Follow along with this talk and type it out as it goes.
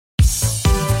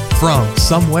From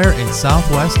somewhere in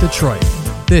Southwest Detroit,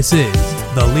 this is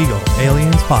the Legal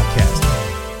Aliens Podcast.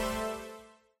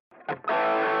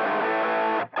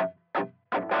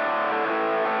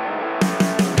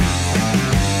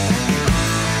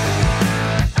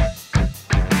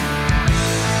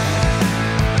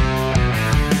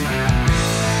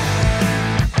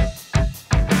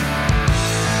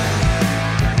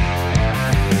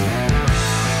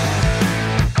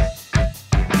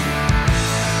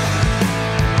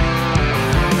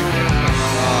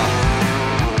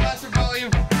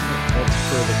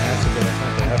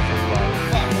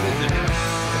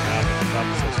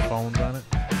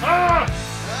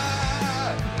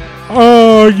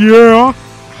 Oh, yeah.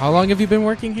 How long have you been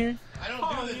working here? I don't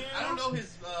know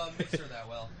his mixer that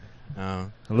well.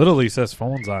 Oh. It literally says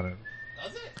phones on it.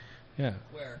 Does it? Yeah.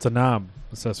 Where? It's a knob.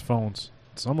 It says phones.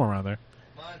 It's somewhere around there.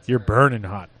 Mine's You're there. burning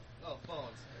hot. Oh,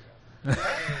 phones.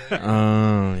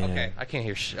 Oh, yeah. Okay, I can't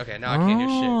hear shit. Okay, now I can't hear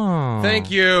shit. Oh. Thank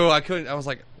you. I couldn't. I was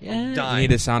like, Yeah. I'm dying. You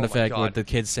need a sound Oh my effect God. with the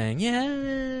kids saying,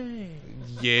 yay.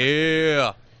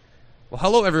 Yeah. Well,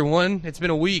 hello everyone. It's been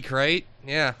a week, right?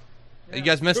 Yeah. You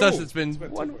guys missed us. It's been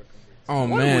one Oh,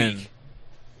 one man.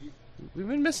 week. We've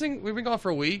been missing. We've been gone for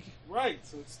a week. Right,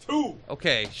 so it's 2.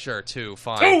 Okay, sure, 2,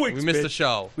 fine. 2 weeks, we missed bitch. the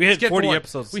show. We had skipped 40 one.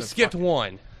 episodes. We so skipped fuck it.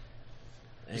 one.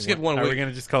 We skipped 1 Are we week. going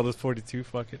to just call this 42?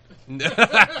 Fuck it. No,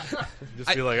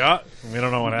 Just be like, we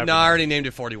don't know what happened. I already named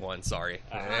it 41. Sorry,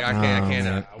 I can't.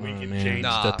 man. We can man. change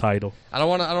Nah. the title. I don't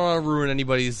want to ruin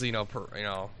anybody's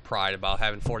pride about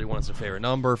having 41 as their favorite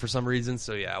number for some reason.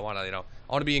 So yeah, I want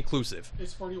to be inclusive.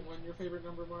 Is 41 your favorite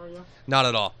number, Mario? Not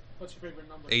at all. What's your favorite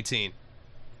number? 18.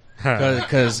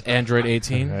 Because Android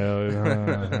 18? Hell,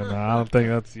 no, I don't think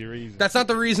that's the reason. That's not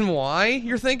the reason why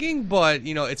you're thinking, but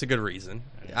it's a good reason.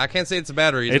 I can't say it's a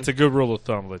bad reason. It's a good rule of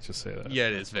thumb, let's just say that. Yeah,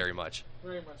 it is very much.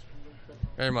 Very much.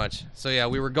 Very much. So yeah,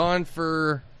 we were gone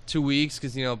for 2 weeks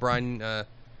because Brian, shout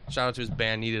out to his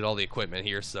band, needed all the equipment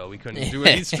here, so we couldn't do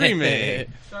any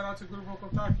streaming. Shout out to Grupo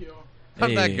Contagio.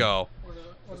 How'd that Hey. go?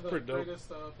 One of the pretty dope. greatest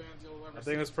bands you'll ever I see.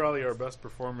 think it's probably our best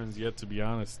performance yet, to be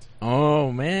honest.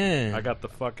 Oh, man. I got the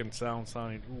fucking sound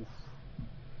sounding. Oof.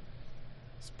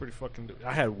 It's pretty fucking.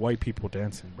 I had white people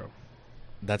dancing, bro.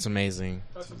 That's amazing.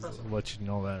 That's impressive. I'll let you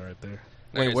know that right there.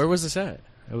 Wait, Nice. where was this at?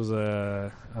 It was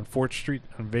on 4th Street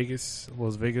on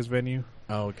Las Vegas venue.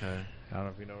 Oh, okay. I don't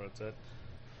know if you know where it's at.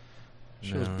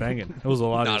 Shit was No. banging. It was a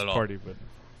lot Not of at all. party, but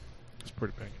it was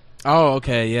pretty banging. Oh,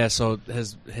 okay, yeah, so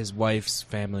his wife's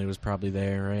family was probably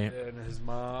there, right? Yeah, and his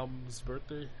mom's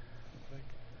birthday, I think.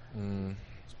 Mm.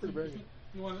 It's pretty banging.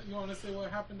 You want to say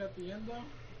what happened at the end, though?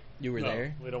 You were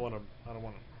there? We don't want to. I don't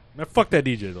want to. Man, fuck that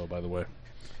DJ though. By the way,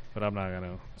 but I'm not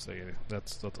gonna say it.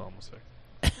 That's all I'm gonna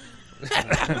say.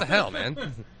 What the hell, man?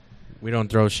 We don't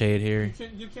throw shade here.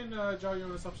 You can draw your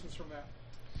own assumptions from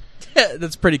that.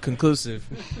 That's pretty conclusive.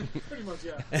 Pretty much,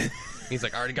 yeah. He's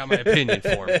like, I already got my opinion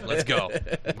for him. Let's go.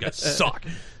 You guys suck.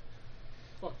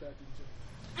 Fuck that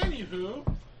DJ. Anywho,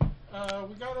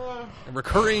 we got a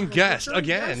Recurring guest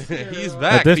again. guest here. He's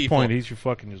back. At this people. point, he should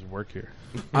fucking just work here.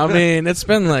 I mean, it's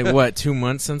been like, what, 2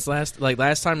 months since last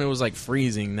time it was like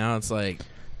freezing. Now it's like,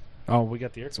 Oh, we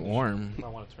got the air. it's warm. I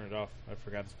want to turn it off. I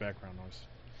forgot its background noise.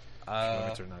 Let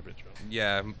me turn that bitch off.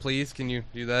 Yeah, please, can you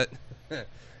do that?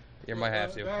 You might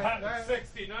have to. That,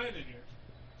 69 in here.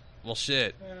 Well,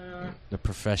 shit. The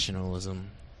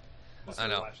professionalism. I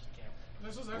know.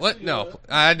 This was actually, What? No,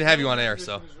 I had to have you on air,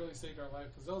 so. Really saved our life,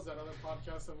 'cause that was that other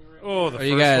podcast that we were in. Oh, the Are first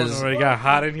you guys- one already got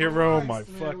hot in here, bro. Oh, Christ,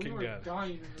 my man, fucking we were god.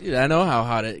 dying. Dude, I know how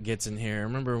hot it gets in here. I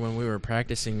remember when we were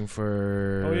practicing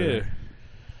for... Oh yeah.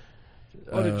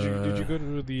 Oh, did you go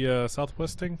to the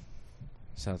Southwest thing?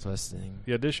 Southwest thing.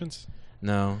 The auditions?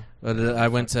 No. But I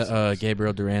went to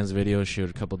Gabriel Duran's video shoot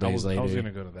a couple days later. I was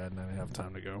gonna go to that, and I didn't have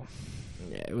time to go.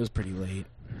 Yeah, it was pretty late.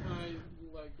 My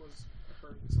leg was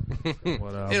hurting.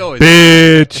 What up, It always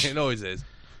bitch? It always is.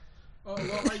 Oh,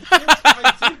 well,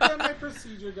 I did get my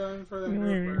procedure done for the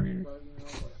nerve burning, but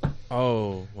what?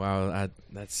 Oh, wow.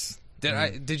 That's...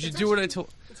 Did you do what I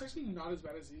told? It's actually not as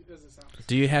bad as it sounds.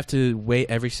 Do you have to wait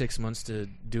every 6 months to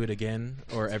do it again,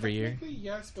 or every year? Technically,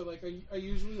 yes, but I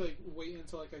usually wait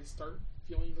until I start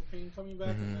feeling the pain coming back,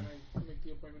 and then I make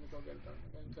the appointment to go get it done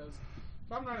again. Because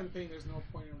if I'm not in pain, there's no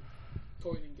point in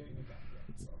going and getting it done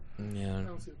again. So Yeah. I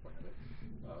don't see the point of it.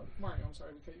 Mario, I'm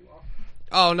sorry to cut you off.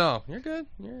 Oh no, you're good.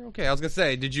 You're okay. I was gonna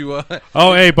say, did you?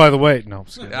 Oh, hey, by the way, no. I'm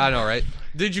just kidding. I know, right?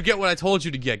 Did you get what I told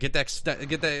you to get? Get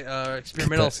that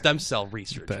experimental stem cell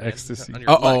research. the man, ecstasy. on your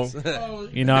Uh-oh. legs. Oh,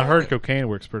 You know, I heard cocaine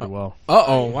works pretty well.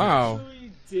 Uh-oh, wow. I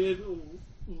actually did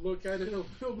look at it a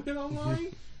little bit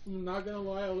online. I'm not gonna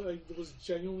lie, I was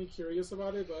genuinely curious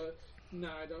about it, but nah,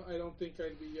 I don't think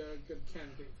I'd be a good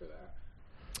candidate for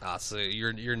that. So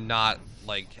you're not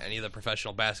like any of the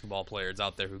professional basketball players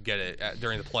out there who get it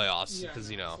during the playoffs because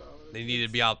they need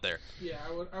to be out there. Yeah,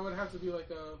 I would have to be like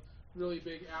a really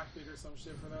big athlete or some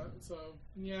shit for that. So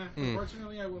yeah,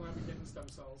 unfortunately, I will not be getting stem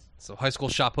cells. So high school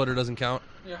shot putter doesn't count.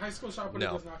 Yeah, high school shot putter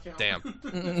does not count.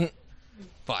 Damn.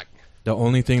 Fuck. The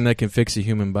only thing that can fix a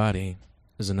human body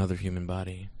is another human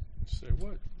body. Say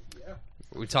what? Yeah.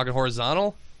 Are we talking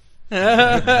horizontal?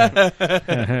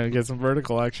 Get some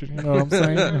vertical action. You know what I'm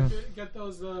saying? Get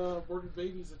those aborted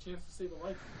babies a chance to save a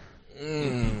life.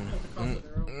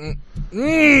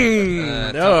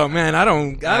 Oh man, I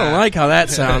don't like how that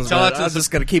sounds. But I'm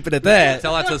just gonna keep it at that.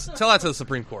 Tell that to the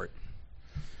Supreme Court.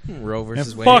 Roe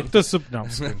versus Wade. Fuck the no.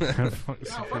 Fuck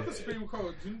the Supreme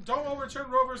Court. Don't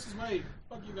overturn Roe versus Wade.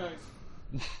 Fuck you guys.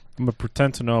 I'm gonna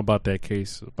pretend to know about that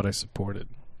case, but I support it.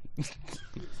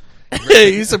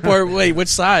 You support? Wait, which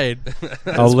side?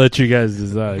 I'll let you guys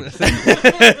decide.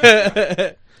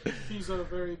 He's a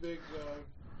very big.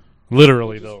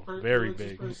 Literally though, very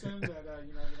big. Person that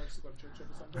likes to go to church or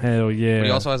something. Hell yeah. But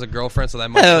he also has a girlfriend, so that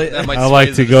might. I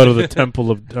like to go to the Temple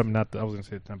of. I was gonna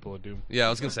say the Temple of Doom. Yeah, I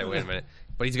was gonna say. Wait a minute.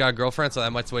 But he's got a girlfriend, so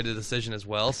that might sway the decision as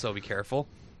well. So be careful.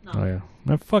 No, Oh yeah,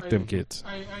 man, fuck them kids.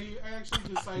 I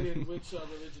actually decided which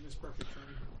religion is perfect for me.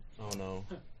 Oh no,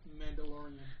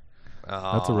 Mandalorian.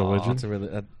 That's a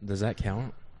religion. Does that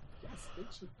count? Yes, it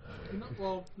should.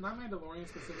 Well, not Mandalorian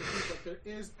specifically, but there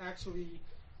is actually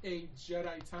a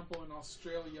Jedi temple in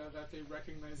Australia that they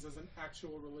recognize as an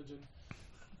actual religion.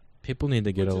 People need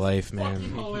to get a life, man.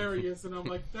 Fucking hilarious, and I'm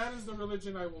like, that is the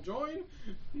religion I will join.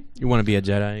 You want to be a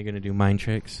Jedi? You're gonna do mind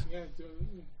tricks? Yeah,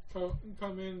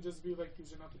 come in and just be like,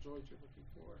 these are not the droids you're looking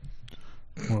for.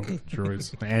 Well,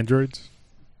 droids, androids.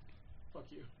 Fuck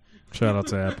you. Shout out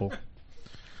to Apple.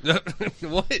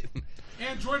 What?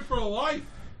 Android for life.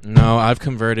 No, I've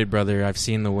converted, brother. I've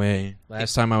seen the way.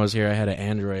 Last time I was here, I had an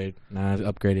Android. Now I've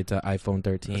upgraded to iPhone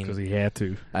 13. Because he had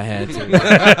to. I had to.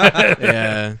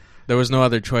 Yeah. There was no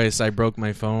other choice. I broke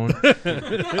my phone.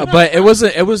 But it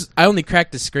wasn't. It was. I only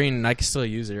cracked the screen, and I can still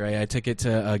use it. Right. I took it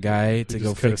to a guy to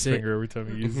go fix it. Every time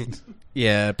you use it.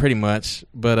 Yeah, pretty much.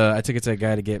 But I took it to a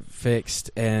guy to get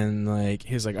fixed, and like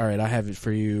he was like, "All right, I have it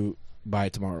for you by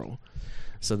tomorrow."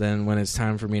 So then, when it's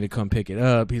time for me to come pick it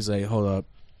up, he's like, "Hold up,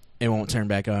 it won't turn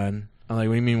back on." I'm like,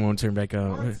 "What do you mean it won't turn back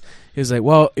on?" What? He was like,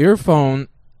 "Well, your phone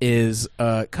is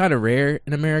kind of rare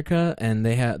in America, and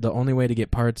they have the only way to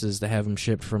get parts is to have them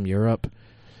shipped from Europe."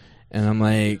 And I'm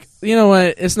like, you know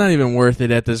what? It's not even worth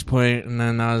it at this point. And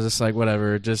then I was just like,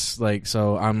 whatever. Just like,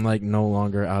 so I'm like no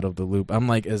longer out of the loop. I'm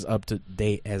like as up to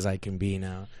date as I can be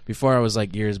now. Before I was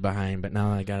like years behind, but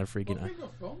now I got a freaking. What kind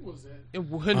of phone was it? And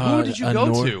who did you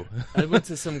go to? I went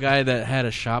to some guy that had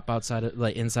a shop outside, of,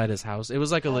 like inside his house. It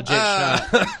was like a legit shop,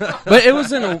 but it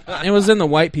was in the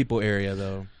white people area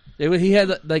though. He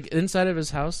had like inside of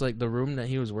his house, like the room that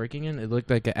he was working in, it looked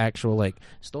like an actual like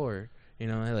store. You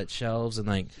know, it had like shelves and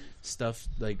like stuff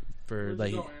like for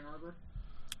like. Ann Arbor?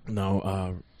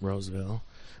 No, Roseville,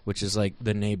 which is like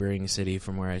the neighboring city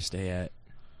from where I stay at.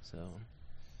 So.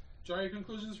 Draw your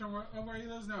conclusions from where he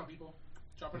lives now, people.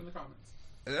 Drop it in the comments.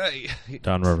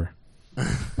 Don River.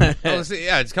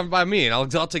 Yeah, it's come by me, and I'll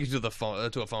take you to the phone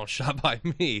to a phone shop by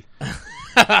me.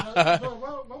 What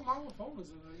model phone was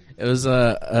it?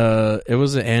 It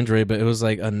was an Android, but it was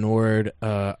like a Nord.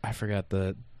 I forgot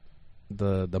the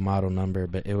model number,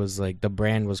 but it was like the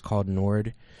brand was called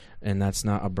Nord, and that's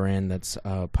not a brand that's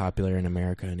popular in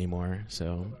America anymore.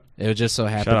 So it was just so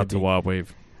happened. Shout out to Wild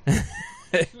Wave.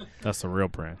 That's the real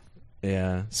brand.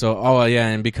 Yeah. So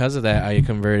and because of that, I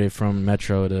converted from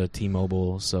Metro to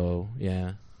T-Mobile. So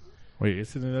yeah. Wait,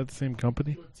 isn't that the same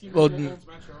company? T-Mobile owns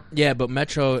Metro. Yeah, but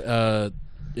Metro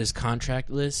is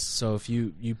contractless. So if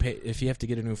you have to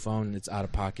get a new phone, it's out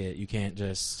of pocket. You can't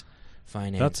just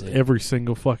finance it. That's every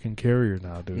single fucking carrier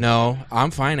now, dude. No, I'm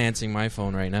financing my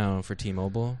phone right now for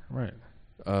T-Mobile. Right.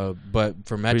 But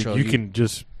for Metro, you can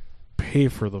just pay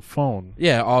for the phone.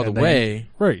 Yeah, all the way.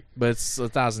 Right. But it's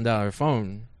 $1,000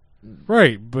 phone.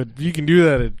 Right, but you can do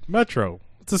that at Metro.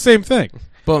 It's the same thing.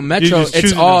 But Metro,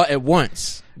 it's all at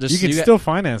once. You can still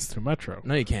finance through Metro.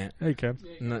 No, you can't. Yeah, you can.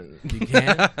 No, you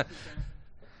can't.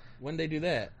 When they do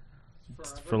that?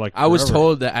 For like I was forever.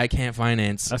 told that I can't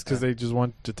finance. That's because they just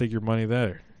want to take your money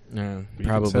there. No, But you can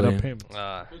probably. set up payments.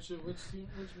 Which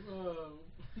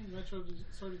Metro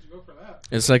store did you go for that?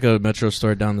 It's like a Metro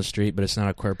store down the street, but it's not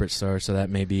a corporate store, so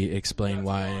that maybe explain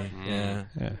why. Yeah.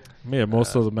 Yeah,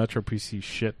 most of the Metro PC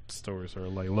shit stores are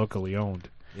like locally owned.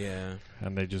 Yeah.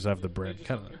 And they just have the brand.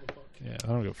 Kinda, yeah, I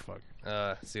don't give a fuck.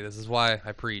 See, this is why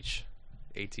I preach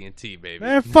AT&T, baby.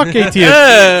 Man, fuck AT&T.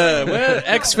 Yeah, well,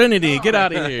 Xfinity, get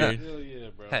out of here.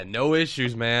 Had no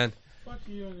issues, man. Fuck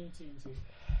you and AT&T?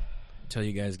 Until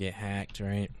you guys get hacked,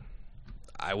 right?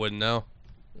 I wouldn't know.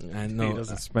 I He know.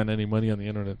 doesn't spend any money on the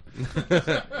internet.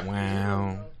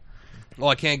 Wow. Well,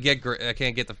 I can't get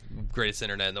the greatest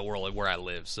internet in the world where I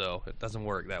live, so it doesn't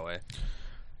work that way.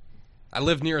 I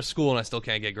live near a school and I still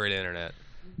can't get great internet.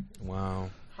 Wow.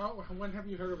 When have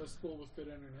you heard of a school with good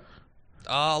internet?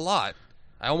 A lot.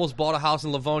 I almost bought a house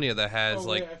in Livonia that has Oh,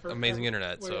 wait, I forgot- amazing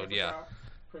internet. wait, So I yeah. forgot.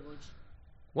 Privilege.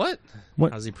 What?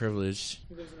 How's he privileged?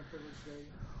 He lives in a privileged area.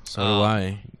 So do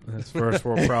I. That's first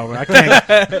world problem. I can't.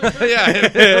 Yeah.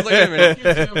 I was like, wait a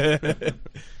minute.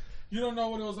 You don't know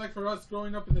what it was like for us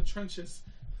growing up in the trenches.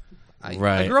 I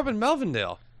Right. grew up in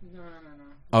Melvindale. No.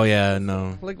 Oh yeah,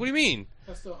 no, Like, what do you mean?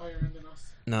 That's still higher end than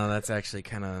us. no. That's actually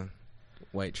kind of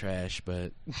white trash.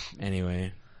 But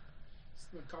anyway,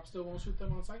 The cops still won't shoot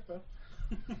them on sight, though.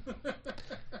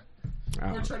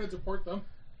 Oh. Or try to deport them.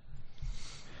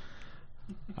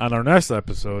 On our next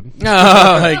episode,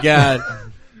 oh my god.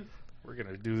 we're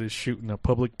gonna do this shoot in a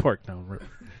public park now.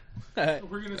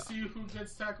 We're going to see who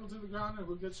gets tackled to the ground and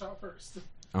who gets shot first.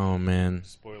 Oh man.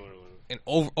 Spoiler alert. And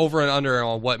over and under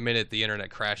on what minute the internet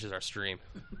crashes our stream.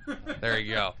 There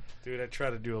you go. Dude, I tried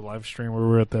to do a live stream where we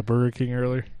were at that Burger King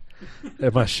earlier,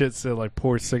 and my shit said like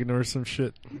poor signal or some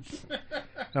shit.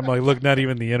 I'm like, look, not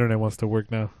even the internet wants to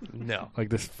work now. No. Like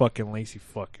this fucking lazy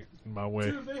fuck in my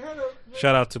way. Dude, they had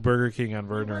Shout out to Burger King on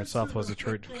Verner in went to Southwest the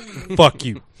Detroit. freaking- Fuck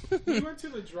you. We went to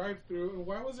the drive-thru, and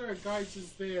why was there a guy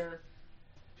just there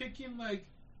picking like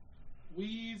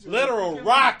weeds, or Literal picking,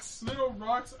 rocks! like, little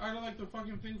rocks out of like the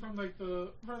fucking thing from like the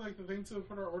thing to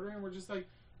put our order in? We're just like,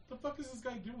 the fuck is this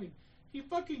guy doing? He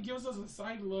fucking gives us a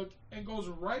side look and goes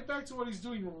right back to what he's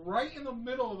doing right in the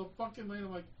middle of the fucking lane.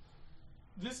 I'm like,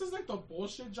 this is like the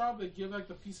bullshit job they give like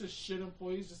the piece of shit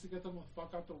employees just to get them the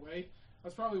fuck out the way.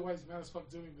 That's probably why he's mad as fuck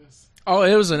doing this. Oh,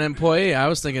 it was an employee. I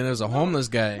was thinking it was a homeless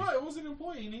guy. No, it was an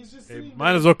employee, and he's just sitting Might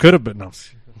there. as well could have been. No.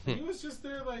 He was just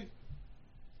there, like,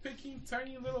 picking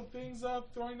tiny little things up,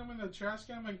 throwing them in the trash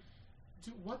can. I'm like,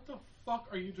 dude, what the fuck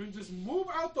are you doing? Just move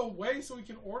out the way so we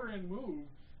can order and move.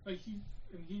 Like,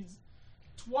 he's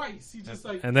twice. He just,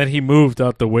 like, And then he moved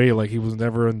out the way like he was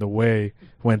never in the way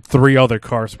when 3 other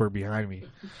cars were behind me.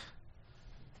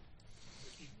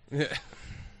 Yeah.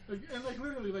 like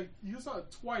literally, like, you saw it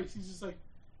twice. He's just like,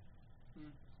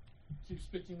 keeps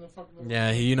picking the fucking little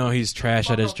Yeah, he's trash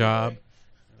at his Fuck off the job. way.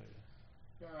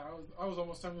 Yeah, I was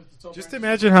almost done with the toe Just branch.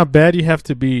 imagine how bad you have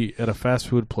to be at a fast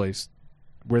food place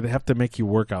where they have to make you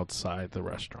work outside the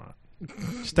restaurant.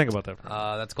 Just think about that for a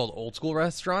minute. That's called old school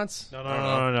restaurants?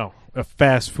 No. A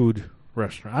fast food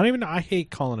restaurant. I don't even know. I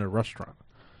hate calling it a restaurant.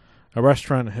 A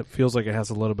restaurant feels like it has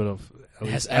a little bit of at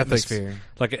It has least ethics, atmosphere.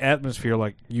 like an atmosphere,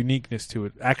 like uniqueness to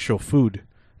it. Actual food,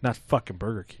 not fucking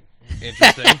Burger King.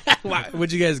 Interesting.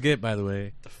 What'd you guys get, by the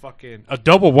way? The fucking a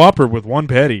double Whopper with 1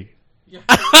 patty. Yeah.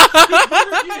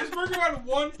 His burger had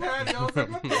one patty. I was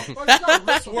like, what the fuck? You got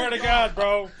ripped Swear to off. God,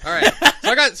 bro. All right.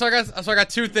 So I got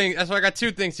 2 things. So I got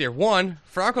 2 things here. One,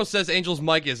 Franco says Angel's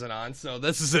mic isn't on, so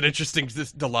this is an interesting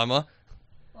dilemma.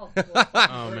 Oh, well,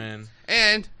 Oh man.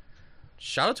 And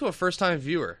shout out to a first time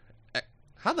viewer.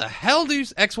 How the hell do you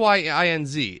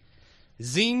XYINZ?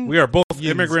 Zine. We are both Yins.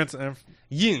 immigrants and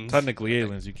Yins. technically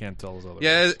aliens. You can't tell us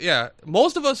otherwise. Yeah.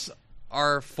 Most of us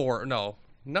are for no.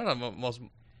 None of them. Most.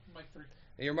 Mike 3.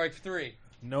 You're Mike 3.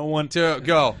 No one. To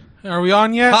go. Are we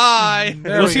on yet? Hi.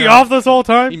 Was he off this whole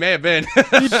time? He may have been.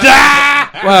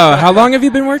 Wow, how long have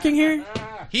you been working here?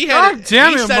 He had. God damn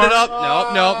he it, set it Mar-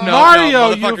 up. No. Mario,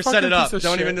 you motherfucker, set fucking it up. piece of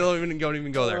Don't shit.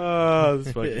 even go there. Oh,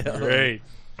 that's fucking great.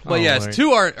 But Oh, yes, my.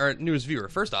 to our newest viewer.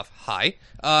 First off, hi.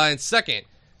 And second,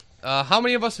 how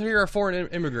many of us here are foreign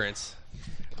immigrants?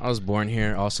 I was born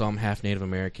here. Also, I'm half Native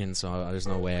American, so there's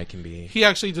no way I can be. He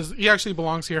actually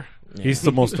belongs here. Yeah. He's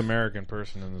the most American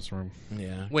person in this room.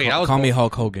 Yeah. Wait, Call, I was call me born-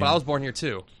 Hulk Hogan. But I was born here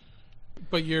too.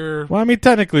 But you're Well, I mean,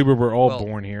 technically, we were all Well,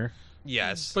 born here.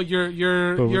 Yes. but you're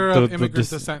But of the immigrant des-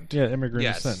 descent. Yeah, immigrant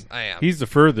Yes, descent. I am. He's the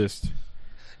furthest.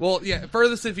 Well, yeah.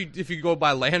 Furthest, if you go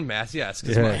by landmass, yes,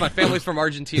 because Yeah. my family's from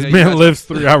Argentina. This man US. lives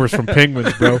 3 hours from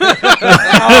penguins, bro.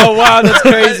 Oh wow, that's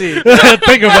crazy.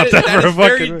 Think about that for a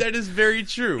fucking. That is very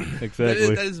true.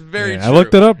 Exactly. That is very Yeah, true. I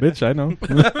looked it up, bitch. I know.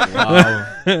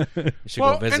 Wow. You should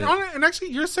Well, go visit. and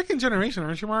actually, you're second generation,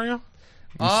 aren't you, Mario?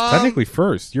 Technically,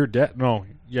 first. Your dad. No,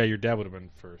 yeah, your dad would have been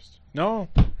first. No,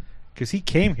 because he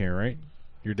came here, right?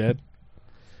 Your dad,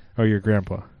 or your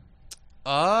grandpa?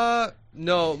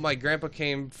 No, my grandpa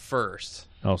came first.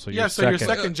 Oh, so Yeah, you're so you're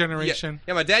second. second generation.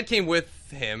 Yeah, my dad came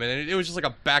with him, and it was just like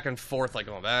a back and forth, like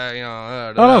going back, you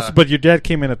know. Oh no, but your dad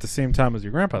came in at the same time as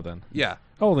your grandpa, then. yeah,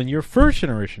 Oh, then you're first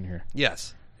generation here.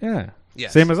 yes. Yeah,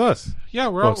 Yes. Same as us. Yeah,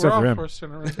 we're Well, all except for him. first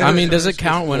generation. I mean, does it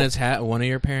count when it's one of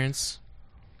your parents?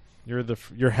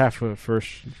 You're half of first.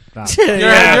 Nah.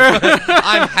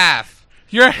 I'm half.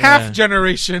 You're half Yeah.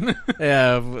 generation.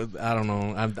 Yeah, I don't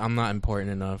know. I'm not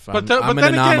important enough. I'm But an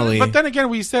then anomaly.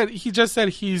 again, he just said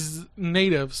he's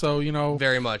native, so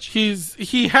Very much.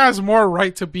 he has more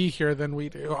right to be here than we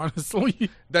do. Honestly,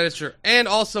 That is true. And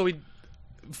also,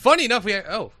 funny enough, we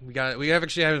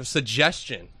actually have a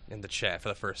suggestion in the chat for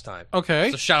the first time.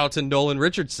 okay. So shout out to Nolan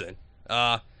Richardson.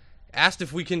 Asked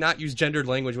if we cannot use gendered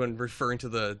language when referring to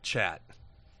the chat.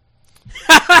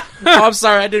 Oh, I'm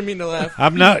sorry. I didn't mean to laugh.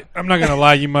 I'm not gonna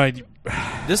lie. You might.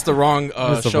 This is the wrong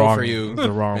This is the show wrong- for you.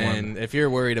 the wrong and one. if you're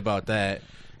worried about that,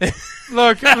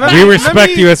 Look, We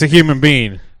respect you as a human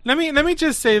being. Let me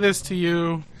just say this to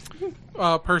you,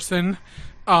 person.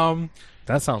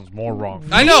 That sounds more wrong.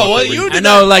 I know. Well, you did I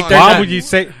know, that like, wrong. they're Why not- would you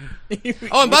say?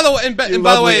 Oh, and by the way, and by the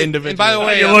lovely way,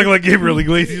 individual. You look like Gabriel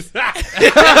Iglesias.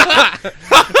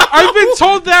 I've been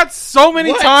told that so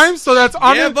many times, so that's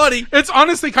Yeah, buddy. It's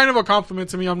honestly kind of a compliment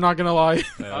to me. I'm not gonna lie.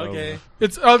 okay.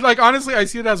 It's like honestly, I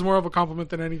see it as more of a compliment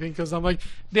than anything because I'm like,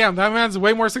 damn, that man's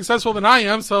way more successful than I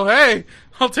am. So hey,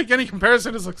 I'll take any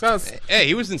comparison to success. Hey,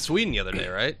 he was in Sweden the other day,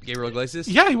 right? Gabriel Iglesias.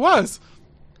 Yeah, he was,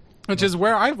 which is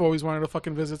where I've always wanted to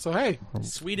fucking visit. So hey,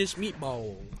 Swedish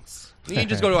meatballs. You can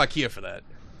just go to IKEA for that.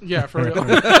 yeah, for real.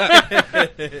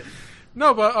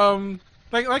 No, but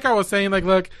like I was saying, like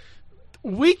look,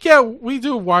 we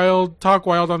do talk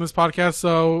wild on this podcast.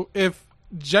 So if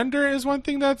gender is one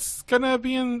thing that's gonna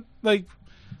be in like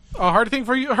a hard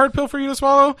pill for you to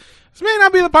swallow, this may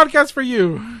not be the podcast for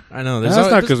you. I know. That's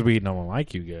not because we don't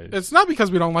like you guys. It's not because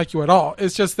we don't like you at all.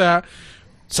 It's just that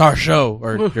It's our show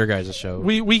or your guys' show.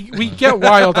 we get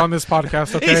wild on this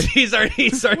podcast. Okay, He's already.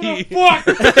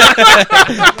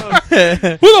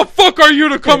 who the fuck are you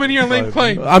to come in here and lay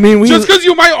claim? I mean, Just because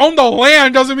you might own the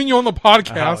land doesn't mean you own the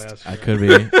podcast. I could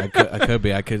be. I could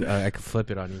be. I could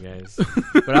flip it on you guys.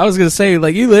 But I was gonna say,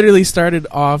 like, you literally started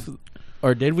off,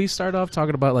 or did we start off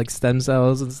talking about like stem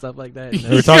cells and stuff like that?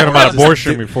 We were talking about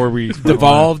abortion before we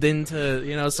Devolved into,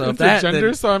 so if Into that gender,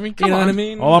 then- so I mean, come you know on. what I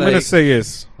mean? All I'm gonna Like, say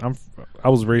is I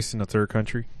was raised in a third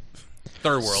country,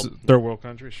 Third world. third world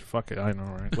country. Fuck it, I know,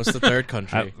 right? What's the third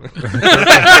country?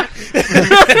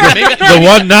 The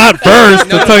one not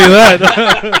first. I'll tell you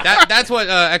that. That's what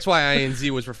XYINZ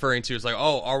was referring to. It's like,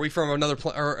 oh, are we from another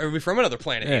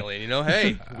planet Yeah. alien?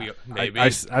 Hey, maybe.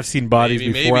 I've seen bodies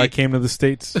Maybe, before I maybe. came to the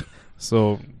States,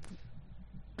 so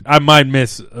I might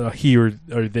miss he or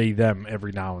they them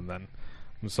every now and then.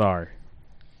 I'm sorry.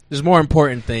 There's more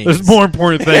important things. There's more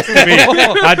important things to me.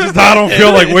 I don't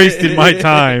feel like wasting my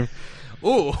time.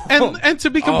 Ooh. And to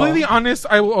be completely honest,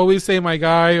 I will always say my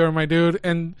guy or my dude,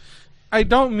 and I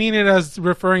don't mean it as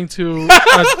referring to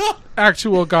an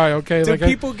actual guy. Okay, Do like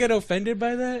people get offended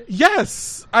by that?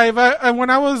 yes, I when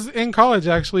I was in college,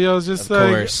 actually, I was just Of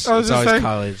course, I was it's just always saying,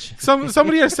 college.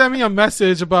 somebody had sent me a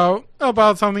message about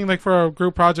something like for a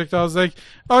group project. I was like,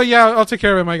 oh yeah, I'll take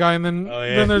care of it, my guy. And then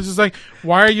then they're just like,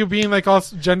 why are you being like all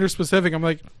gender specific? I'm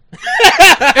like,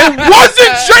 it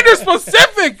wasn't gender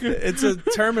specific. It's a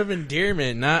term of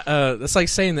endearment, not that's like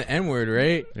saying the N word,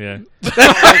 right? Yeah,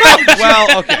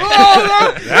 Well, okay.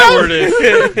 that word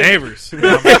is neighbors.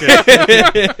 No, I'm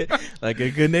kidding. Like a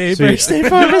good neighbor. So you- Stay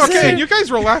far Okay, you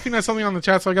guys were laughing at something on the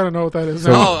chat, so I gotta know what that is.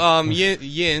 So- now.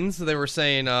 Yins. They were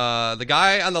saying the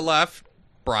guy on the left,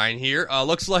 Brian here,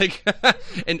 looks like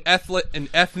an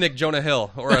ethnic Jonah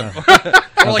Hill, or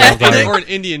an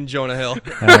Indian Jonah Hill.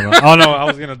 I don't know. Oh no, I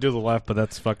was gonna do the left, but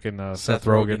that's fucking Seth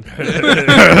Rogen.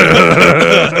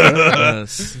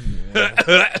 All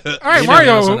right, You know he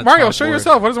was on the Mario, top show board.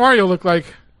 yourself. What does Mario look like?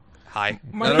 Hi.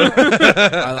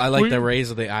 I like the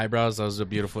raise of the eyebrows. That was a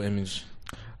beautiful image.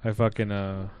 I fucking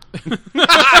That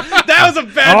was a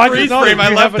bad I freeze just noticed frame. I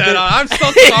you left have a that di- on. I'm so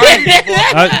sorry, people.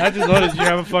 I just noticed you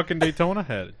have a fucking Daytona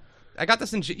head. I got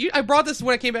this I brought this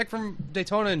when I came back from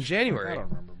Daytona in I January. don't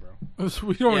remember, bro.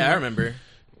 We don't Yeah, I remember.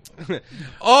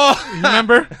 Oh,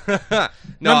 remember. no.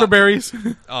 Number berries.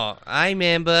 Oh, I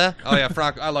remember. Oh yeah,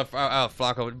 Franco. I love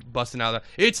Flacco busting out.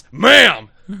 It's ma'am.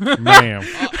 Ma'am.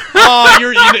 Oh,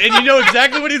 and you know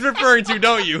exactly what he's referring to,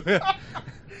 don't you?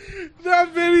 That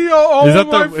video. Oh Is that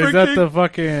my the is that freaking- the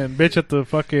fucking bitch at the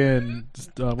fucking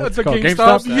what's the it called?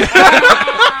 GameStop?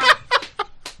 GameStop?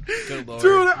 Good Lord.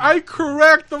 Dude, I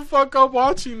cracked the fuck up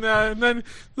watching that, and then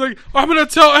like I'm gonna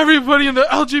tell everybody in the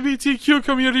LGBTQ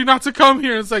community not to come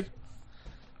here. It's like,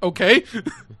 okay.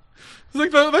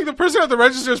 It's like the person at the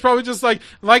register is probably just like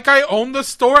I own the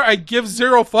store. I give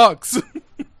 0 fucks.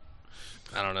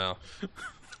 I don't know.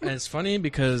 And it's funny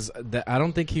because I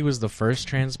don't think he was the first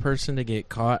trans person to get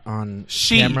caught on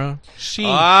She. camera. She.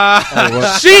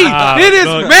 It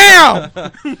is ma'am.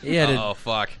 He had Oh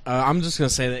fuck! I'm just gonna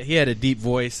say that he had a deep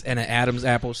voice and an Adam's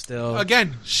apple still.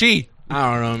 Again, she.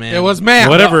 I don't know, man. It was ma'am.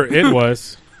 Whatever it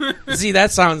was. See,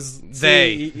 that sounds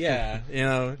They. yeah, you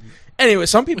know. Anyway,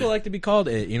 some people like to be called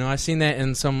it. You know, I seen that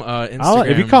in some Instagram.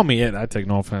 If you call me it, I take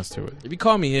no offense to it. If you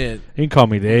call me it, You can call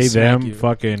me they, Smack them, you.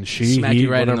 fucking she, smack he,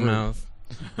 you right whatever. in the mouth.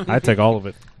 I take all of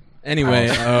it. Anyway,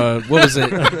 what was it?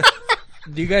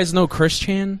 Do you guys know Chris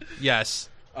Chan? Yes.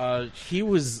 He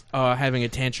was having a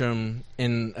tantrum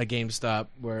in a GameStop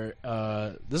where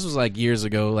this was like years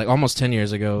ago, like almost 10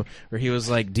 years ago, where he was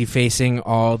like defacing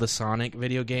all the Sonic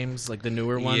video games, like the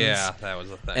newer ones. Yeah, that was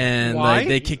a thing. And Why? like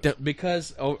they kicked up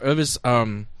because it was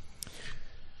the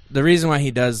reason why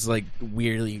he does like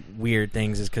weird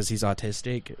things is because he's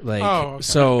autistic. Like Oh, okay.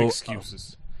 so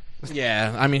Excuses.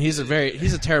 yeah, I mean he's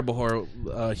a terrible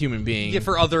human being. Yeah,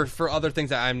 for other things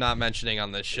that I'm not mentioning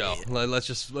on this show. Let's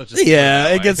just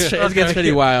Yeah, put it gets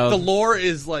pretty wild. The lore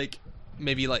is like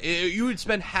maybe like you would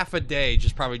spend half a day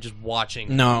just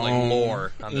watching like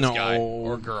lore on this guy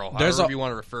or girl, There's however you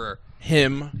want to refer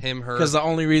him, her. because the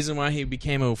only reason why he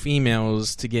became a female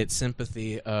was to get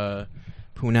sympathy.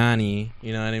 Punani,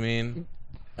 you know what I mean?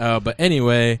 But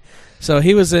anyway, so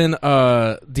he was in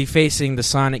defacing the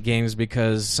Sonic games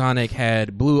because Sonic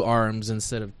had blue arms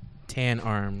instead of tan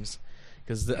arms.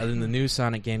 Because in the new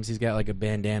Sonic games, he's got like a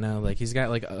bandana, like he's got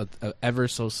like a ever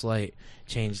so slight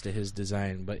change to his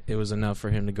design, but it was enough for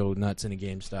him to go nuts in a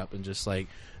GameStop and just like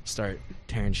start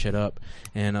tearing shit up.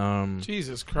 And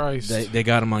Jesus Christ. they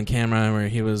got him on camera where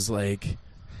he was like,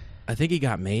 I think he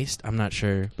got maced. I'm not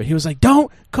sure, but he was like,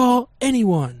 "Don't call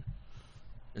anyone,"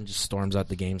 and just storms out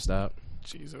the GameStop.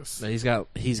 Jesus. But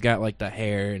he's got like the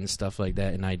hair and stuff like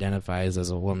that, and identifies as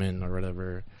a woman or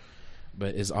whatever,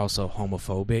 but is also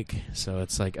homophobic. So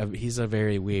it's like he's a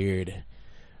very weird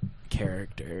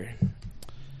character.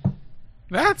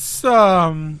 That's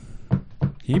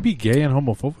He be gay and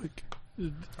homophobic.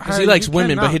 Because he likes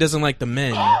women, but he doesn't like the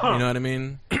men. You know what I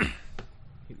mean?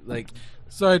 Like.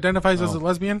 So identifies as a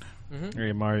lesbian.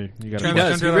 Hey, Mario, you got He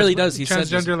does. He really does. He said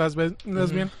this. Transgender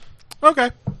lesbian.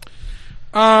 Okay.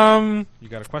 You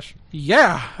got a question?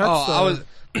 Yeah. That's,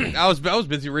 I was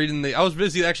busy reading I was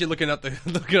busy actually looking up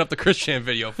the Christian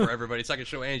video for everybody so I could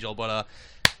show Angel. But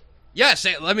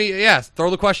throw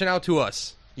the question out to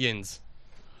us, Yins.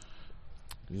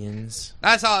 Yins.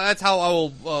 That's how I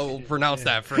will pronounce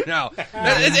that for now.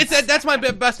 That's my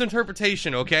best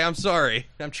interpretation. Okay, I'm sorry.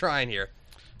 I'm trying here.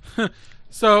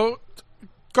 So,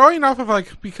 going off of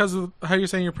like because of how you're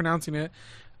saying you're pronouncing it,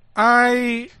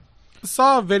 I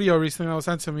saw a video recently that was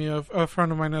sent to me of a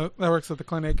friend of mine that works at the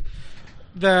clinic.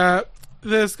 That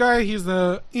this guy, he works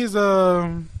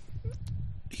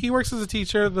as a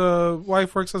teacher. The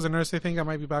wife works as a nurse. I think I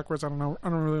might be backwards. I don't know. I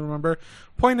don't really remember.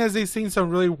 Point is, they've seen some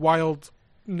really wild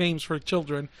names for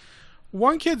children.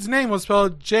 One kid's name was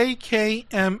spelled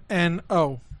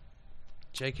JKMNO.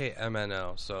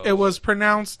 JKMNO. So It was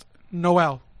pronounced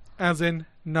Noel, as in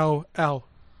Noel.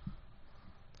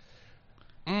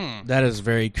 That is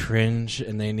very cringe,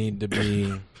 and they need to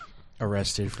be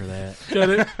arrested for that. Get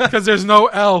it? Because there's no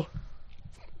L,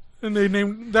 and they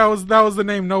named that was the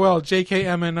name Noel.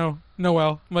 JKMNO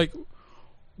Noel. I'm like,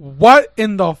 what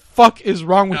in the fuck is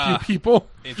wrong with you people?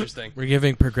 Interesting. We're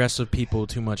giving progressive people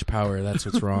too much power. That's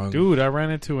what's wrong. Dude, I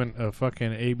ran into a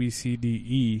fucking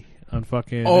ABCDE on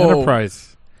fucking Oh.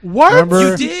 Enterprise. What?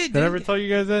 Remember? You did. Did I ever tell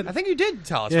you guys that? I think you did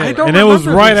tell us. Yeah, I don't and it was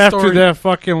remember right the after story. that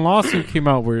fucking lawsuit came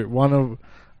out where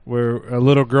a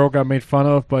little girl got made fun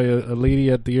of by a lady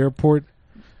at the airport.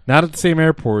 Not at the same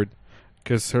airport,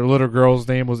 because her little girl's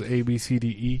name was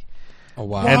ABCDE. Oh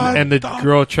wow! What? And the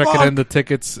girl checking fuck? in the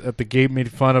tickets at the gate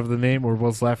made fun of the name or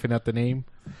was laughing at the name.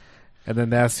 And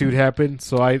then that suit happened,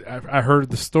 so I heard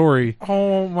the story.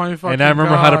 Oh my fucking And I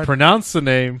remember how to God. pronounce the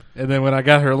name. And then when I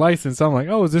got her license, I'm like,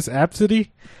 "Oh, is this Absidy?"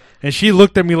 And she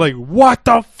looked at me like, "What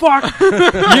the fuck?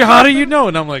 How do you know?"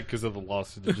 And I'm like, "Because of the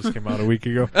lawsuit that just came out a week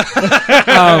ago."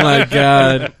 Oh my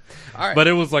god! All right. But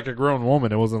it was like a grown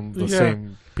woman. It wasn't the Yeah.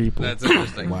 same people. That's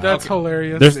interesting. Wow. That's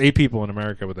hilarious. There's 8 people in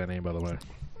America with that name, by the way.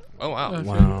 Oh wow. Okay.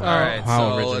 Wow! All right,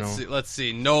 How so original. let's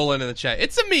see. Nolan in the chat.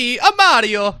 It's a me, a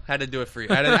Mario. Had to do it for you.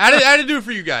 I had to do it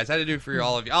for you guys. I had to do it for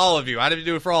all of you. I had to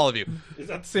do it for all of you. Is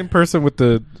that the same person with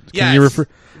the? Yes. Can you refer?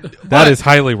 That But- is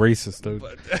highly racist, dude.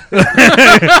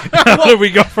 How did we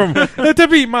go from to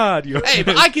be Mario? Hey,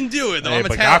 but I can do it though. Hey, I'm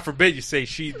but Italian. God forbid you say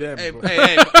she them. Hey, bro.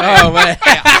 hey, Oh man!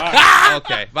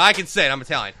 okay, but I can say it. I'm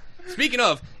Italian. Speaking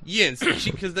of Yins,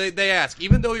 because they ask,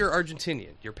 even though you're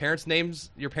Argentinian, your parents named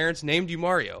you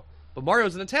Mario, but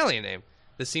Mario's an Italian name.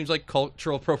 This seems like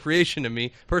cultural appropriation to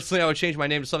me. Personally, I would change my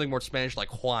name to something more Spanish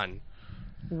like Juan.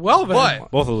 Well, then.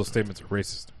 But Both of those statements are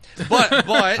racist. but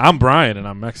I'm Brian and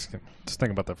I'm Mexican. Just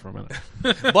think about that for a minute.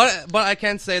 but I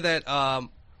can say that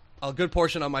a good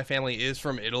portion of my family is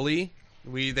from Italy.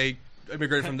 They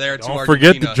immigrated from there to Don't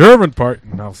Argentina. forget the German part.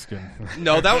 No, I'm just kidding.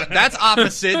 No, that's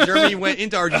opposite. Germany went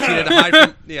into Argentina to hide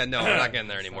from... Yeah, no, we're not getting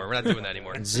there anymore. We're not doing that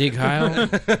anymore. Sieg Heil.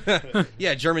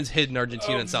 Yeah, Germans hid in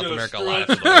Argentina and South America a lot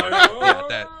after the war.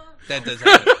 Yeah, that does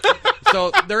happen.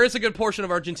 So there is a good portion of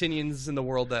Argentinians in the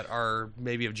world that are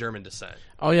maybe of German descent.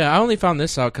 Oh yeah, I only found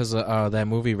this out because that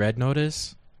movie Red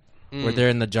Notice, where they're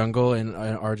in the jungle in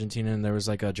Argentina, and there was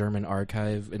like a German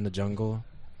archive in the jungle.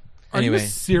 Anyway, Are you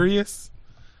serious?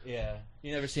 yeah,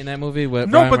 you never seen that movie? With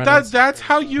No, Ryan but Reynolds? that's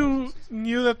how you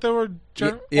knew that there were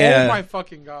Yeah. Oh my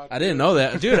fucking god! I didn't know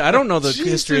that, dude. I don't know the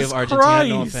history Jesus of Argentina.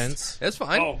 No Christ. offense. That's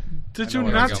fine. Did I you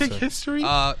know not where take I'm history?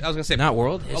 I was gonna say Not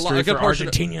world history a good for portion.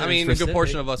 Argentina. I mean, a good specific.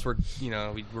 portion of us were,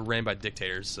 we were ran by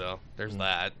dictators. So there's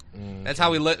that. That's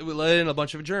how we let in a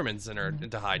bunch of Germans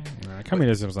to hide.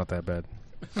 Communism's not that bad.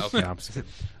 Okay. Yeah, I'm just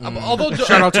kidding. Although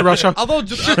Shout out to Russia.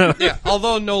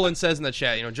 although Nolan says in the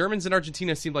chat, Germans in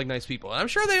Argentina seem like nice people, and I'm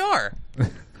sure they are.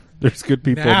 There's good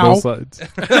people Now. on both sides.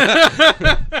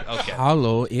 Okay.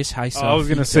 Hallo, ich heiße I was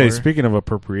going to say, Victor. speaking of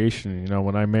appropriation,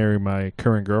 when I marry my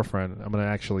current girlfriend, I'm going to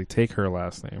actually take her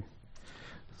last name.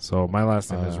 So my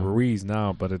last name is Ruiz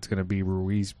now, but it's going to be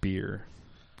Ruiz Beer.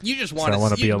 You just So want I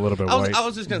wanna be a little bit white. I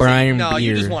was just going to Brian say, no,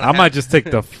 you just Beer. want I might just take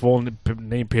the full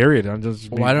name, period. I'm just.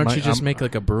 Why don't you just make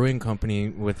like a brewing company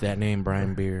with that name,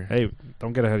 Brian Beer? Hey,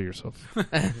 don't get ahead of yourself.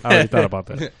 I already thought about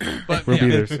that. But, We'll yeah.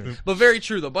 be there soon. But very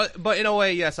true though. But in a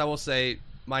way, yes, I will say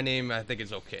my name I think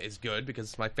is okay. It's good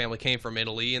because my family came from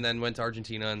Italy and then went to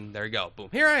Argentina and there you go. Boom.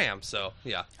 Here I am. So,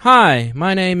 yeah. Hi,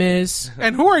 my name is.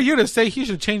 And who are you to say he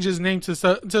should change his name to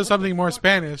something more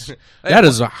Spanish? That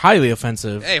is highly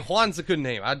offensive. Hey, Juan's a good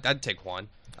name. I'd take Juan.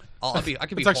 I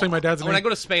could be It's actually Juan. my dad's When name. I go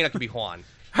to Spain, I could be Juan.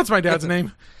 That's my dad's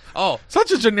name. Oh.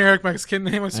 Such a generic Mexican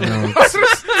name, I I swear. know.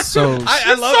 So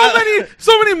I love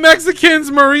so many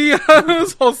Mexicans, Marias,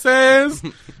 Jose's.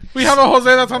 We have a Jose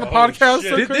that's on the podcast.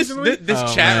 So occasionally. This Oh,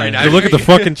 chat man. right now. You look at the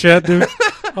fucking chat, dude.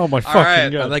 Oh my fucking right. are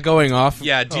god! they going off?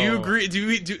 Yeah, do you Oh. agree?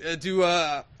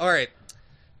 All right.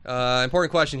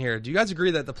 Important question here. Do you guys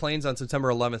agree that the planes on September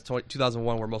 11th,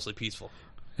 2001 were mostly peaceful?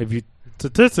 If you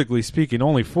statistically speaking,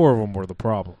 only 4 of them were the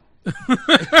problem.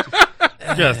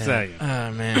 Just saying.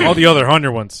 Oh man. All the other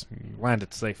 100 ones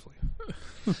landed safely.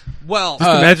 Well,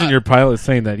 Just imagine your pilot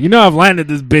saying that. I've landed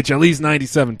this bitch at least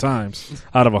 97 times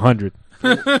out of 100.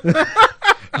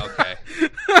 okay.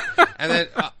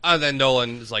 And then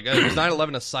Nolan is like, "Was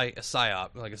 9/11 a psyop?"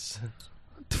 Like,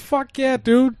 Fuck yeah,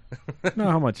 dude. You know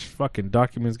how much fucking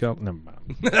documents got? Never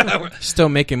mind. Still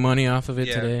making money off of it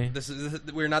yeah, today.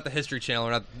 we're not the History Channel.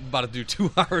 We're not about to do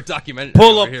 2-hour documentary.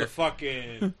 Pull up over here. the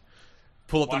fucking.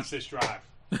 Pull up Watch this drive.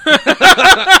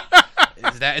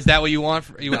 Is that what you want?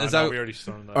 No, we already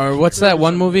started that. Or what's that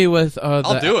one movie with?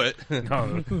 I'll do it.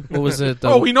 No. What was it?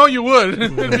 Oh, we know you would.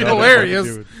 It'd be hilarious.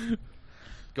 Dude.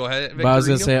 Go ahead. But I was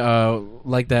gonna Victorino. say,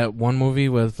 like that one movie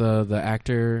with the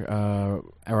actor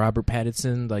Robert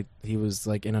Pattinson. Like he was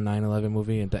like in a 9/11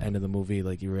 movie, and at the end of the movie,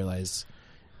 like you realize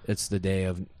it's the day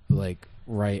of like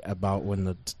right about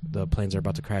when the planes are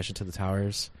about to crash into the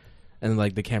towers, and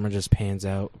like the camera just pans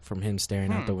out from him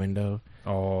staring out the window.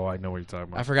 Oh, I know what you're talking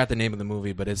about. I forgot the name of the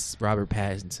movie, but it's Robert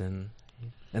Pattinson,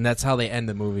 and that's how they end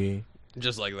the movie.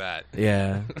 Just like that.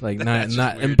 Yeah, like That's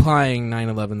not just weird. implying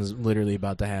 9/11 is literally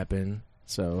about to happen.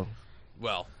 So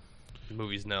Well, the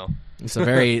movies know. it's a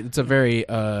very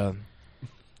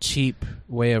cheap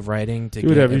way of writing to Dude,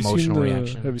 get have you seen emotional the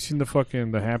reaction. Have you seen the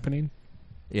fucking The Happening?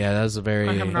 Yeah, that was a very.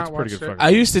 I have not That's pretty watched good it. fucking. I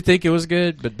used to think it was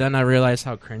good, but then I realized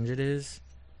how cringe it is.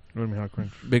 What do you mean how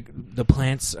cringe? The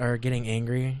plants are getting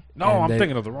angry. No, and I'm they-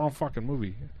 thinking of the wrong fucking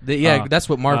movie. yeah, that's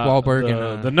what Mark Wahlberg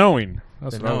and The Knowing.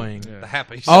 That's The what I was- Knowing. yeah. The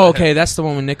happy. Oh, okay, that's the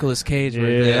one with Nicolas Cage. where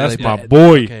Yeah, they- that's like my that-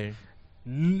 boy. Okay.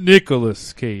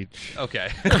 Nicolas Cage. Okay.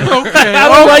 Okay. I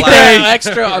don't like that Relax.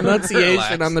 extra enunciation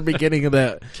Relax. on the beginning of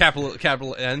that.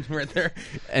 capital N right there.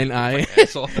 And I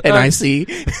Asshole. and I see.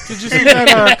 Did you see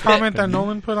that comment that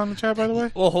Nolan put on the chat, by the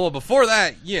way? Well, hold on. Before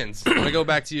that, Yins, I'm going to go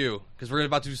back to you because we're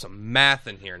about to do some math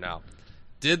in here now.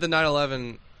 Did the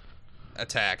 9/11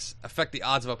 attacks affect the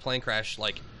odds of a plane crash?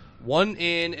 Like 1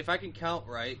 in, if I can count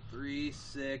right, 3,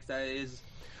 6, that is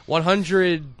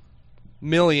 100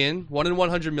 million. 1 in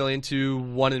 100 million to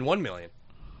 1 in 1 million.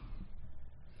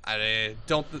 I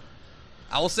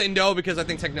will say no because I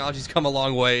think technology's come a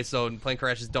long way, so plane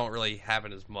crashes don't really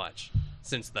happen as much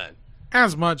since then.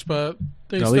 As much, but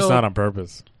they At still. least not on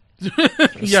purpose.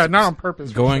 Yeah, not on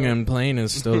purpose. Going on plane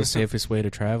is still the safest way to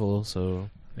travel. So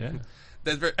Yeah.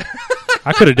 That's very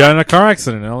I could have died in a car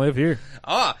accident. I live here.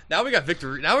 now we got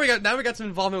Victor. Now we got some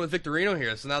involvement with Victorino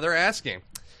here. So now they're asking.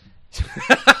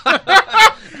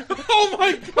 Oh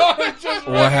my god!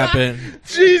 what happened?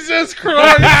 Jesus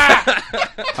Christ!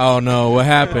 Oh no, what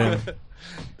happened?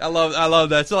 I love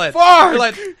that. So like, Fuck!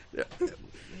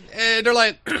 they're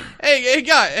like, hey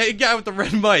guy with the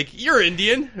red mic, you're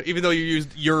Indian, even though you used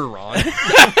 "you're" wrong.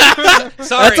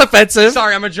 Sorry, That's offensive.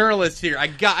 Sorry, I'm a journalist here. I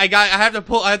have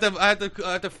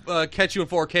to catch you in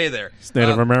 4K there. It's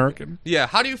Native American. Yeah.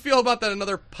 How do you feel about that?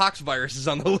 Another pox virus is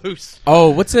on the loose. Oh,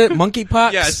 what's it?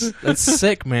 Monkeypox? Yes. That's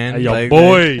sick, man. Hey, yo, Like,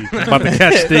 boy, I'm about to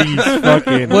catch these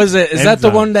fucking. Was it? Is that the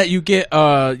enzymes. one that you get?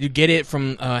 You get it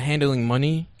from handling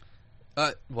money?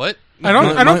 What? I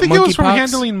don't think it was from Monkeypox?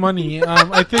 handling money.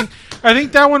 I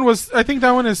think that one was. I think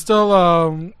that one is still.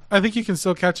 I think you can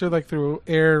still catch it like through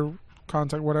air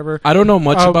contact, whatever. I don't know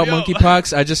much about Yo.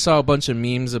 monkeypox. I just saw a bunch of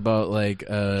memes about like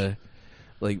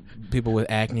people with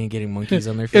acne getting monkeys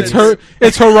on their face.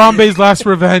 It's Harambe's last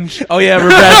revenge. Oh yeah,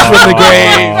 revenge from the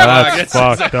grave. That's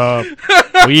fucked up.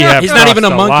 We have. He's not even a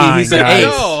crossed the monkey, line, he's an guys.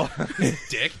 ape. No,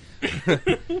 dick.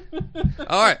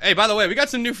 All right. Hey, by the way, we got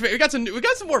some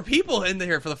more people in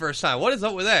here for the first time. What is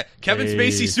up with that? Kevin Hey.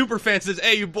 Spacey superfan says,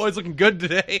 "Hey, you boys looking good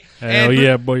today." Hell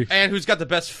yeah, boy. And who's got the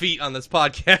best feet on this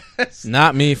podcast?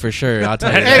 Not me for sure. I'll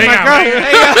tell you. Hey, my that.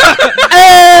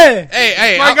 guy.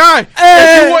 Hey, My guy.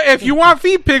 If you want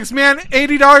feet pics, man,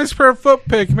 $80 per foot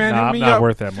pic, man. Nah, Hit I'm me not up.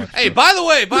 worth that much. Hey, by the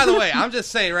way, I'm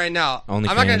just saying right now.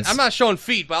 OnlyFans. I'm not showing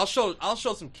feet, but I'll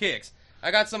show some kicks. I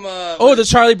got some. Oh, the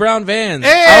Charlie Brown Vans.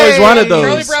 Hey! I always wanted those.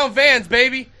 Charlie Brown Vans,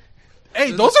 baby.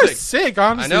 Hey, Those those are are sick.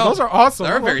 Honestly, I know. those are awesome. I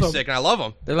They're love very them. sick, and I love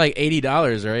them. They're like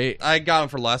 $80, right? I got them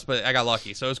for less, but I got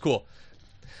lucky, so it was cool.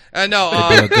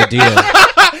 No, Good deal.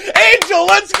 Angel,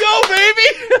 let's go,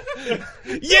 baby!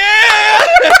 Yeah!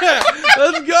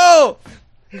 Let's go!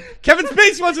 Kevin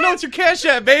Spacey wants to know what's your cash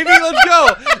at, baby. Let's go!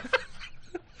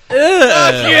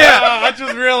 Yeah! I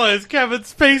just realized Kevin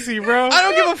Spacey, bro. I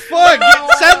don't give a fuck.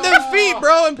 Send them feet,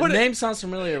 bro, and The put it. name sounds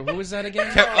familiar. Who was that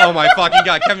again? Oh my fucking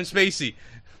god, Kevin Spacey.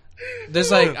 There's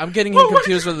like I'm getting him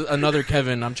confused with another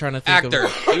Kevin. I'm trying to think Actor.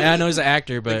 of. Yeah, I know he's an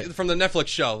actor, but From the Netflix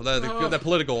show, the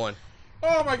political one.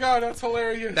 Oh my god, that's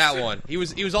hilarious. That one. He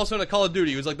was also in a Call of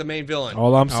Duty. He was like the main villain.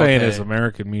 All I'm saying Okay. is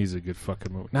American Me is a good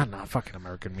fucking movie. Not fucking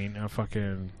American Me.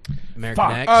 Fucking. American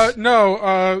Fuck. X.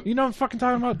 No. You know what I'm fucking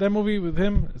talking about? That movie with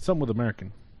him? It's something with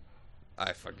American.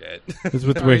 I forget. It's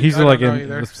with where he's I don't like know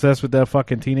either. obsessed with that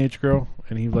fucking teenage girl,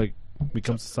 and he like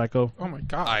becomes a psycho. Oh my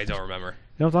god. I don't remember.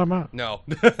 You know what I'm talking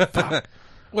about? No.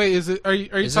 Wait, is it? Are you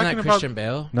Isn't talking that about? Christian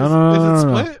Bale? No, Is no.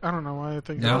 it split? I don't know why I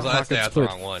think. No, that. that's the Split.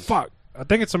 wrong one. Fuck. I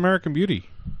think it's American Beauty.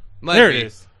 Might There be. it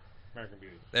is. American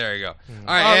Beauty. There you go.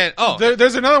 All right, and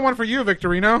there's another one for you,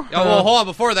 Victorino. well, hold on.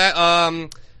 Before that,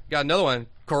 got another one.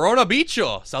 Corona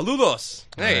Bicho, saludos.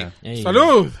 Hey, Hey.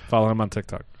 Salud. Follow him on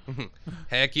TikTok.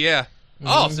 heck yeah.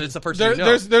 Oh, so it's the person you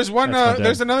know. There's one. That's my dad.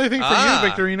 There's another thing for Ah. you,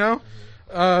 Victorino.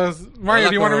 Mario,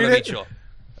 do you want to read it? Bicho.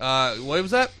 What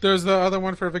was that? There's the other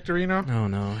one for Victorino. Oh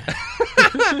no.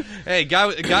 Hey,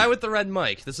 guy with the red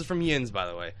mic. This is from Yins, by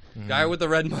the way. Guy with the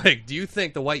red mic. Do you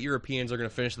think the white Europeans are going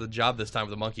to finish the job this time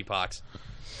with the monkeypox?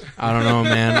 I don't know,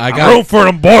 man. I Root got. for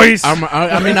them, boys.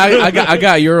 I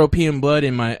got European blood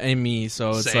in me,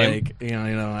 so it's Same. like you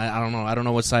know. I don't know. I don't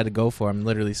know what side to go for. I'm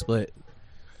literally split.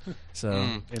 So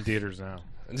in theaters now.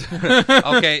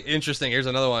 Okay, interesting. Here's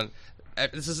another one.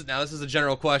 This is a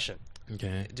general question.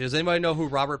 okay. Does anybody know who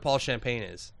Robert Paul Champagne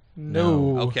is?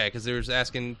 No. Okay, because they were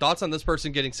asking thoughts on this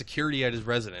person getting security at his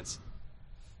residence.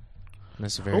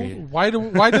 That's a Oh, very. why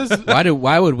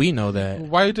Why would we know that?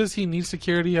 why does he need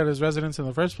security at his residence in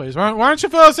the first place? Why don't you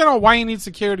fill us in on why he needs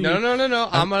security? No.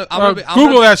 I'm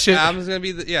Google that shit. I'm just gonna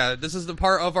be this is the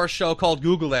part of our show called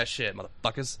Google that shit,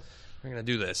 motherfuckers. We're gonna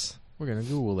do this. We're gonna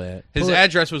Google that. His Pull it-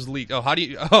 address was leaked. Oh, how do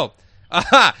you? Oh,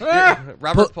 aha!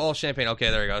 Robert Paul Champagne. Okay,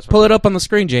 there you go. Pull it up on the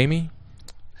screen, Jamie.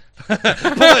 Pull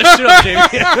that shit up,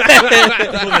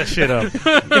 Jamie. Pull that shit up.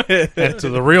 And to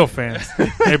the real fans.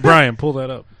 Hey, Brian, pull that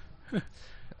up.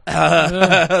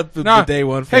 Nah. The day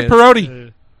one. Hey, fans.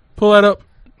 Parodi, pull that up.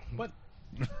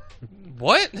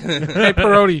 What? Hey,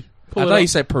 Parodi, I pull thought it you up.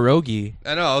 said pierogi.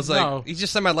 I know. I was like, No. he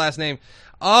just said my last name.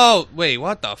 Oh, wait,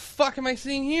 what the fuck am I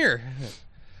seeing here?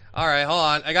 All right, hold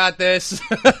on. I got this.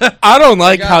 I don't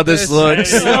like got how this this.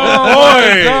 looks. Oh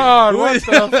my god! What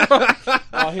the fuck?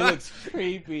 Oh, he looks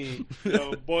creepy.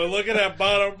 Yo, boy, look at that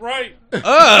bottom right.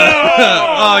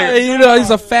 Oh, Hey, you know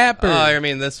he's a fapper. I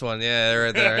mean this one. Yeah,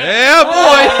 right there. Yeah, boy.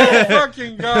 Oh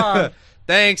fucking god!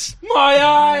 Thanks. My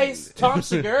eyes! Tom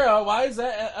Segura, why is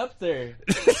that up there?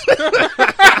 That's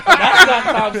not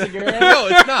Tom Segura. No,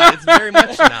 it's not. It's very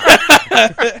much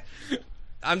not.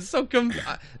 I'm so confused.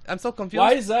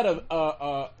 Why is that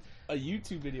a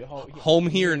YouTube video? Home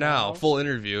here now, full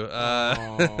interview. Jesus. I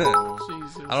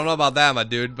don't know about that, my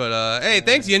dude, but hey,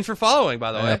 thanks Yin for following,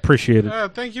 by the I way. appreciate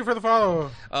it. Thank you for the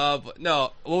follow. But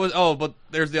no, what was? Oh, but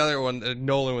there's the other one.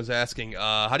 Nolan was asking.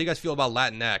 How do you guys feel about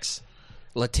Latinx?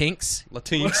 Latinx?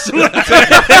 Latinx.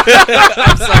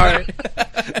 I'm sorry.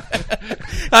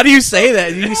 How do you say that?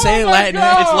 Do you say Latinx?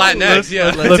 God. It's Latinx. Yeah,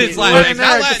 it's Latinx.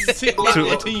 Not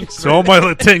Latinx. So all my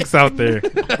Latinx out there,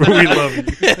 we love you.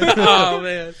 Oh,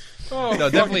 man. Oh, No,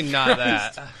 definitely not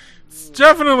that. It's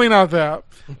definitely not that.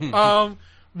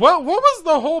 What was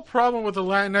the whole problem with the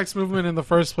Latinx movement in the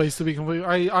first place? To be complete,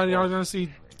 I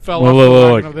honestly fell off the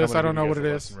wagon of this. I don't know what it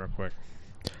is. Real quick.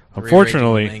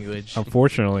 Language.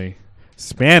 Unfortunately,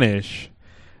 Spanish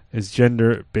is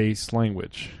gender-based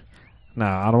language.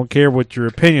 Now, I don't care what your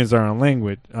opinions are on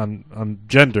language, on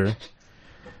gender,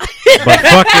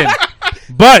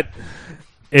 but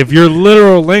if your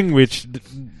literal language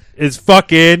is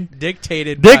fucking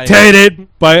Dictated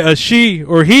by a she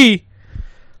or he,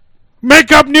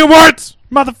 make up new words,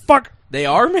 motherfucker. They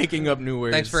are making up new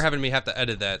words. Thanks for having me have to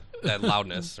edit that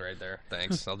loudness right there.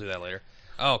 Thanks. I'll do that later.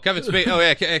 Oh, Kevin Spacey. Oh,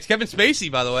 yeah, it's Kevin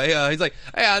Spacey, by the way. He's like,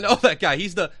 hey, I know that guy.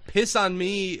 He's the piss on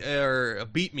me or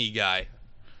beat me guy.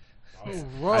 Speaking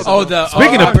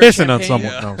of pissing on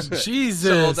someone, Yeah. no.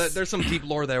 Jesus. So there's some deep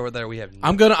lore there we have.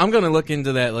 I'm gonna look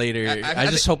into that later. I I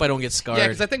just hope I don't get scarred. Yeah,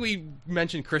 because I think we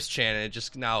mentioned Chris Chan, and it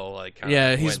just now like.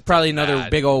 Yeah, he's went probably another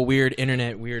bad. big old weird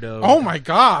internet weirdo. Oh my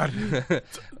God.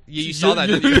 You saw that,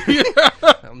 didn't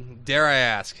you? Dare I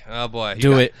ask? Oh boy,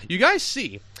 Do it. You guys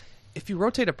see, if you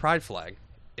rotate a pride flag,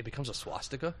 it becomes a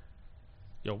swastika.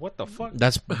 Yo, what the fuck?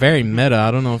 That's very meta.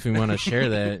 I don't know if we want to share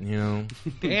that. You know,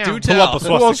 Damn. Do Pull tell. up a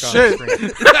swastika on the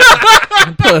Bullshit.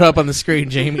 screen. put it up on the screen,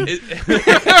 Jamie.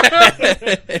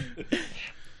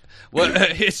 What?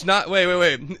 It's not. Wait.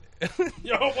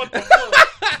 Yo, what the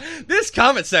fuck? This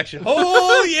comment section.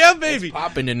 Oh yeah, baby.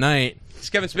 Popping tonight.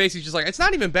 Kevin Spacey's just like, it's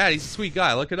not even bad. He's a sweet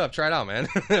guy. Look it up. Try it out, man.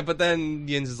 But then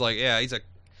Yins is like, yeah, he's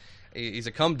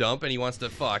a cum dump and he wants to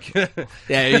fuck. Yeah,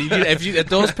 if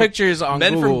those pictures on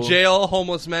Men Google, from jail,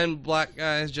 homeless men, black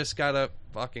guys just gotta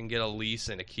fucking get a lease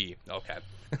and a key. Okay.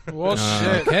 Well,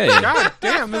 shit. okay. God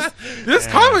damn, this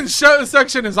comment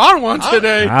section is on one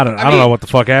today. I don't know what the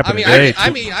fuck happened today.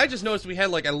 I just noticed we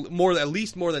had like at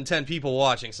least more than 10 people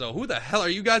watching. So who the hell are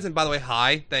you guys? And by the way,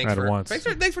 hi. Thanks for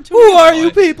tuning in. who are you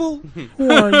people?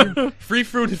 Who are you? Free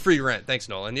food and free rent. Thanks,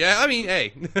 Nolan. Yeah, I mean,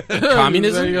 hey.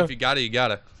 Communism? There you go. If you got it, you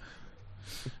got it.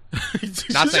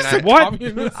 Did Not you saying just say What?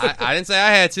 communist? I didn't say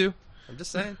I had to. I'm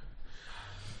just saying.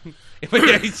 But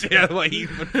yeah, he's what he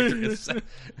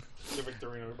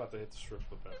Victorino, we're about to hit the strip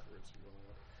club afterwards.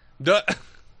 Duh.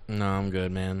 No, I'm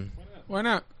good, man. Why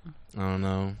not? I don't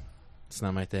know. It's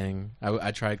not my thing.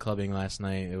 I tried clubbing last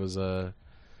night. It was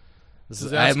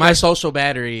my social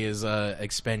battery is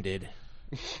expended.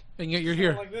 And yet you're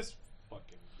here. Like this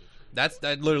fucking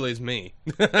That literally is me.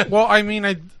 Well, I mean,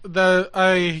 I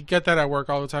get that at work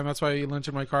all the time. That's why I lunch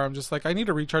in my car. I'm just like, I need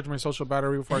to recharge my social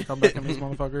battery before I come back in this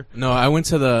motherfucker. No, I went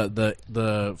to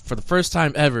the for the first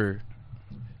time ever.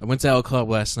 I went to El Club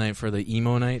last night for the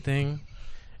emo night thing,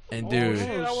 and dude,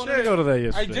 I wanted to go to that I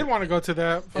yesterday. did want to go to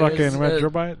that. was, Fucking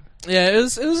retro bite. yeah, it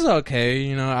was okay.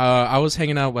 You know, I was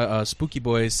hanging out with Spooky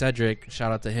Boy Cedric.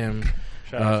 Shout out to him.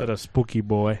 Shout out to the spooky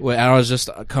boy. Well, I was just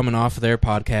coming off their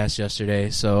podcast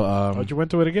yesterday, so You went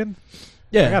to it again?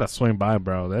 yeah. I gotta swing by,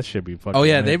 bro. That should be fucking. Oh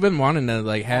yeah, lit. they've been wanting to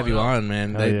like have you on,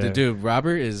 man. Hell yeah. Dude,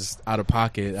 Robert is out of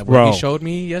pocket. What Bro. he showed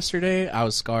me yesterday, I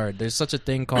was scarred. There's such a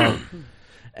thing called.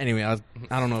 Anyway, I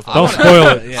don't know if Don't spoil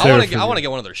it. Yeah. I want to get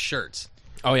one of their shirts.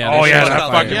 Oh yeah, Oh they yeah, showed that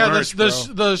up fucking fire. Yeah, merch, the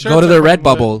shirts Go to are the fucking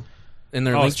Redbubble in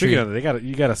their Oh, link speaking tree. of it,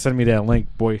 you gotta send me that link,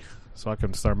 boy, so I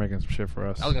can start making some shit for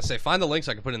us. I was gonna say, find the links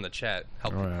I can put in the chat.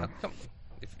 Help. Oh, yeah. Come,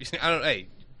 if, I don't. Hey,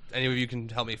 any of you can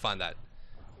help me find that.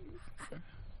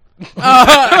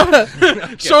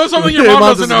 Show us something your Your mom mom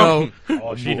doesn't know.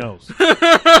 Oh, she knows.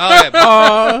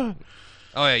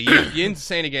 Oh yeah, you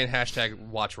insane again. Hashtag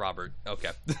watch Robert.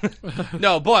 Okay.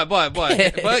 No, but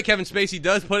Kevin Spacey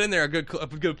does put in there a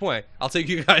good point. I'll take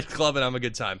you guys clubbing. I'm a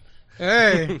good time.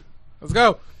 Hey, let's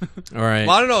go. All right. Well,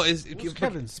 I don't know. Is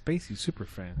Kevin Spacey super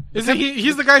fan? Isn't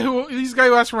he's the guy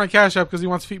who asked for my cash app because he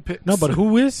wants feet pics. No, but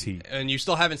who is he? and you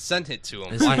still haven't sent it to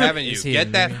him. Is Why he- haven't you? is he-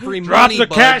 Get that free Drop money, the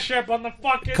bud. cash app on the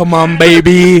fucking. Come on,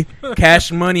 baby.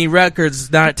 Cash Money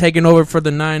Records not taking over for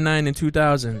the 99 and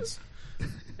 2000s.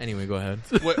 Anyway, go ahead.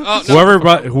 Wait, oh,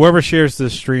 no. Whoever shares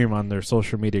this stream on their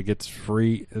social media gets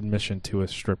free admission to a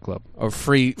strip club. Or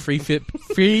free feet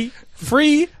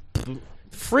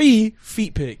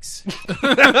pics.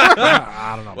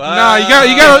 I don't know. Nah,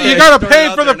 you gotta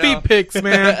pay for the feet pics,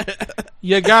 man.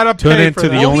 You gotta Tune pay in for to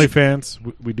the that.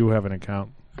 OnlyFans. We do have an account.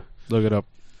 Look it up.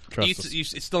 Trust us.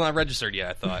 It's still not registered yet,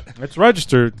 I thought. It's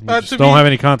registered. We just to don't be- have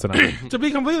any content on it. To be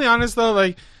completely honest, though,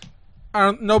 like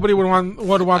nobody would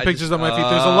want pictures of my feet.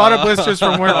 There's a lot of blisters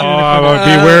from working. I would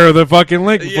beware of the fucking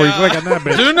link before you click on that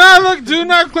bitch. Do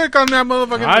not click on that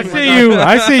motherfucking. I link. see you.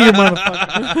 I see you,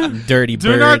 motherfucker. Dirty birds.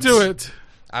 Do not do it.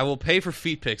 I will pay for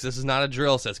feet pics. This is not a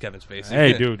drill, says Kevin Spacey.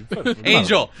 Hey, dude.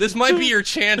 Angel, this might be your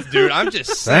chance, dude. I'm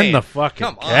just saying. Send the fucking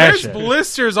Come on. cash. There's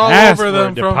blisters all Ask over for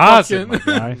them a from deposit,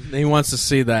 fucking. my guy. He wants to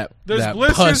see that. There's that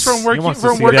blisters pus. from He working wants to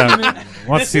from see working. that.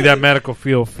 Wants to see that medical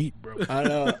field feet, bro. I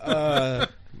know.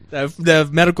 The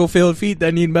medical field feet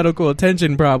that need medical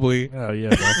attention, probably. Oh yeah,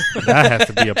 bro. That has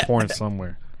to be a porn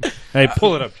somewhere. Hey,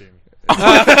 pull it up, Jamie.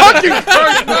 Fucking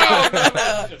Christ,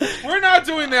 no. We're not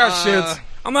doing that shit.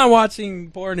 I'm not watching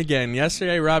porn again.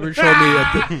 Yesterday, Robert showed me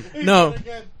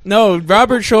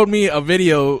Robert showed me a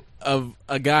video of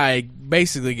a guy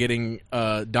basically getting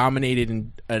dominated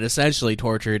and essentially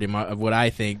tortured of what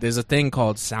I think. There's a thing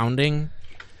called sounding,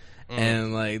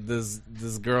 and like this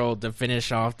girl, to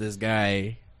finish off this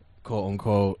guy, quote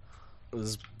unquote,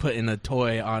 was putting a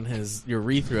toy on his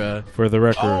urethra. For the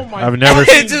record, Oh my I've never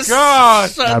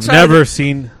gosh. I've never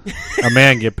seen a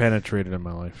man get penetrated in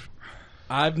my life.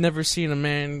 I've never seen a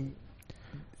man.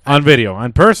 On video,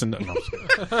 on person. No, I'm just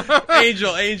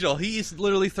kidding. Angel, he's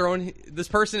literally throwing. This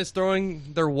person is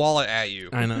throwing their wallet at you.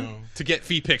 I know. To get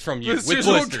feet pics from you Blisters with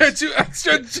will blisters. get you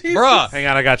extra. Jesus. Bruh. Hang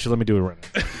on, I got you. Let me do it right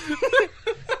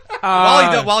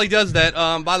now. While he does that,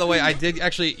 by the way, I did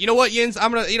actually. You know what, Yins?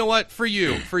 I'm gonna. You know what? For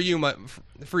you,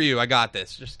 I got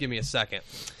this. Just give me a second.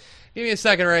 Give me a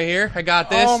second right here. I got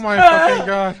this. Oh my fucking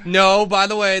god. No, by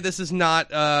the way, this is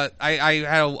not. I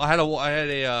had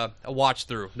a watch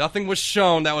through. Nothing was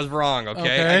shown that was wrong.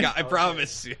 Okay, I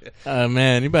promise.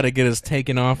 Man, you better get us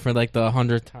taken off for like the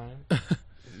 100th time.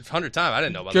 100 time. I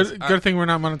didn't know about this. Good thing we're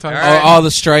not monetized. All right. All the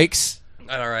strikes.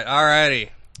 All right, alrighty.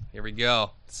 Here we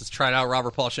go. This is trying out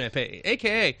Robert Paul Champagne,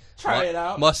 a.k.a. Try it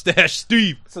out. Mustache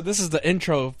Steve. So this is the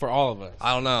intro for all of us.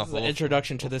 I don't know. This is the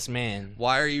introduction to this man.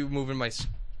 Why are you moving my...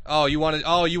 Oh, you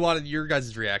wanted your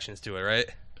guys' reactions to it, right?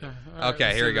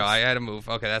 Okay, here we go. I had to move.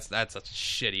 Okay, that's such a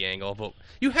shitty angle. But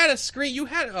you had a screen. You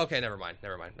had... Okay, never mind.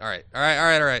 All right.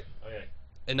 Okay.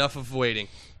 Enough of waiting.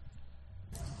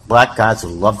 Black guys who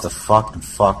love to fuck and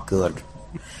fuck good.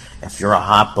 If you're a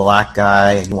hot black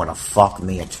guy and you want to fuck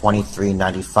me at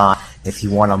 $23.95, if you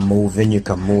want to move in, you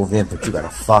can move in, but you gotta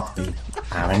fuck me.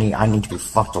 I need to be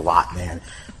fucked a lot, man.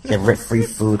 Get free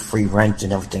food, free rent,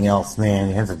 and everything else,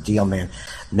 man. Here's the deal, man.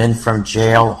 Men from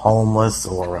jail, homeless,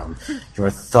 or you're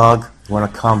a thug, you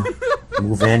want to come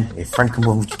move in, your friend can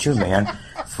move with you too, man.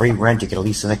 Free rent, you get a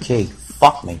lease and a key.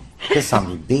 Fuck me. Piss on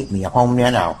me, beat me, I'm home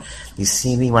there now. You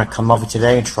see me, you want to come over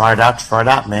today and try it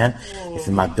out, man. If you're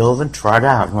in my building, try it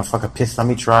out. You want to fucking piss on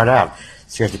me, try it out.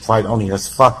 Seriously, probably only as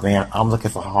fuck, man. I'm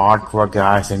looking for hardcore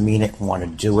guys that mean it, want to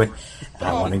do it, and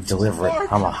I want to deliver it.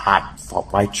 I'm a hot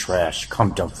white trash.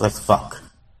 Come, dump, let's fuck.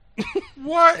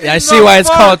 What? I see why it's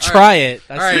called Try It.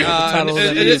 All right. the title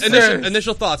of the episode.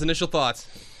 Initial thoughts.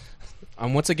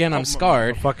 Once again, I'm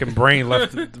scarred. My fucking brain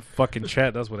left the fucking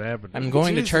chat. That's what happened. I'm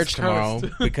going to Jesus church tomorrow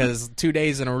Christ. because 2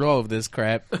 days in a row of this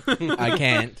crap, I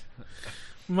can't.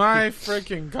 My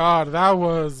freaking god, that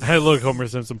was. Hey, look, Homer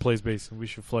Simpson plays bass. We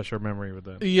should flush our memory with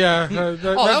that. Yeah.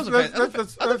 That was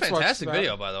a fantastic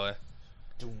video, by the way.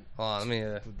 Hold on, let me.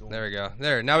 There we go.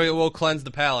 There. Now we'll cleanse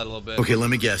the palate a little bit. Okay, let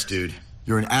me guess, dude.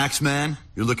 You're an Axeman?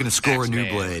 You're looking to score a new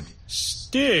Axeman. blade.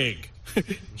 Stig.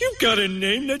 You've got a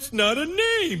name that's not a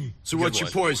name. So what's your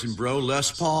poison, bro? Les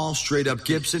Paul? Straight up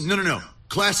Gibson? No.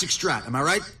 Classic Strat, am I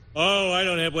right? Oh, I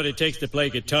don't have what it takes to play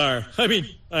guitar. I mean,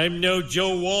 I'm no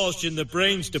Joe Walsh in the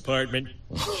brains department.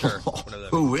 Sure.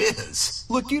 Who is?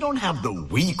 Look, you don't have the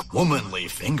weak, womanly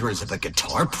fingers of a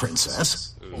guitar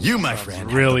princess. You, my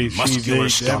friend, really have the muscular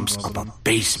cheesy, stumps damn of a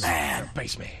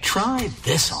bassman. Try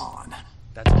this on.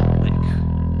 That's a lick.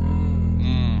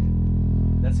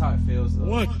 That's how it feels, though.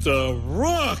 What the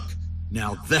rock?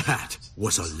 Now that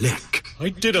was a lick. I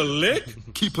did a lick?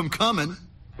 Keep 'em coming.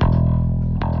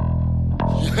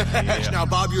 Now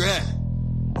bob your head.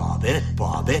 Bob it.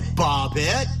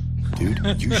 Dude,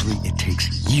 usually it takes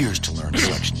years to learn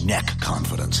such neck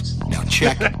confidence. Now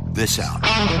check this out.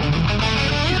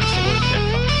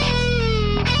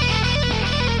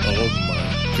 Oh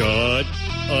my God.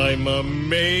 I'm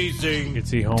amazing. You can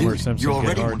see Homer Dude, Simpson you're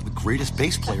get already one hard. of the greatest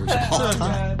bass players of all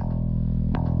time.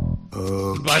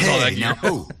 Buys all that Okay, gear.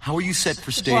 now, how are you set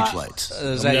for stage lights?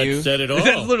 Is I'm that not you? set at That's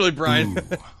all. literally Brian.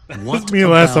 What me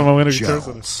last time I about went to guitar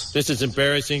gels? This is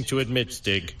embarrassing to admit,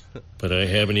 Stig, but I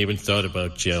haven't even thought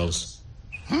about gels.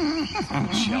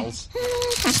 Shells.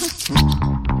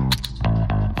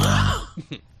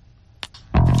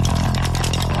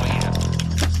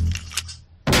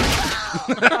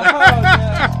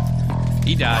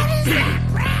 He died.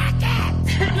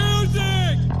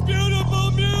 Music!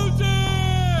 Beautiful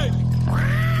music!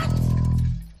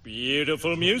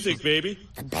 Beautiful music, baby.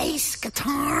 The bass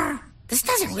guitar? This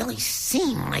doesn't really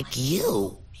seem like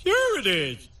you. Sure it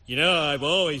is. You know, I've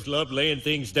always loved laying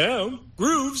things down.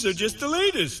 Grooves are just the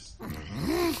latest.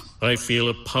 I feel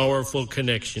a powerful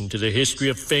connection to the history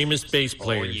of famous bass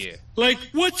players. yeah. Like,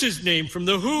 what's his name from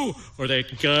The Who? Or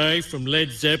that guy from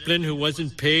Led Zeppelin who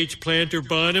wasn't Page, Plant, or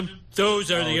Bonham?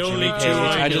 Those are the only two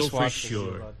I know for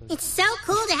sure. It's so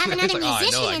cool to have another like, oh, I know,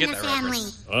 musician I in get the that family.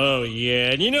 reference. Oh,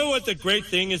 yeah. And you know what the great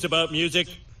thing is about music?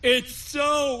 It's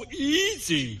so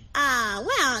easy.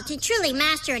 Well, to truly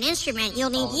master an instrument,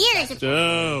 you'll need years of...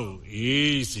 So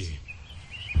easy.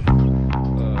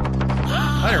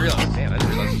 I didn't realize. Damn, I didn't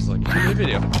realize it was like a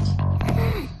video.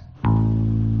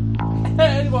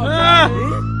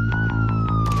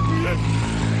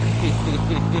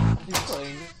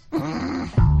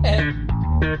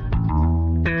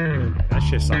 That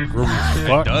shit sounds groovy as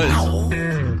fuck. Does.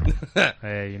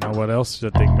 Hey, you know what else is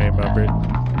a thing made by Britain?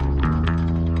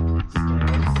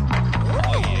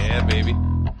 Oh yeah, baby.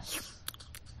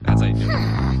 That's how you do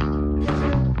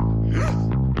it.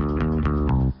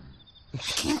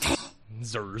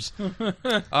 Zers.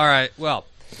 All right. Well,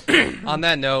 on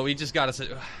that note, we just got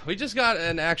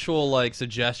an actual like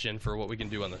suggestion for what we can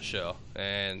do on the show,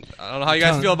 and I don't know how you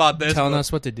guys feel about this. Telling but-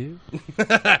 us what to do.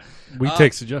 We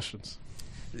take suggestions.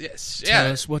 Yes. Tell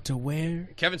Yeah. us what to wear.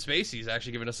 Kevin Spacey's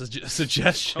actually giving us a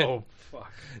suggestion. Oh,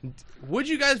 fuck. Would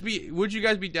you guys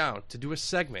be down to do a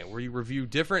segment where you review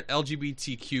different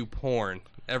LGBTQ porn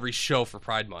every show for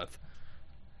Pride Month?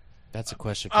 That's a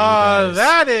question for you guys.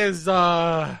 That is,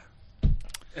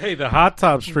 Hey, the hot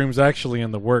top stream's actually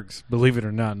in the works. Believe it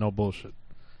or not, no bullshit.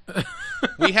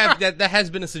 We have that has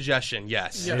been a suggestion.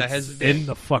 Yes, that has been. In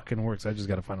the fucking works. I just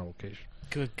got to find a location.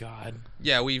 Good God.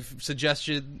 Yeah, we've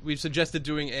suggested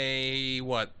doing a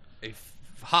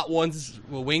Hot Ones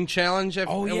wing challenge at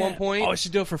one point. Oh, I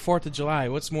should do it for 4th of July.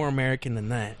 What's more American than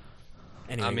that?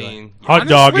 Anyway, I go ahead. mean, Hot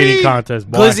dog eating contest,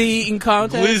 boy. Glizzy eating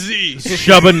contest? glizzy.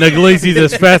 Shoving the glizzies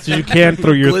as fast as you can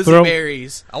through your Glizzy throat.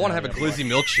 berries. I want to have a glizzy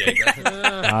milkshake.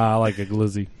 I like a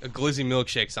glizzy. A glizzy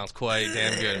milkshake sounds quite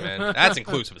damn good, man. That's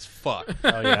inclusive as fuck.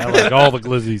 Oh, yeah, I like all the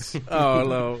glizzies. Oh,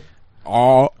 hello.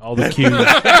 All the cues.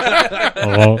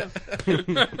 Oh.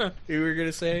 you were going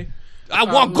to say? I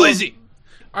want glizzy.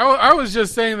 I was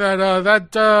just saying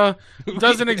that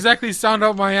doesn't exactly sound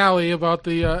up my alley about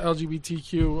the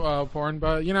LGBTQ porn,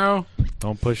 but you know,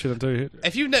 Don't push it until you hit it.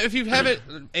 If you haven't,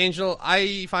 Angel,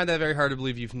 I find that very hard to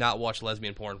believe you've not watched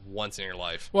lesbian porn once in your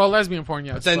life. well, lesbian porn,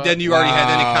 yes. Then but- then you already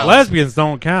had any count. Lesbians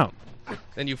don't count.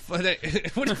 Then you what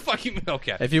the fuck you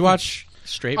okay? If you watch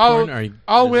straight all, porn, are you,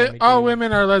 all, does that wi- make all you-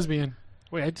 women are lesbian.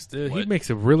 Wait, I just he What? makes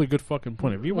a really good fucking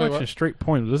point. If you're Wait, watching what? straight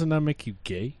porn, doesn't that make you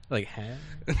gay? like half?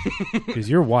 Because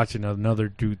you're watching another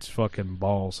dude's fucking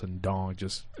balls and dong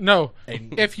just... No,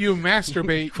 if you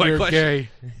masturbate, Quick you're question.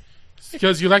 gay.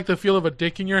 Because you like the feel of a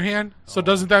dick in your hand. So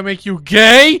doesn't that make you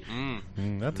gay?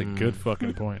 that's a good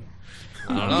fucking point.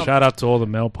 I don't know. Shout out to all the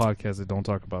male podcasts that don't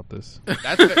talk about this.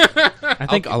 That's fair. I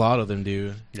think a lot of them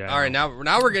do. Yeah. All right, now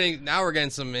we're getting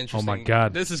some interesting. Oh my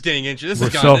God. this is getting interesting.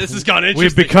 We're This has gone interesting.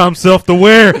 We've become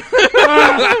self-aware.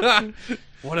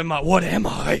 What am I?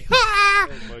 Oh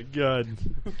my God.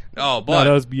 Oh, but Not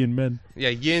us being men. yeah,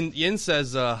 Yin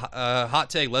says hot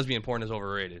take lesbian porn is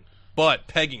overrated, but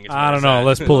pegging is. where I don't it's know. at.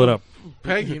 Let's pull it up.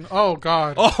 Pegging. Oh,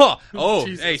 God. Oh,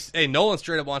 Jesus. hey, Nolan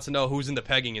straight up wants to know who's into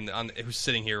pegging who's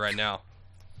sitting here right now.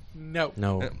 No.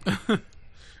 No.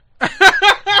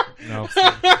 No.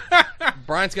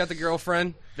 Brian's got the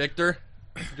girlfriend, Victor,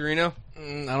 Dorino. I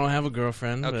don't have a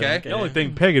girlfriend. but Okay. The only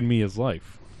thing pegging me is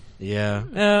life. Yeah.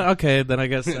 Yeah, okay, then I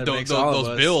guess that makes all of Those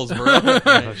us. bills, bro.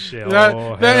 Oh, shit. That-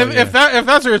 Oh, that- hell if yeah.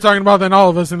 that's what you're talking about, then all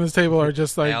of us in this table are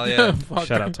just like, Hell yeah. fuck.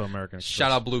 Shout out to American Express.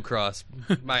 Shout out Blue Cross.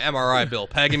 My MRI bill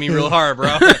pegging me real hard, bro.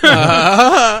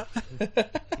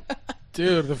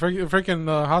 Dude, the freaking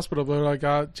hospital bill I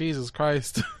got, Jesus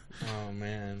Christ. Oh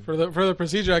man. For the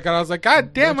procedure I got, I was like,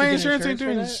 God damn, Don't my you get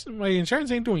insurance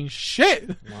insurance ain't doing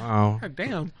shit. Wow. God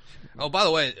damn. Oh, by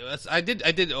the way, I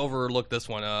did overlook this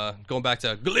one. Going back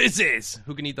to glizzes,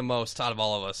 who can eat the most out of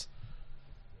all of us?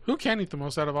 Who can eat the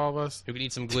most out of all of us? Who can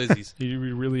eat some glizzies? You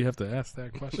really have to ask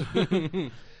that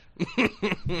question.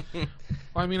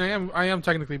 Well, I mean, I am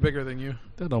technically bigger than you.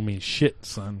 That don't mean shit,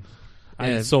 son. I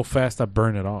Yeah. eat so fast I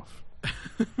burn it off.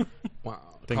 Wow.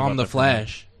 Think Call him about the that for a minute.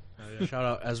 Flash. Shout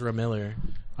out Ezra Miller.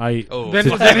 I Oh, Then,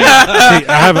 See, then he,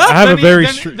 I have a very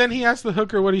then, strict. then he asked the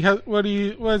hooker what he's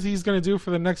going to do for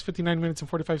the next 59 minutes and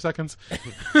 45 seconds.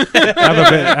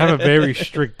 I have a very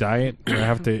strict diet where I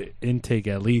have to intake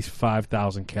at least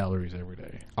 5,000 calories every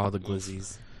day. All the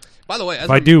glizzies. by the way, If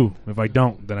I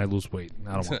don't, then I lose weight.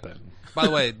 I don't want that. By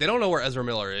the way, they don't know where Ezra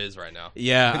Miller is right now.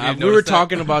 Yeah, Have you we were noticed that?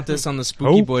 talking about this on the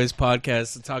Spooky Who? Boys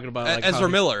podcast, talking about like how Ezra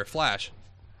he- Miller, Flash.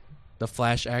 the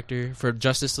Flash actor for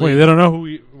Justice League. Wait, they don't know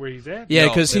where he's at? Yeah, No,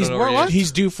 because they he's don't know where he is.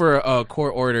 he's due for a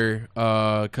court order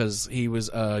because he was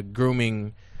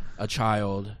grooming a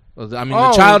child. I mean,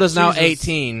 Oh, the child is now Jesus.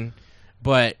 18,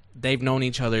 but they've known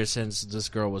each other since this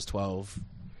girl was 12.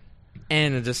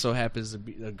 And it just so happens to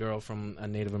be a girl from a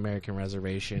Native American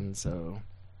reservation, so...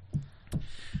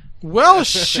 Well,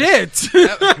 shit.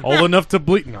 Old enough to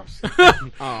bleed. No.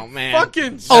 Oh, man.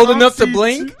 Fucking Old enough to Chauncey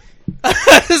blink? T-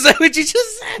 Is that what you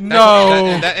just said? No.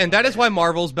 And that is why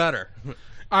Marvel's better.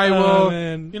 I will.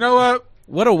 man. You know what?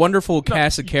 What a wonderful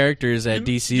cast of characters that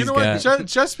DC's You know got. what?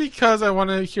 Just because I want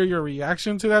to hear your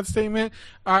reaction to that statement,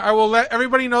 I will let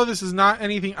everybody know this is not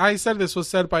anything I said. This was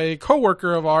said by a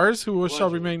coworker of ours who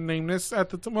shall remain nameless at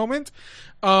the moment.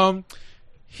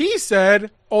 He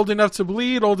said, "Old enough to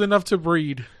bleed, old enough to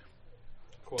breed."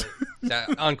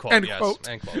 Unquote. End Yes. quote.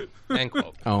 End quote. End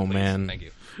quote. Oh, Please. man. Thank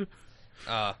you.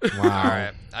 Wow. All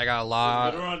right. I got a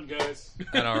lot. Run, guys.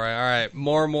 And all right.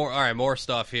 More. All right, more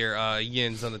stuff here.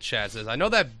 Yins on the chat says, I know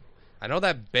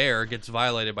that bear gets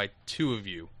violated by two of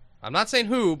you. I'm not saying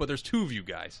who, but there's two of you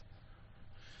guys.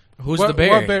 Who's What- the bear?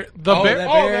 what bear? The Oh, bear. that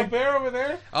Oh, bear? the bear over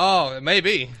there. Oh,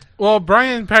 maybe. Well,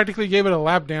 Brian practically gave it a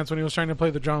lap dance when he was trying to play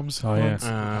the drums. Oh, yeah.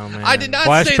 Oh, man. I did not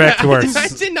say Flashback that. to our- I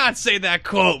did not say that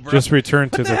quote, bro. Just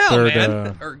return to What the hell, third, man?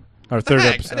 Or- our what third the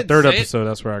heck? I episode. didn't Third say it. episode.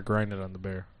 That's where I grinded on the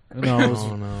bear. No, it was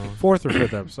Oh, no. fourth or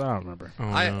fifth episode. I don't remember. Oh,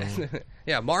 I, no.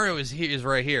 yeah, Mario is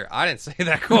right here. I didn't say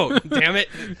that quote. Damn it.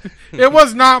 It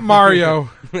was not Mario.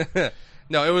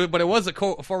 No, it was a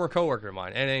former coworker of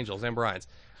mine, and Angel's, and Brian's.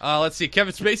 Let's see.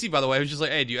 Kevin Spacey, by the way, was just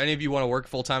like, "Hey, do any of you want to work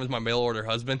full time as my mail order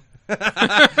husband?"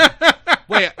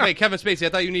 wait, Kevin Spacey. I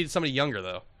thought you needed somebody younger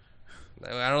though.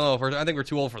 I don't know. I think we're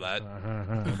too old for that.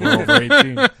 We're over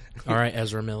 18. All right,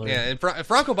 Ezra Miller. Yeah, and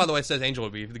Franco, by the way, says Angel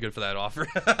would be good for that offer.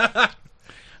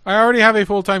 I already have a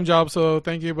full-time job, so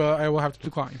thank you, but I will have to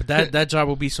decline. That job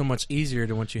will be so much easier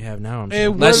than what you have now. I'm It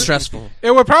sure. would- Less stressful.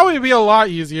 It would probably be a lot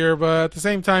easier, but at the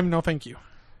same time, no thank you.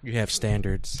 You have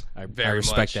standards. I Very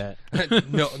respect much.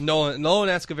 that. No one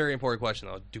asked a very important question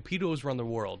though. Do pedos run the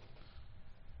world?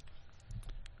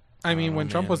 I mean, when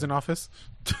Trump man. was in office.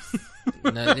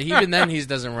 No, even then, he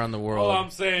doesn't run the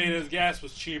world. saying is gas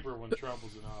was cheaper when Trump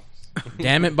was in office.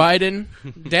 Damn it, Biden.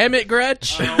 Damn it,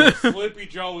 Gretch. know what Slippy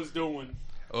Joe was doing.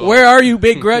 Oh. Where are you,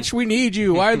 Big Gretch? We need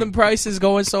you. Why are the prices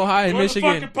going so high in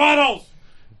Michigan? potholes.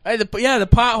 Hey, the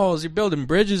potholes. You're building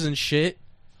bridges and shit.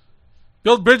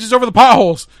 Build bridges over the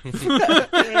potholes.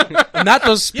 And not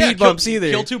those speed bumps either.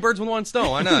 Kill two birds with one stone.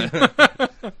 Why not?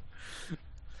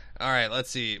 All right, let's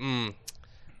see.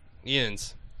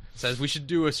 Ian's says we should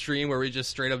do a stream where we just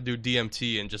straight up do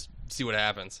DMT and just see what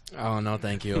happens. Oh, no,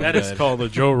 thank you. I'm That is good. called the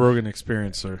Joe Rogan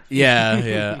experience, sir.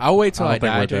 Yeah. I'll wait till I I, don't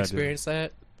think die we're to that experience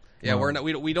that. Yeah, No.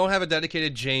 we don't have a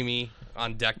dedicated Jamie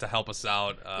on deck to help us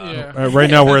out. Yeah. Right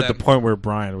now, we're at the Then- point where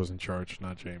Brian was in charge,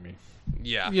 not Jamie.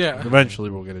 Yeah. Yeah. Eventually,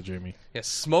 we'll get a Jamie. Yeah,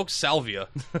 smoke salvia.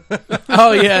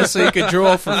 Oh, yeah, so you could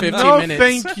drool for 15 No, minutes.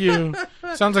 thank you.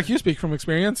 Sounds like you speak from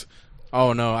experience.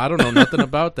 Oh, no, I don't know nothing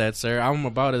about that, sir. I'm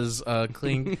about as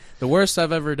clean. The worst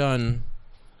I've ever done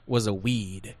was a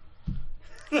weed.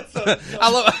 I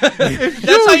love.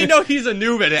 That's how you know he's a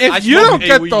noob at it. If you don't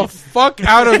get the fuck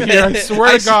out of here, I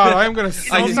swear to God, I am going to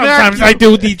smack Sometimes you. I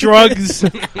do the drugs.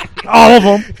 All of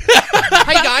them.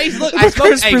 Hey guys, look! I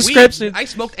smoked a prescription. weed. I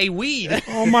smoked a weed.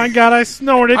 Oh my god, I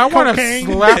snorted I want to cocaine.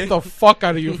 slap the fuck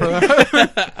out of you for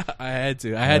that. I had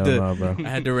to. I had Hell to. no, bro. I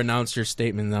had to renounce your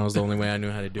statement. That was the only way I knew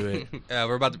how to do it.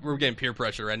 We're getting peer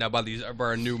pressure right now by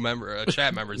our new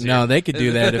chat members. No, here. they could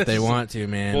do that if they want to,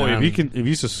 man. Boy, if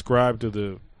you subscribe to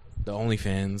the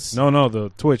OnlyFans.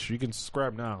 the Twitch, you can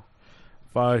subscribe now.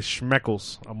 5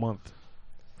 schmeckles a month.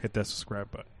 Hit that subscribe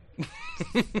button.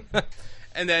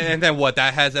 And then what?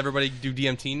 That has everybody do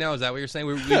DMT now? Is that what you're saying?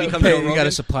 We become Hey, Joe you Rogan?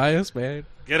 gotta supply us, man.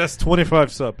 Get us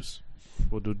 25 subs.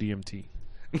 We'll do DMT.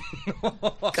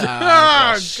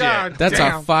 Ah, shit. God That's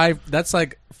damn. a 5. That's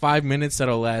like 5 minutes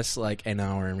that'll last like an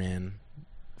hour, man.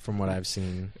 From what I've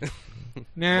seen.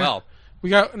 Nah. Well,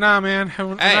 man.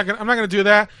 I'm not gonna do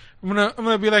that. I'm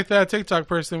gonna be like that TikTok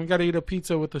person. We gotta eat a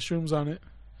pizza with the shrooms on it.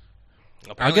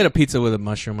 I'll get a pizza with a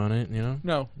mushroom on it. You know?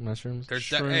 No mushrooms.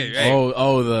 Hey.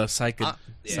 Oh, the psycho.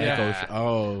 Yeah.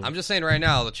 Oh, I'm just saying right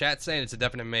now, the chat's saying it's a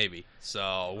definite maybe.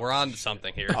 So we're on to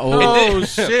something here. Oh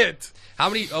shit! How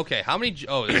many? Oh,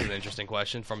 this is an interesting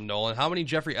question from Nolan. How many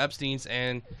Jeffrey Epstein's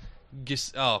and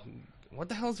what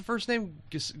the hell is the first name?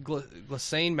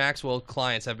 Ghislaine Maxwell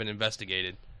clients have been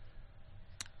investigated?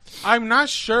 I'm not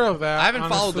sure of that. I haven't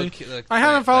honestly. followed I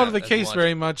haven't followed the as case much.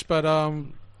 very much, but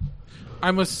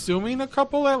I'm assuming a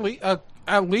couple at least.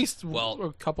 At least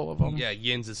a couple of them. Yeah,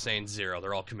 Yins is saying 0.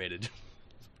 They're all committed.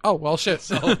 Oh well, shit.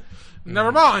 So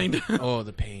never mind. Oh,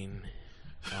 the pain.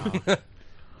 Wow.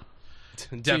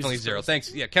 Definitely Jesus 0. Christ.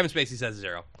 Thanks. Yeah, Kevin Spacey says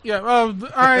 0. Yeah,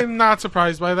 I'm not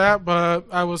surprised by that, but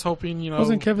I was hoping,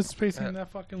 Wasn't Kevin Spacey on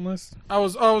that fucking list? I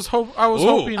was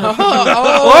hoping.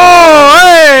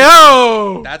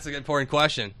 That's an important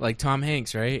question. Like Tom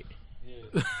Hanks, right?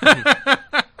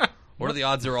 What are the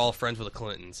odds they're all friends with the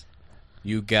Clintons?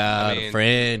 You got a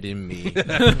friend in me.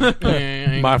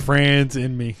 My friends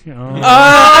in me. Oh. Oh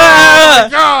my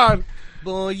God!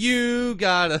 Boy, you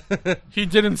gotta. He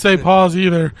didn't say pause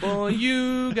either. Boy,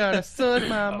 you gotta suck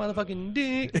my motherfucking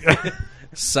dick.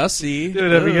 Sussy.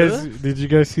 Dude, did you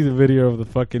guys see the video of the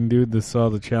fucking dude that saw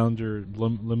the Challenger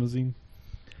limousine?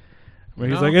 Where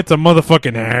he's like, it's a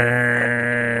motherfucking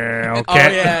Hellcat. Oh,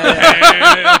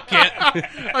 yeah.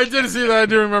 I did see that. I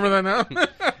do remember that now.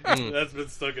 That's been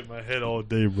stuck in my head all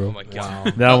day, bro. Oh my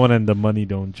God. That one and the money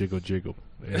don't jiggle jiggle.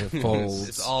 It folds.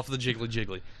 It's all for the jiggly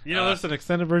jiggly. You know, there's an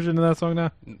extended version of that song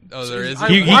now. Oh, there is.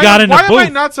 He got in a booth. Why am I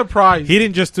not surprised? He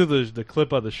didn't just do the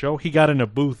clip of the show. He got in a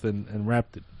booth and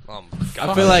rapped it. Oh my God.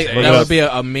 I feel like Look that it would up. be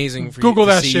amazing for Google you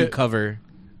to that see shit. you cover.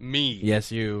 Me.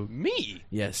 Yes, you. Me.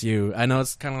 Yes, you. I know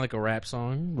it's kind of like a rap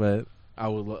song, but I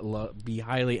would be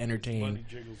highly entertained.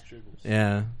 Jiggles, jiggles.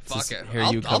 Yeah. Fuck Just it. Hear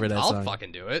you cover that I'll song.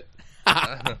 fucking do it.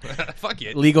 Fuck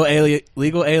it. Legal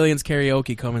Aliens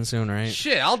karaoke coming soon, right?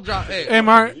 Shit, I'll drop. Hey,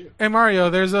 Hey,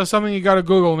 Mario, there's something you got to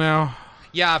Google now.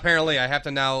 Yeah, apparently I have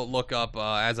to now look up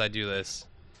as I do this.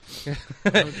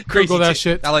 Google that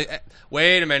shit. Now,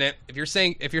 wait a minute. If you're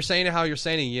saying how you're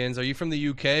saying it, Yins, are you from the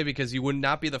UK? Because you would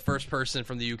not be the first person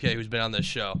from the UK who's been on this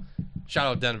show. Shout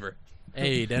out Denver.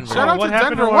 Hey, Denver. Shout out what to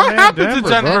happened Denver. to our What man happened Denver, to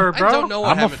Denver, I bro? don't know what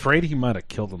I'm happened. afraid he might have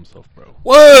killed himself, bro.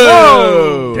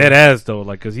 Whoa! Dead ass though,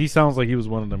 like, cause he sounds like he was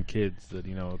one of them kids that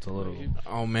it's a little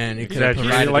Oh man, it could have exaggerated.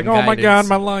 provided Like, him oh my god, guidance.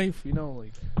 my life,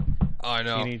 like Oh, I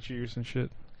know. teenage years and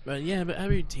shit. But yeah, but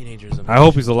every teenager's. I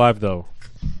hope he's alive though.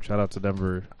 Shout out to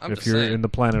Denver I'm if just you're saying. in the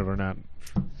planet or not.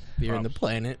 You're in the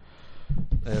planet.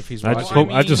 If he's I watching.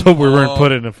 just hope we weren't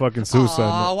put in a fucking suicide.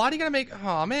 Aw, why do you gotta make?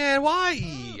 Oh man, why?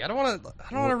 I don't want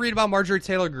to read about Marjorie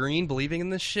Taylor Greene believing in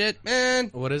this shit, man.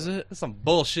 What is it? That's some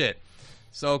bullshit.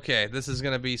 So okay, this is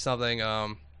gonna be something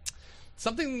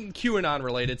something QAnon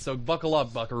related. So buckle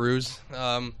up, buckaroos.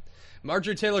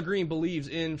 Marjorie Taylor Greene believes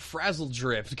in frazzle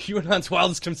drift, QAnon's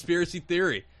wildest conspiracy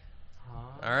theory.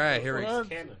 All right, here we go.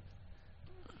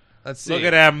 Let's see. Look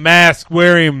at that mask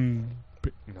wearing.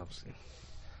 No,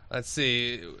 Let's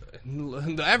see.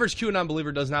 The average QAnon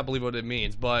believer does not believe what it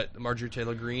means, but Marjorie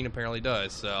Taylor Greene apparently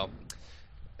does. So,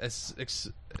 let's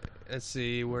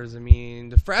see. What does it mean?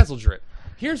 The frazzle drip.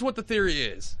 Here's what the theory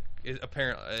is.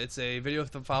 Apparently, it's a video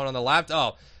found on the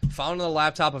laptop. Found on the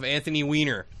laptop of Anthony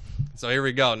Weiner. So here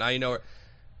we go. Now you know.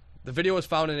 The video was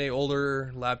found in an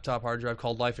older laptop hard drive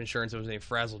called Life Insurance. It was named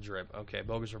Frazzle Drip. Okay,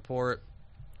 bogus report.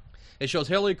 It shows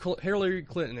Hillary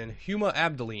Clinton and Huma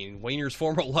Abedin, Weiner's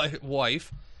former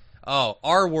wife,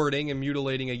 R-wording and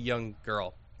mutilating a young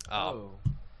girl.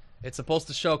 It's supposed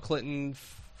to show Clinton...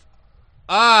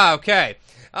 okay.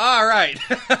 All right.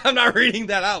 I'm not reading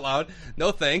that out loud.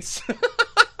 No thanks.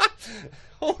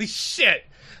 Holy shit.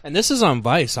 And this is on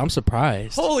Vice. I'm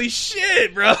surprised. Holy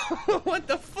shit, bro. What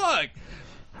the fuck?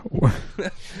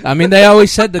 I mean, they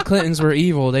always said the Clintons were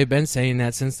evil. They've been saying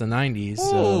that since the 90s.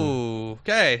 So. Ooh,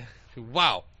 okay.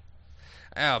 Wow.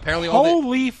 Apparently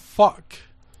Holy fuck.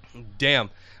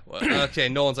 Damn. Okay,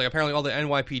 Nolan's like, apparently all the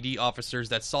NYPD officers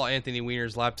that saw Anthony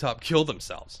Weiner's laptop killed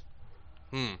themselves.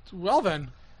 Well then.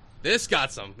 This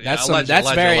got some. That's alleged,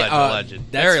 very alleged.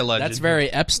 Very alleged. That's very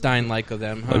Epstein-like of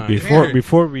them, huh? But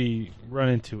before we run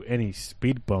into any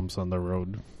speed bumps on the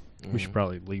road, we should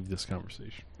probably leave this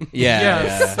conversation.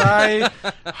 Yes, I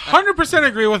 100%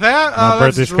 agree with that. My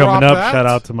Let's birthday's drop coming up. that. Shout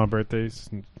out to my birthdays.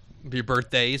 Your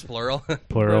birthdays, plural.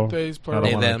 Plural. Birthdays, I plural. don't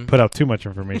Hey, want them. to put out too much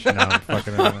information now. I'm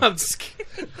fucking around. I'm just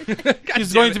kidding.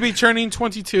 He's going to be turning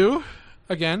 22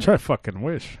 again. Try fucking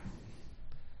wish.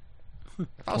 If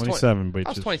I was 27, if I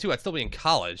was bitches. 22, I'd still be in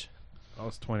college. I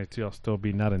was 22. I'll still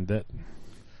be not in debt.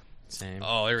 Same.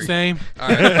 Oh, there we go. Same. All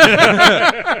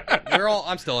right.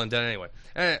 I'm still in debt anyway.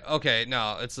 Okay,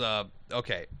 no, it's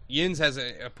okay. Yins has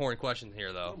an important question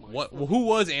here though. Who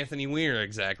was Anthony Weiner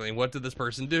exactly, and what did this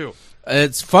person do?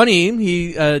 It's funny.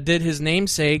 He did his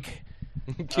namesake.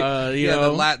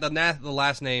 The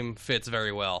last name fits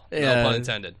very well. Yeah. No pun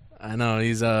intended. I know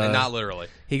he's And not literally.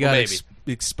 He Well, got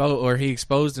maybe. he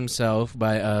exposed himself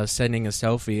by sending a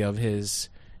selfie of his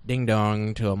ding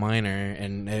dong to a minor,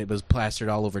 and it was plastered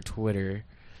all over Twitter.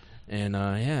 And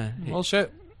yeah, Well,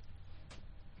 shit.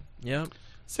 yep,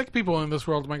 Sick people in this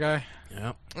world, my guy.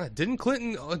 yep. Didn't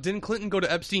Clinton go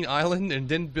to Epstein Island, and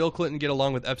didn't Bill Clinton get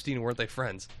along with Epstein, and weren't they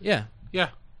friends? Yeah, Yeah.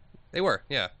 They were,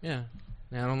 yeah. yeah.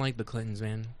 I don't like the Clintons,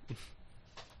 man.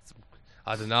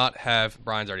 I did not have.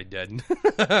 Brian's already dead.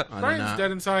 Brian's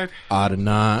dead inside. I did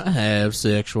not have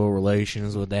sexual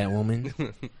relations with that woman.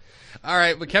 All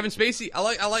right, but Kevin Spacey. I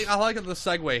like the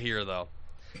segue here though.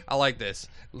 I like this.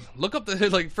 Look up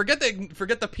the forget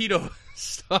the pedo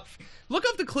stuff. Look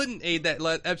up the Clinton aide that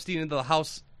let Epstein into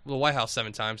the White House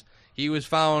 7 times. He was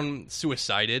found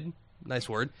suicided. Nice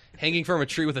word. Hanging from a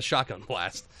tree with a shotgun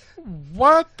blast.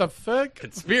 What the fuck?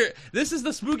 This is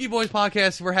the Spooky Boys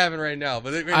podcast we're having right now.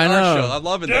 But I know. I'm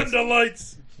loving Dim this. the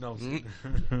lights. No.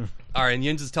 All right, and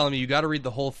Yins is telling me you got to read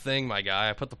the whole thing, my guy.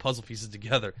 I put the puzzle pieces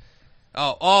together.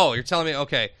 Oh, you're telling me?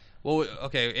 Okay. Well,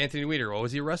 okay. Anthony Weiner. What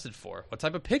was he arrested for? What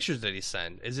type of pictures did he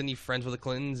send? Isn't he friends with the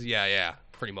Clintons? Yeah,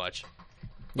 pretty much.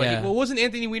 But Yeah. wasn't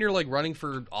Anthony Weiner running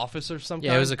for office or something?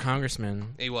 Yeah, he was a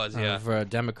congressman. He was, yeah, of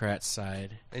Democrats'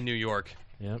 side. in New York.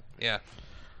 Yep, Yeah.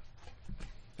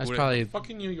 that's Would it- probably.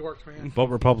 Fucking New York, man. Vote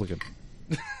Republican.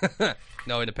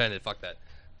 No, independent. Fuck that.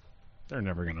 They're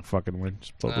never gonna fucking win.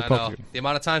 Just vote I know. Republican. The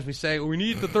amount of times we say we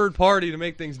need the third party to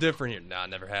make things different here. Nah, it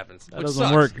never happens. That Which doesn't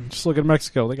sucks. work. Just look at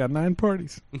Mexico. They got 9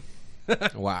 parties.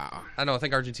 Wow. I know. I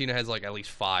think Argentina has at least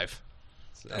 5.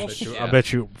 So, I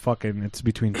bet you fucking it's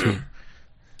between 2.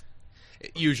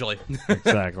 Usually.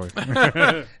 Exactly.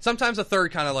 Sometimes a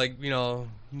third kind of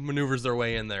maneuvers their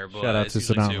way in there. But Shout out it's to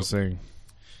usually Saddam 2. Hussein.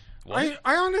 What?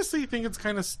 I honestly think it's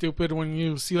kind of stupid when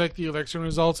you see the election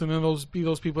results and then those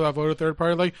people that voted third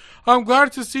party. I'm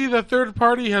glad to see the third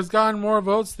party has gotten more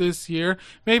votes this year.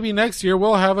 Maybe next year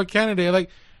we'll have a candidate.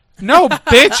 No,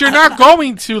 bitch, you're not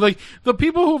going to. The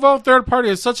people who vote third party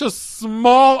is such a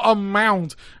small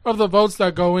amount of the votes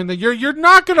that go in that you're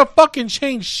not gonna fucking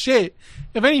change shit.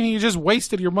 If anything, you just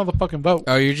wasted your motherfucking vote.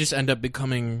 Oh, you just end up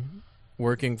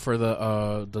working for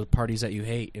the parties that you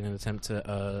hate in an attempt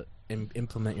to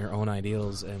implement your own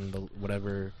ideals and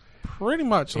whatever. Pretty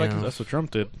much. Yeah. That's what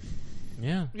Trump did.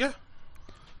 Yeah. Yeah.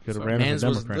 Could have ran Mans as a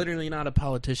was Democrat. literally not a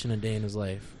politician a day in his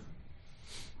life.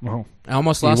 Well, I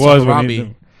almost he lost was to when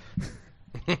he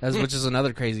Harambe, which is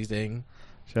another crazy thing.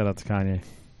 Shout out to Kanye.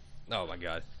 Oh my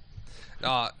god.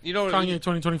 Kanye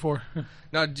 2024.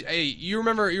 Now, hey, you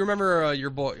remember your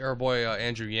boy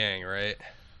Andrew Yang, right?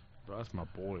 Bro, that's my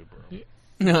boy, bro.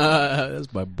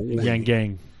 That's my boy.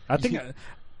 Gang. I think,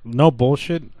 no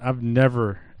bullshit, I've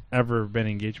never, ever been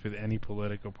engaged with any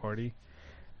political party,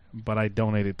 but I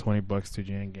donated $20 to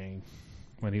Yang Gang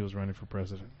when he was running for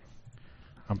president.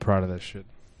 I'm proud of that shit.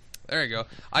 There you go.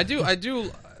 I do.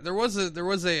 There was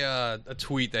a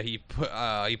tweet that he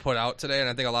put out today, and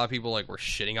I think a lot of people were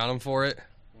shitting on him for it.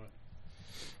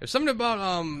 There's something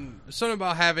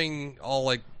about having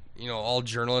all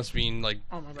journalists being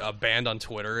banned on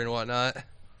Twitter and whatnot.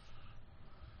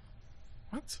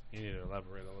 What? You need to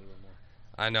elaborate a little bit more.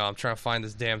 I know. I'm trying to find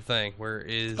this damn thing. Where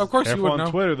is? Of course you Careful would on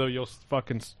know. Twitter, though, you'll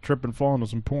fucking trip and fall into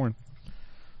some porn.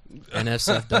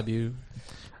 NSFW.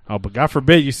 Oh, but God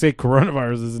forbid you say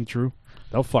coronavirus isn't true.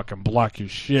 They'll fucking block your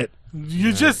shit.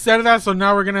 You just said that, so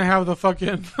now we're gonna have the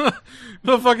fucking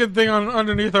thing on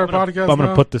underneath our podcast. I'm gonna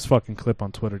now. put this fucking clip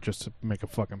on Twitter just to make a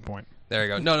fucking point. There you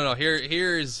go. No.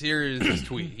 Here's his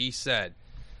tweet. He said,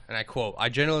 and I quote: I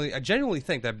genuinely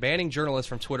think that banning journalists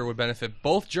from Twitter would benefit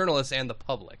both journalists and the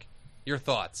public. Your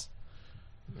thoughts?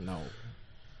 No.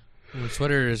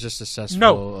 Twitter is just a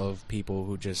cesspool of people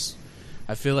who just...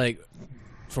 I feel like,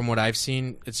 from what I've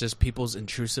seen, it's just people's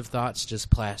intrusive thoughts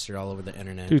just plastered all over the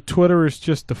internet. Dude, Twitter is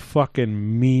just the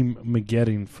fucking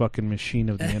meme-mageddon fucking machine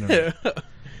of the internet.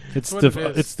 It's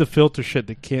the filter shit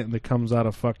that comes out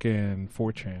of fucking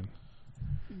 4chan.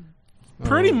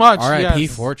 Pretty much, R.I.P.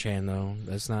 yes. 4chan, though.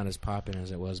 That's not as popping as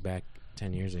it was back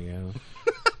 10 years ago.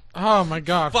 Oh my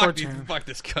god, Fuck 4chan.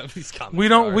 these comments.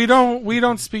 We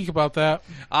don't speak about that.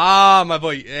 Ah, my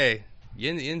boy. Hey,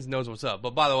 Yins knows what's up. But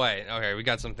by the way, okay, we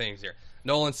got some things here.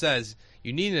 Nolan says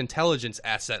you need an intelligence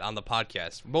asset on the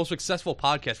podcast. Most successful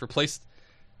podcast replaced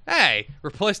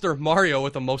their Mario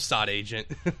with a Mossad agent.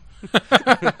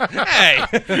 Hey,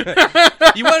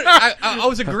 you want? I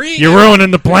was agreeing. You're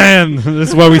ruining the plan. This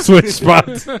is why we switched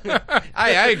spots.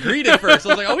 I agreed at first. I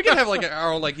was like, oh, we can have like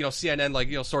our own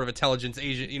CNN sort of intelligence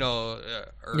agent,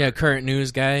 Yeah, current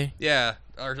news guy. Yeah,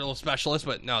 our little specialist.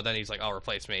 But no, then he's like, oh,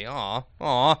 replace me.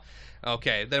 Aw.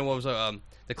 Okay, then what was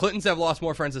the Clintons have lost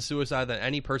more friends to suicide than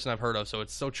any person I've heard of, so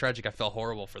it's so tragic. I felt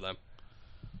horrible for them.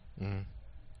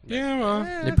 Yeah,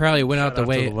 well, They probably went out the To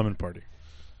way. the lemon party.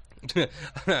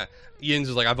 Yins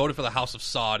was like, I voted for the House of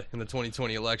Sod in the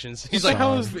 2020 elections. He's What like, the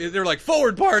hell is- they're like,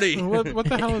 forward party. what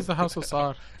the hell is the House of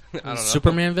Sod? I don't know.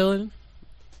 Superman villain?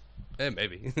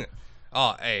 Maybe.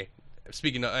 Oh, hey.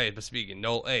 Speaking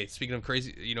of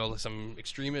crazy, some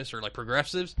extremists or like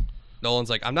progressives, Nolan's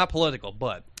like, I'm not political,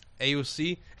 but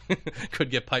AOC could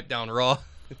get piped down raw.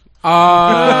 Oh,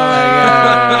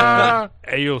 my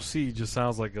AOC just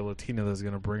sounds like a Latina that's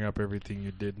going to bring up everything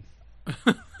you did.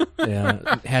 God. Yeah.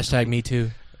 Hashtag me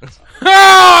too.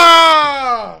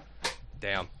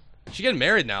 Damn. She getting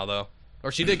married now, though.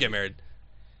 Or she did get married.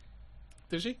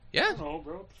 Did she? Yeah. Oh,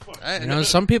 bro. Fuck. You know,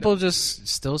 some people just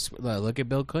still look at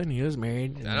Bill Clinton. He was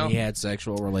married I know. and he had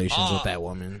sexual relations with that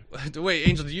woman. Wait,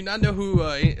 Angel, do you not know who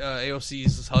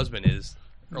AOC's husband is?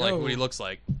 Or like No. what he looks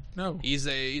like? No. He's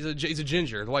a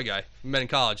ginger, the white guy. We met in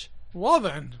college. Well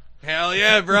then, Hell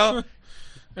yeah, bro.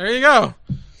 there you go.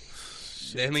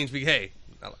 That means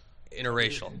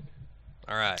interracial.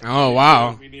 All right. Oh,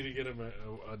 wow. We need to get him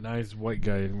a nice white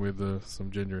guy with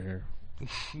some ginger hair.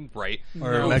 Right.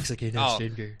 Or No. Mexican Oh,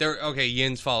 ginger. okay,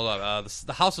 Yin's followed up.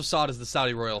 The House of Saud is the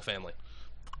Saudi royal family.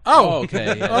 Oh, okay.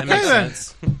 Yeah, that Okay, makes then.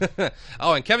 sense.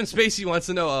 Oh, and Kevin Spacey wants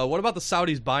to know, what about the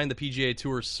Saudis buying the PGA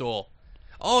Tour's soul?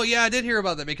 Oh, yeah, I did hear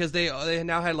about that because they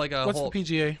now had like a What's whole the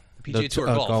PGA? PGA Tour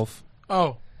golf.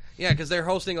 Oh, Yeah, because they're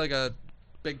hosting like a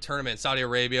big tournament in Saudi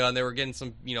Arabia, and they were getting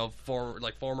some,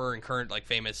 former and current like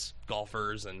famous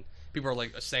golfers, and people are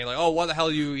like saying like, oh, why the hell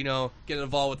are you, getting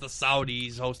involved with the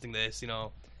Saudis hosting this? Do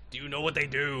you know what they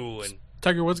do? And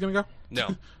Tiger Woods gonna go?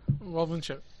 no, Well then,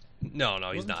 shit. no, he's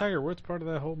Wasn't not. Tiger Woods part of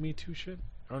that whole Me Too shit?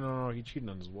 Oh, no, he cheated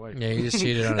on his wife. Yeah, he just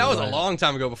cheated on That his was a wife. long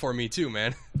time ago before Me Too,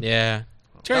 man. Yeah.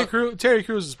 Terry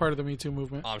Crews is part of the Me Too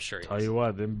movement. I'm sure. He Tell is. you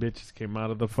what, them bitches came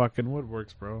out of the fucking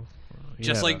woodworks, bro. He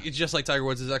Just had like Tiger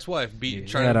Woods' ex-wife, he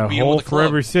trying had to a beat him hole with the for club.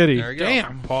 every city. There you go.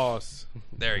 Damn. Pause.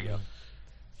 There you go.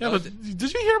 Yeah, but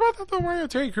did you hear about that though? Where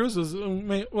Terry Crews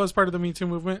was part of the Me Too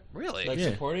movement? Really? Like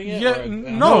Yeah. supporting it? Yeah, or-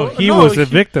 no, he was a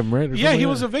victim, right? Or Yeah, he something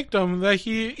was a like victim. That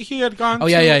he had gone. Oh,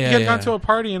 to, yeah, yeah, He yeah, had yeah. gone to a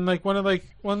party and one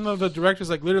of the directors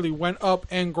literally went up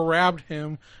and grabbed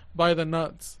him by the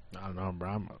nuts. that. I don't know,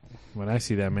 bro. When I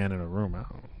see that man in a room, I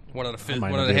don't. One of I might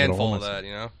a not be able to handful hold of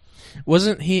myself. that,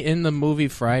 Wasn't he in the movie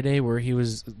Friday where he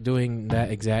was doing that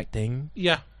exact thing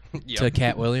Yeah, Yep. to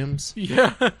Cat Williams?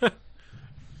 yeah.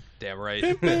 Damn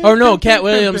right. Oh no, Cat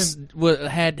Williams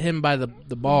had him by the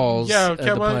balls. Yeah, at the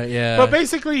Cat Williams. point. Yeah, But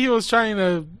basically, he was trying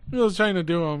to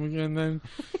do him, and then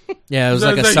yeah, it was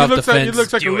like a he self looks like, he defense.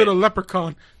 looks like a Do it. little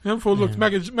leprechaun. Him fool looks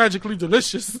magically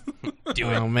delicious.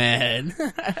 Oh man,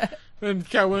 And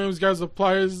Cat Williams grabs the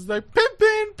pliers, like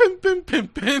pimpin',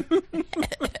 pimpin'.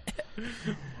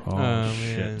 Oh,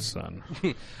 shit, shit, son.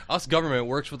 Us government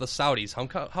works with the Saudis.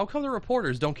 How come the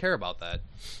reporters don't care about that?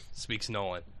 Speaks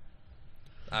Nolan.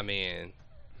 I mean,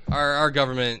 our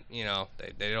government,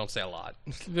 they don't say a lot.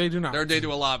 They do not. They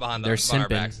do a lot behind they're our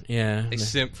backs. simping. Yeah, They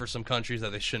simp for some countries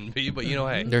that they shouldn't be, but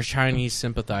hey, they're Chinese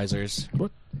sympathizers.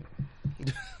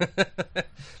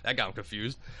 that got him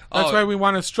confused. That's why we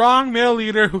want a strong male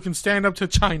leader who can stand up to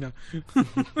China.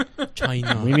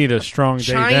 China. We need a strong they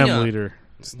China. them leader.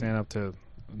 Stand up to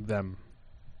them.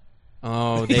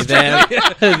 Oh, they them.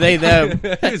 They them.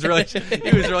 he was really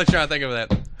trying to think of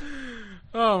that.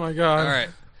 Oh my god! All right,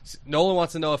 Nolan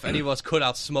wants to know if any of us could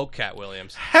outsmoke Cat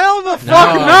Williams. Hell the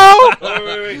fuck no!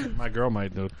 Wait. My girl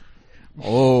might do.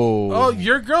 Oh, Oh,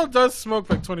 your girl does smoke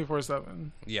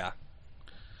 24/7. Yeah.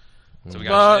 So we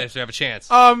have a chance.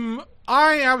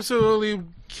 I absolutely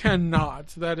cannot.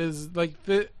 That is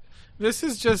this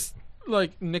is just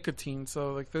nicotine.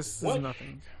 So this is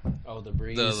nothing. oh, the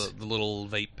breeze. the little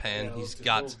vape pen he's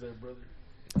got.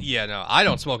 Yeah, no, I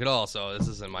don't smoke at all, so this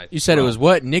isn't my. You said it was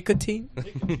what? Nicotine?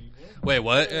 Wait,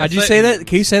 what? How'd you say that?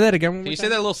 Can you say that again? Can you say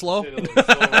that a little slow?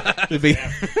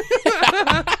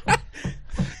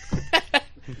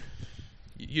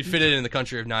 You'd fit it in the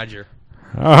country of Niger.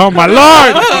 Oh my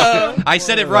lord! I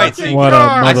said it right. See? What a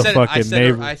I motherfucking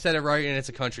neighbor. I said it right, and it's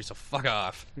a country, so fuck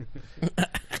off.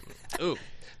 Ooh.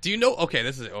 Do you know? Okay,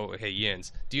 this is okay.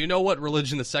 Yins. Do you know what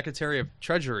religion the Secretary of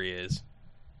Treasury is?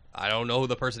 I don't know who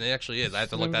the person actually is. I have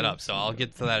to look that up, so I'll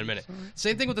get to that in a minute.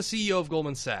 Same thing with the CEO of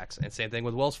Goldman Sachs, and same thing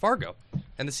with Wells Fargo.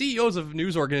 And the CEOs of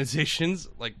news organizations,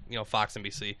 like, Fox,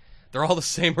 NBC, they're all the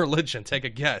same religion. Take a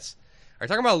guess. Are you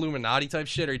talking about Illuminati type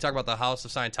shit, or are you talking about the House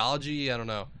of Scientology? I don't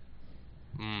know.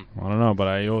 I don't know, but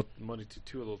I owe money to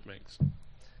 2 of those banks.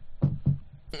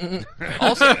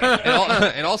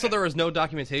 Also, there was no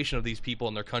documentation of these people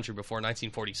in their country before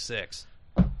 1946.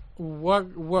 What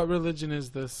religion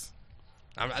is this?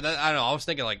 I don't know. I was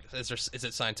thinking, like, is it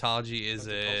Scientology? Is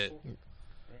it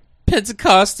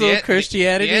Pentecostal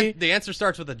Christianity? The answer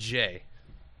starts with a J.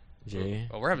 J.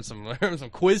 Oh, we're having some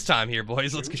quiz time here,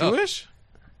 boys. Let's go. Jewish?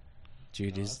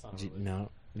 No.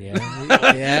 Yeah.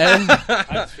 Yeah.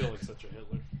 I just feel like such a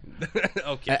Hitler.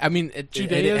 Okay. I mean,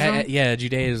 Judaism?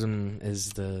 Judaism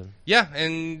is the... Yeah,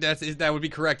 and that would be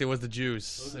correct. It was the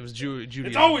Jews. It was Judaism.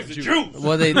 It's always the Jews.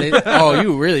 Well, they oh,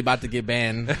 you were really about to get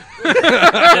banned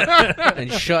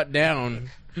and shut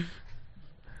down.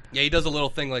 Yeah, he does a little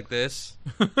thing like this.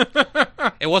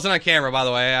 It wasn't on camera, by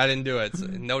the way. I didn't do it. So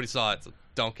nobody saw it, so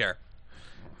don't care.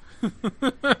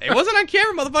 It wasn't on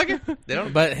camera, motherfucker. They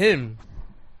don't. But him...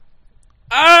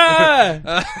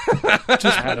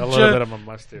 Just had a little bit of a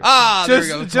mustache. There we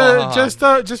go.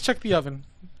 Just check the oven.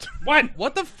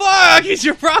 What the fuck is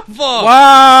your problem? Wow!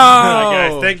 Right,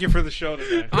 guys, thank you for the show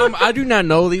today. I do not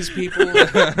know these people. He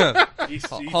tripped and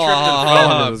fell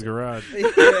into his garage.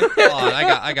 Hold on,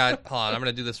 I got. Hold on, I'm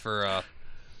gonna do this for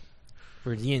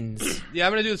Yins. Yeah,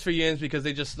 I'm gonna do this for Yins because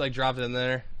they just like dropped it in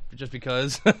there. Just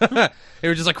because it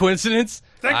was just a coincidence.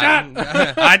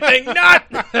 I think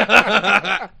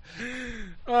not.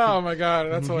 Oh my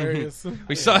god, that's hilarious.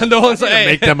 We saw Nolan's like, hey.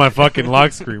 Make that my fucking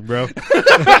lock screen, bro.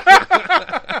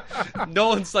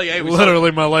 Nolan's like, hey,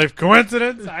 literally my life.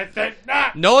 Coincidence? I think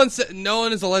not.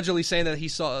 Nolan is allegedly saying that he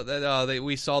saw that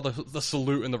we saw the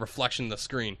salute in the reflection of the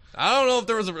screen. I don't know if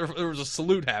there was a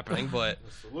salute happening, but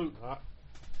salute,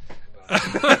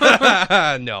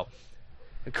 huh? No.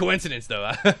 A coincidence,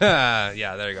 though.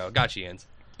 Yeah, there you go. Got you, Jens.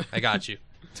 I got you.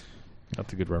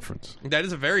 That's a good reference. That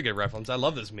is a very good reference. I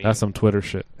love this meme. That's some Twitter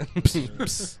shit.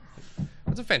 That's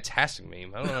a fantastic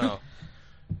meme. I don't know.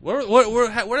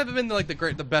 What have been like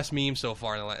the best meme so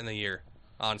far in the year?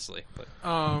 Honestly, but,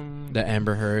 the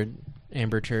Amber Turd.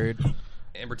 Amber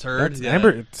Turd. Yeah.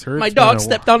 Amber Turd. My dog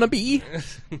stepped on a bee.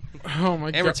 Oh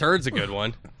my god. Amber Turd's a good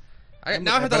one.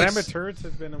 Amber Turds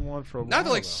have been in one for a while. Now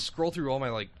I have to scroll through all my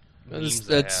memes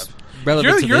that's I have.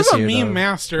 relevant You're to the this year, meme though.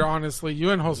 master, honestly.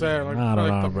 You and Jose are like, I don't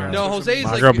know, the bro. masters. No, Jose's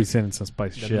my like girl be sending some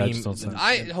spicy shit. I just don't send.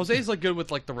 Jose's like good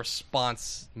with like the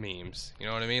response memes. You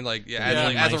know what I mean? Like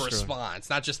as a response,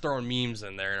 not just throwing memes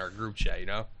in there in our group chat. You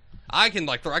know, I can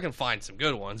find some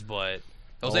good ones, but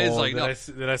Jose's like no.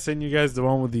 Did I send you guys the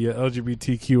one with the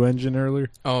LGBTQ engine earlier?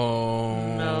 Oh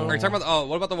no. Are you talking about?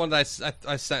 What about the one that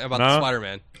I sent about the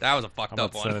Spider-Man? That was a fucked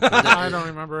up one. I don't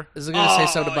remember. Is it going to say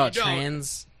something about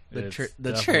trans? The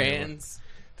trans.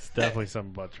 It's definitely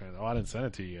something about trans. Oh, I didn't send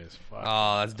it to you guys. Fuck.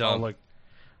 Oh, that's dumb.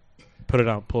 Put it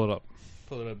out. Pull it up.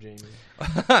 Pull it up, Jamie.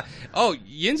 Oh,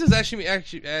 Yins is actually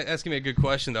asking me a good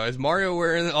question though. Is Mario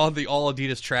wearing all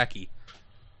Adidas tracky?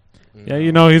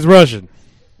 Yeah, he's Russian.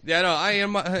 Yeah, no, I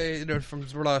am from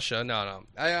Russia. No.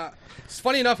 It's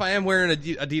funny enough. I am wearing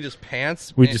Adidas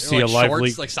pants. We just see a live shorts,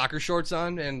 leak, like soccer shorts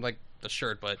on, and like the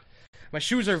shirt. But my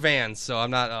shoes are Vans, so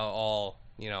I'm not all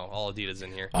Adidas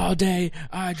in here. All day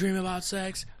I dream about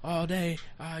sex. All day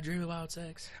I dream about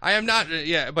sex. I am not.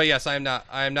 But yes, I am not.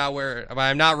 I am not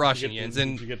I'm not Russian.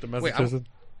 Did you get the message?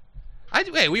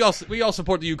 Hey, we all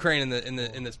support the Ukraine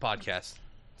in this podcast.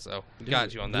 So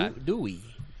got you on that. Do we?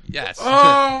 Yes.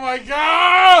 Oh my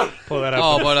god! Pull that up.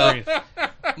 Oh,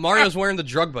 but Mario's wearing the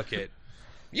drug bucket.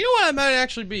 You know what? I might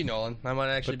actually be Nolan. I might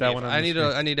actually be. I need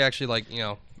to actually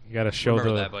You gotta show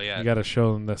You gotta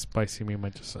show them the spicy meme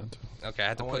I just sent. Okay, I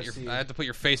have to put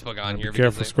your Facebook on here. Be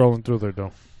careful scrolling through there,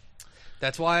 though.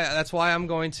 That's why I'm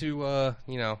going to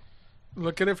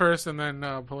look at it first and then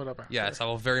pull it up after. Yes, I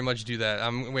will very much do that.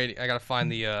 I'm waiting. I gotta find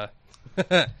the.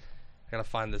 I gotta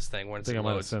find this thing when I think I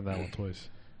might have sent that one twice.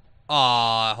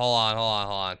 Hold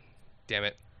on. Damn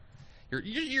it.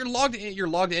 You're logged in. You're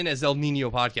logged in as El Nino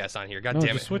podcast on here. God damn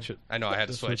it! Just switch it. I know. I had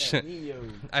to switch. Shout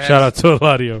out to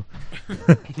Eladio.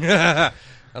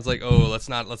 I was like, oh, let's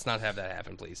not have that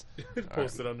happen, please.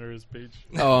 Post it under his page.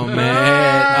 Oh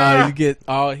man,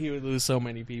 he would lose so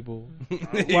many people.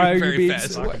 Why are you being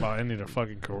talk about ending a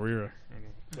fucking career?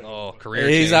 Oh, career.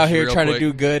 He's out here trying to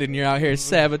do good, and you're out here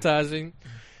sabotaging.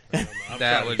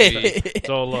 That would be. It's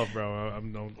all love, bro.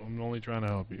 I'm only trying to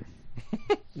help you.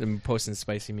 I'm posting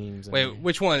spicy memes. Wait,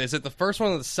 which one? Is it the first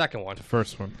one or the second one? The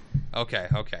first one. Okay.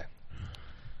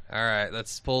 All right,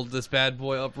 let's pull this bad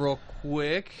boy up real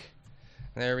quick.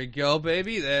 There we go,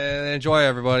 baby. Enjoy,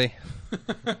 everybody.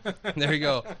 There we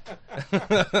go.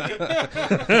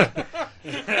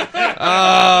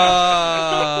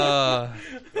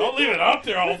 Don't leave it up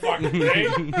there all fucking day.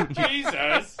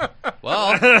 Jesus.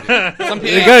 Well, some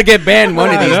people You're gonna get banned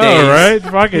one of these days, right?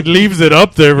 Fucking leaves it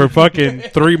up there for fucking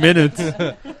 3 minutes.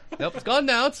 Nope, it's gone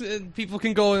now. People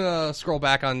can go and scroll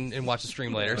back on and watch the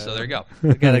stream later. So there you go.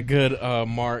 We got a good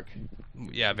mark.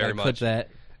 Yeah, very Clip much. that.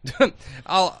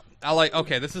 I like.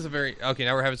 Okay, this is a very okay.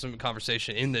 Now we're having some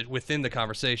conversation within the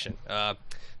conversation.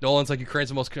 Nolan's like Ukraine's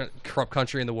the most corrupt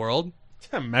country in the world.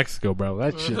 Mexico, bro.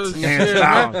 That shit's Shit, hands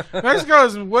down. Mexico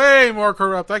is way more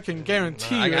corrupt. I can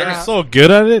guarantee you. They're that. so good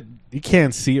at it, you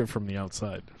can't see it from the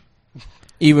outside.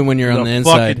 Even when you're on the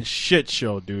fucking inside. shit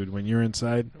show, dude. When you're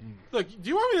inside. Look, do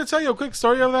you want me to tell you a quick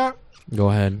story of that? Go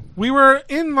ahead. We were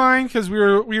in line because we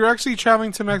were actually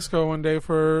traveling to Mexico one day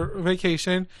for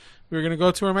vacation. We were going to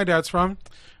go to where my dad's from.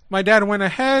 My dad went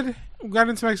ahead, got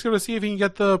into Mexico to see if he can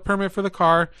get the permit for the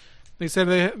car. They said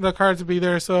the car had to be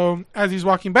there. So as he's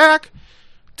walking back,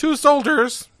 2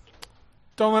 soldiers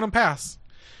don't let him pass.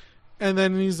 And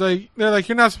then they're like,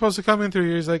 you're not supposed to come in through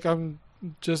here. He's like, I'm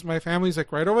just, my family's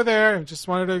like right over there. I just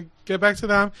wanted to get back to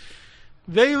them.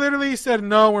 They literally said,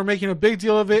 no, we're making a big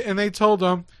deal of it. And they told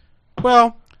him,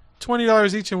 well,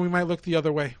 $20 each and we might look the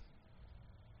other way.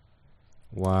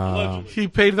 Wow. He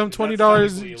paid them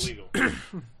 $20 each.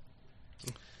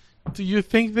 Do you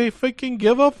think they freaking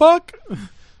give a fuck?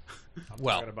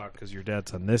 Well, about because your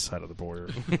dad's on this side of the border,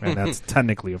 and that's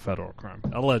technically a federal crime,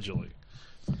 allegedly.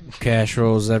 Cash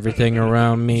rolls everything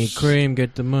around me. Cream,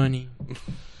 get the money.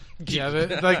 Yeah,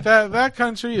 like that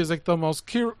country is like the most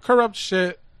corrupt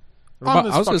shit. On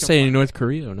this I was gonna fucking say planet. North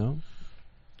Korea, no,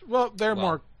 Well, they're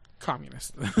more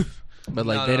communist. but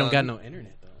like No, they no, don't got no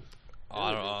internet though. oh,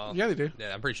 I don't know. Yeah, they do.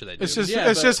 Yeah, I'm pretty sure they do. It's just Yeah,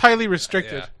 it's but- just highly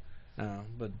restricted. Yeah. Oh,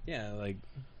 but yeah, like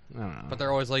I don't know. But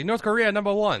they're always like North Korea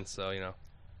 #1. So you know.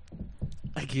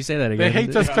 Like you say that again. They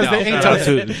hate us because No, they ain't Shout us.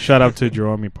 out to, shout out to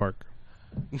Jerome Park.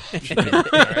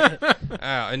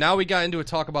 And now we got into a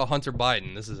talk about Hunter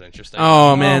Biden. This is interesting.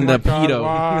 Oh man, my the God, pedo.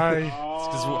 Why?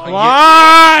 Why?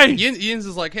 Why? Yins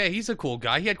is like, hey, he's a cool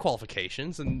guy. He had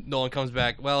qualifications, and Nolan comes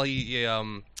back. Well,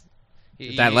 That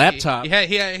laptop.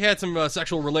 He had some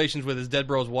sexual relations with his dead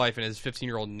bro's wife and his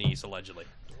 15-year-old niece, allegedly.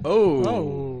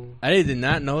 Oh. I did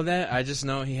not know that. I just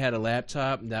know he had a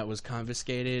laptop that was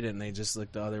confiscated, and they just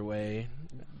looked the other way,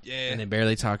 Yeah, and they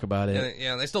barely talk about it. and,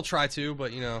 yeah. They still try to,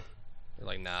 but you know, they're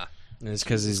like, nah. And it's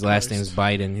because his last name's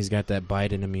Biden. He's got that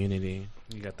Biden immunity,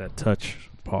 You got that touch.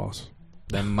 Pause.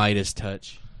 that Midas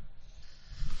touch.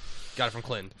 Got it from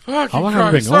Clinton. Fucking How long have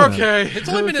we Christ. been going Okay. It's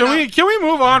only been Can we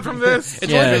move on from this?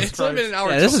 It's Yeah. only been an hour.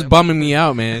 Yeah, this is bumming me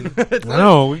out, man.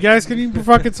 No, you guys can even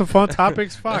fucking some fun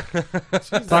topics. Fuck.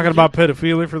 Talking about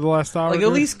pedophilia for the last hour. Like dude.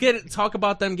 at least talk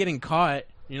about them getting caught.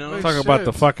 You know, Like, Talk about shit.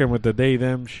 the fucking with the they,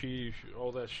 them, she,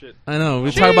 all that shit. I know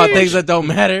we talk about things that don't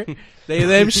matter. They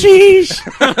them sheesh.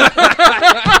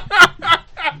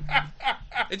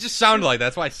 It just sounded like that.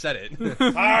 That's why I said it.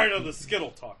 Tired of the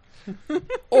Skittle talk.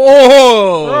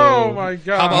 Oh my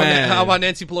God. Man. How about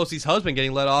Nancy Pelosi's husband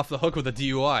getting let off the hook with a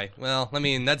DUI? Well, I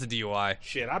mean, that's a DUI.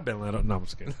 Shit, I've been let up. No, I'm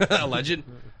just kidding. Alleged.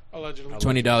 Allegedly.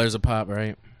 $20 a pop,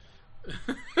 right?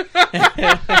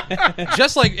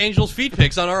 Just like Angel's feet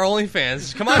pics on our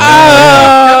OnlyFans. Come on.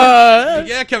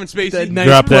 Yeah, Kevin Spacey. Nice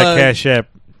Drop that plug. cash app.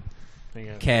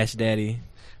 Cash daddy.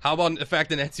 How about the fact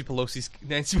that Nancy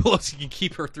Pelosi can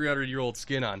keep her 300-year-old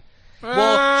skin on?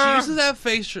 Well, she uses that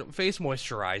face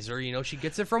moisturizer. You know, she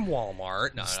gets it from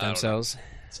Walmart. No, I Stem don't know. cells.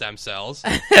 Stem cells.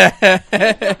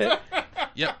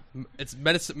 Yep. It's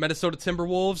Minnesota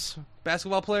Timberwolves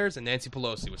basketball players and Nancy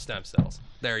Pelosi with stem cells.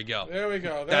 There you go. There we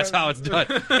go. That's how it's done.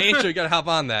 Angel, you gotta hop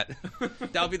on that.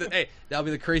 That'll be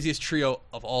the craziest trio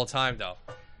of all time, though.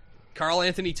 Karl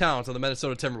Anthony Towns of the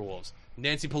Minnesota Timberwolves,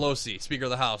 Nancy Pelosi, Speaker of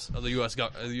the House of the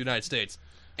the United States,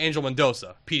 Angel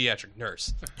Mendoza, pediatric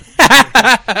nurse.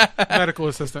 medical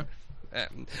assistant. Yeah.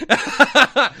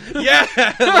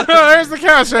 There's the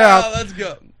cash app. Let's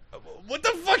go. What the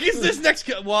fuck is this next?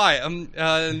 Why?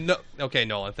 No. Okay,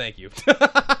 Nolan. Thank you.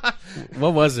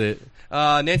 What was it?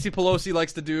 Nancy Pelosi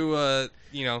likes to do,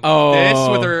 Oh.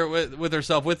 this with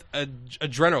herself with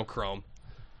adrenochrome.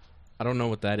 I don't know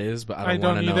what that is, but I I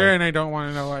don't want to either, know. and I don't want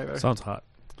to know either. Sounds hot.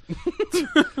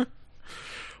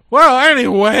 Well,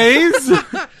 anyways.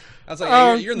 I was like,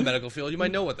 hey, you're in the medical field. You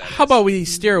might know what that is. How about we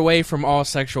steer away from all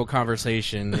sexual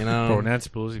conversation? You know, Bro, Nancy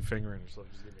Pelosi fingering herself.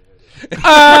 Just give me a headache.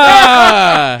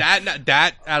 That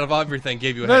out of everything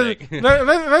gave you a headache.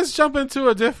 Let's jump into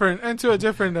a different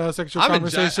sexual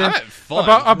conversation I'm having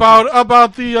fun.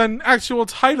 about the actual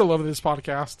title of this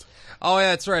podcast. Oh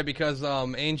yeah, that's right. Because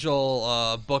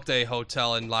Angel booked a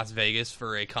hotel in Las Vegas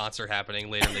for a concert happening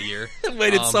later in the year.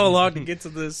 Waited so long to get to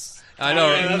this. I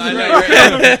know.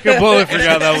 Completely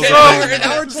forgot that was an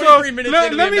hour and 23 minutes.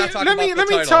 Let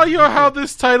me tell you how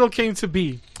this title came to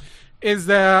be. Is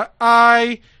that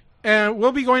I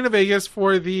will be going to Vegas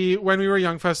for the When We Were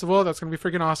Young festival. That's going to be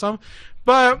freaking awesome.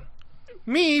 But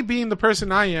me being the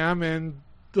person I am and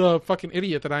the fucking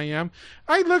idiot that I am,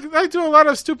 I do a lot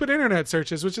of stupid internet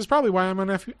searches, which is probably why I'm on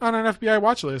an FBI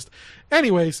watch list.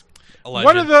 Anyways,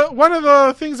 one of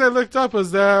the things I looked up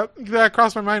was that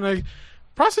crossed my mind, like,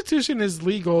 prostitution is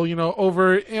legal,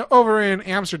 over in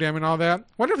Amsterdam and all that.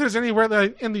 Wonder if there's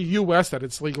anywhere in the U.S. that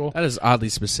it's legal. That is oddly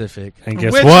specific. And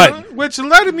guess what? Which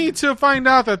led me to find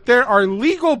out that there are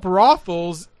legal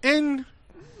brothels in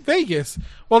Vegas.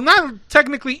 Well, not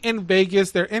technically in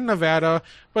Vegas. They're in Nevada,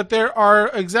 but there are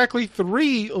exactly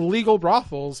 3 legal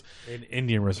brothels in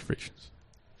Indian reservations.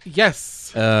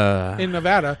 Yes, in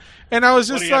Nevada, and I was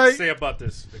just what do you have to say about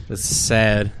this? It's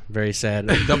sad, very sad.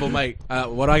 Double mic.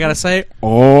 What do I gotta say?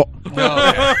 Oh,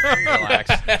 relax.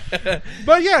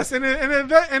 But yes, and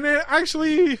it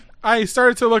actually, I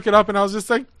started to look it up, and I was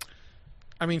just like,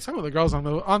 I mean, some of the girls on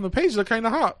the page look kind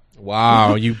of hot.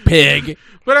 Wow, you pig!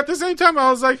 But at the same time,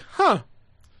 I was like, huh.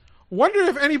 Wonder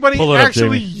if anybody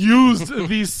actually used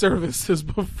these services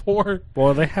before.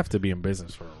 Well, they have to be in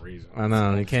business for a reason. I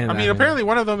know they can't. I mean, apparently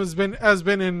one of them has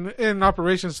been in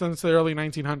operation since the early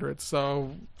 1900s.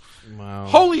 So, wow.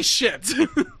 Holy shit!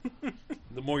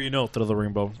 The more you know, through the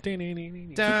rainbow. Da,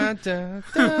 da, da.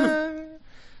 I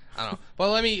don't know.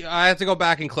 Well, I have to go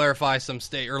back and clarify some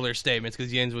earlier statements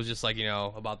because Jens was just like,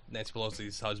 about Nancy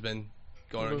Pelosi's husband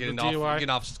getting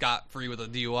off scot-free with a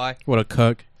DUI. What a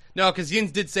cuck. No, because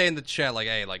Jens did say in the chat, like,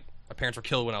 hey, like, my parents were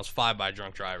killed when I was 5 by a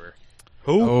drunk driver.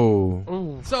 Who? Oh.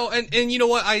 Ooh. So, and you know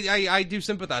what? I do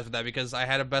sympathize with that because I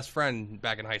had a best friend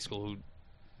back in high school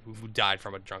who died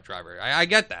from a drunk driver. I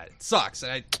get that. It sucks.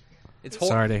 And it's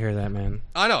horrible. Sorry to hear that, man.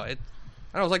 I know.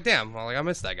 I was like, damn, I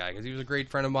miss that guy because he was a great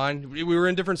friend of mine. We were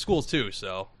in different schools, too,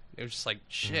 so it was just like,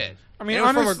 shit. I mean, and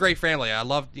we're from a great family. I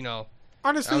loved,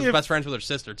 honestly, I was best friends with her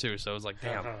sister too, so it was like,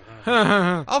 damn.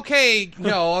 Okay,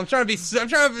 no, I'm trying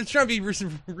to be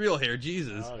real here,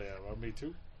 Jesus. Oh yeah, well, me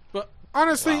too. But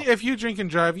honestly, if you drink and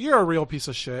drive, you're a real piece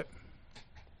of shit.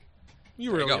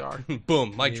 You really are.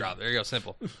 Boom, mic drop. There you go,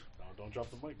 simple. No, don't drop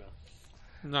the mic now.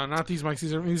 No, not these mics.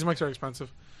 These mics are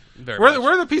expensive. Very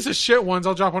we're the piece of shit ones.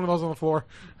 I'll drop one of those on the floor.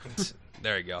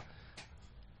 There you go.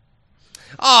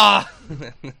 Ah,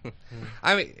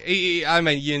 I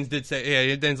mean, Jens did say,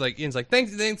 yeah. Jens like,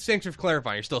 thanks for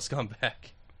clarifying. You're still a scumbag.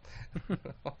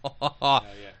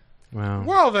 Wow.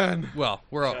 Well then. Well,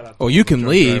 we're all. Oh, you can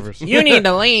leave. Drivers. You need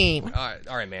to leave. All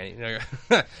right, Manny.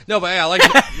 No, but yeah, I like.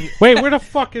 Wait, where the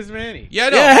fuck is Manny? Yeah,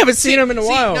 no. Yeah, I haven't seen him in a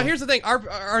while. Now here's the thing: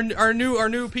 our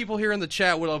new people here in the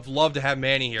chat would have loved to have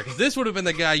Manny here because this would have been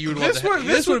the guy you would love to have.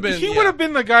 This would have been. He would have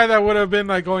been the guy that would have been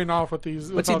like going off with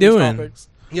these. What's he doing? Topics.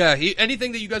 Yeah,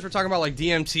 anything that you guys were talking about, like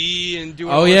DMT and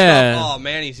doing Oh, all yeah. this stuff. Oh,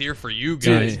 man, he's here for you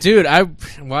guys. Dude, I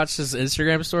watched his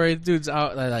Instagram story. Dude's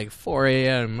out at like 4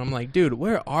 a.m. I'm like, dude,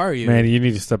 where are you? Manny, you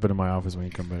need to step into my office when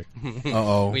you come back.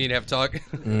 Uh-oh. We need to have a talk.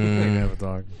 We need to have a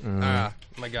talk.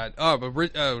 My God. Oh,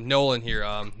 but Nolan here,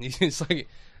 he's like,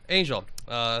 Angel,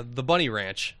 the Bunny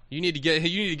Ranch. You need to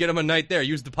get him a night there.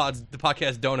 Use the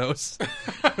podcast donos.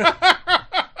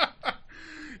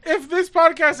 If this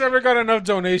podcast ever got enough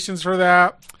donations for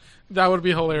that would be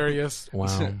hilarious.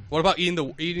 Wow. What about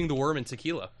eating the worm in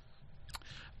tequila?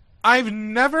 I've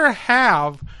never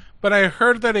have, but I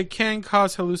heard that it can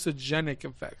cause hallucinogenic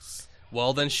effects.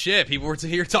 Well, then shit. People were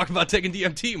here talking about taking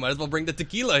DMT. Might as well bring the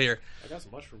tequila here. I got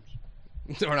some mushrooms.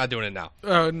 We're not doing it now.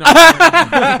 No.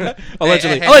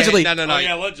 Allegedly. Hey, Allegedly. No. Oh,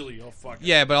 yeah, allegedly. Oh, fuck.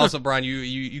 Yeah, but also, Brian,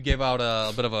 you gave out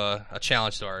a bit of a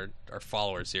challenge to our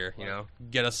followers here. You know,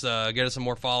 get us some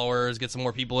more followers, get some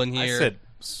more people in here. I said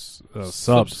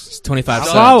subs. It's 25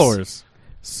 subs. Followers.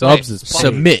 Subs is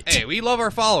Submit. Hey, we love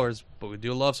our followers, but we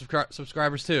do love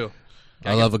subscribers too.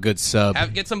 I love a good sub.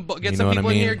 Get some You people know what I in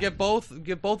mean? here. Get both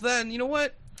that, and you know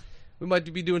what? We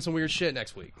might be doing some weird shit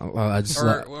next week, I just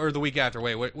or the week after.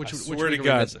 Wait, which Swear week to are we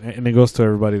God, missing? and it goes to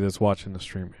everybody that's watching the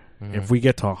stream. If we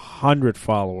get to 100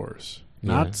 followers,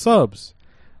 not subs,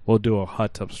 we'll do a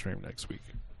hot tub stream next week.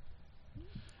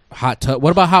 hot tub.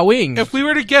 What about hot wings? If we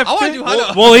were to get, I want to do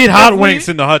hot. We'll eat hot wings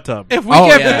in the hot tub. if we Oh,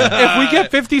 get yeah. if we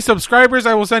get 50 subscribers,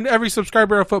 I will send every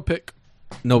subscriber a foot pic.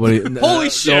 Nobody. Holy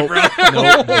shit, bro!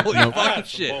 Holy fucking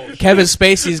shit! Kevin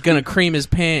Spacey's gonna cream his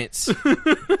pants.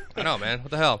 I know, man.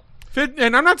 What the hell?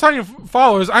 And I'm not talking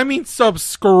followers. I mean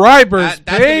subscribers.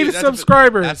 Paid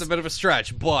subscribers. That's a bit of a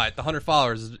stretch, but the 100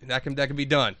 followers that can be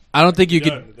done. I don't think you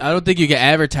could. I don't think you can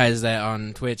advertise that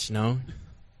on Twitch. No.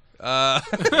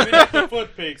 The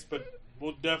foot pics, but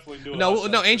we'll definitely do it.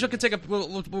 No. Angel can take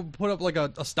we'll put up like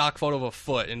a stock photo of a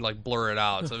foot and like blur it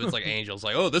out, so it's like Angel's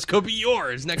like, oh, this could be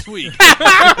yours next week.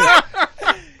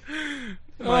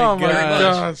 Oh my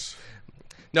gosh.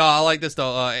 No, I like this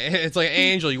though. It's like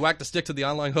Angel, you whack the stick to the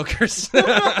online hookers. You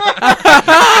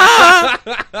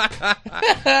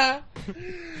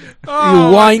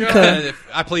wanker.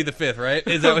 I plead the fifth, right?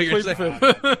 Is that what you're saying?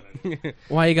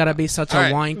 Why you gotta be such a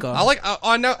wanker?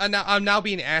 I'm now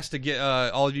being asked to get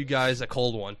all of you guys a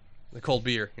cold one, a cold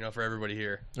beer, for everybody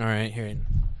here. All right, here.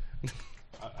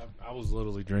 I was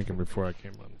literally drinking before I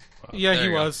came on. Yeah, he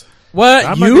was. What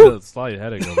I you? might get a slight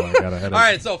headache. I got a headache. All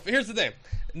right, so here's the thing.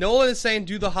 Nolan is saying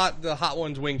do the hot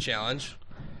ones wing challenge,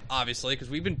 obviously, because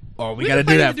we've been. Oh, we gotta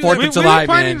do that. 4th of July,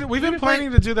 man. We've been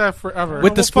planning to do that forever.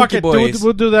 With the Spooky Boys.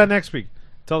 We'll do that next week.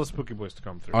 Tell the Spooky Boys to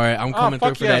come through. All right, I'm coming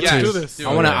through for that let's too. do this.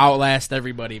 I want to outlast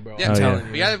everybody, bro. Yeah, I'm telling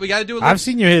you. We got to do it. I've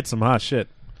seen you hit some hot shit.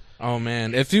 Oh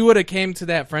man, if you would have came to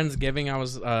that Friendsgiving I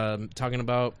was talking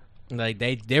about, like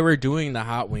they were doing the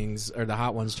hot wings or the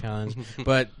hot ones challenge,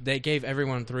 but they gave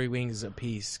everyone 3 wings a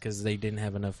piece because they didn't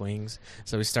have enough wings.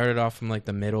 So we started off from like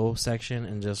the middle section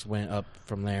and just went up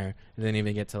from there. Didn't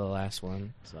even get to the last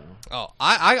one. So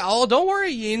don't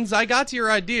worry, Yins. I got to your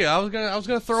idea. I was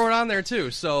gonna throw it on there too.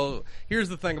 So here's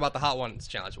the thing about the hot ones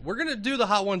challenge. We're gonna do the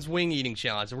hot ones wing eating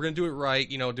challenge, and we're gonna do it right.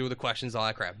 Do the questions, all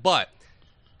that crap. But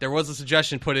there was a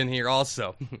suggestion put in here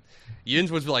also.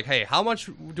 Yins was like, hey, how much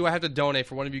do I have to donate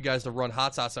for one of you guys to run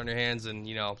hot sauce on your hands and,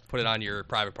 put it on your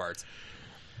private parts?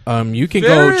 You can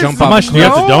go jump How off. much do you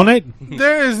have to donate?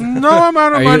 There is no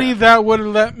amount of money that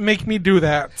would make me do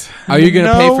that. Are you going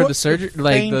to pay for the surgery,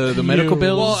 like the medical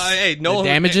bills? Well, hey, Nolan,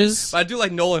 the damages? I do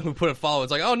like Nolan who put it follow.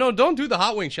 It's like, oh, no, don't do the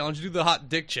hot wing challenge. Do the hot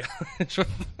dick challenge.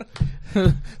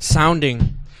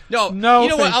 Sounding. No, no. You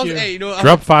know what?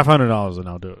 Drop $500 and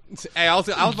I'll do it. Hey, I was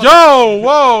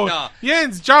whoa! No.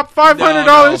 Jens, drop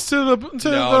 $500 to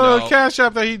the Cash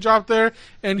App that he dropped there,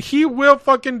 and he will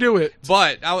fucking do it.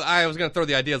 But I was gonna throw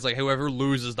the idea. It's like whoever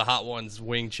loses the hot ones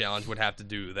wing challenge would have to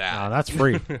do that. No, that's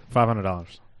free. $500.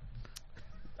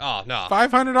 Oh no,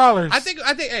 $500. I think.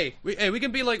 Hey, we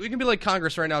can be like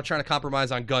Congress right now, trying to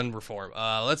compromise on gun reform.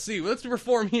 Let's see. Let's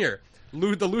reform here.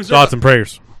 The loser. Thoughts and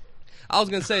prayers. I was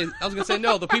gonna say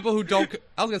no. The people who don't.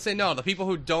 I was gonna say no. The people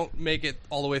who don't make it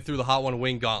all the way through the hot one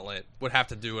wing gauntlet would have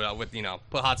to do it with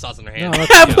put hot sauce in their hands. Put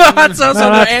hot sauce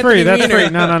on their that's free. That's Wiener. free.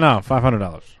 No.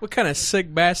 $500. What kind of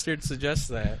sick bastard suggests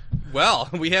that? Well,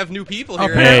 we have new people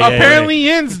here. Apparently,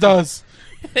 Jens does.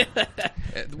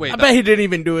 Wait, I bet he didn't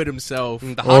even do it himself.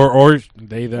 Or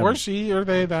they them. Or she or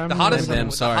they them. The hottest,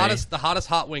 them, sorry. the hottest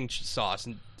hot wing sauce.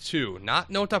 2,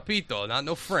 not no tapito, not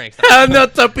no Frank. No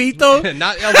tapito?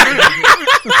 Not El What?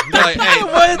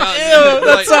 Ew,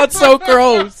 that sounds so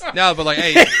gross. No, but like,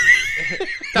 hey.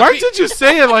 Why did you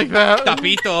say it like that?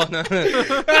 Tapito. Oh,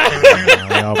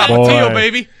 Tapatio,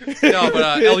 baby. No,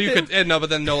 but El Yucateco. No,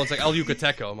 but then no one's like El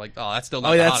Yucateco. I'm like, oh, that's still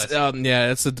not the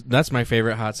hottest. That's my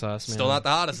favorite hot sauce, man. Still not the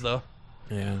hottest, though.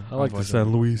 Yeah. I like the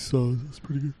San Luis sauce. It's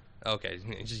pretty good. Okay,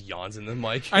 he just yawns in the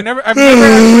mic. I've never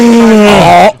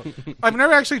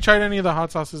actually tried any of the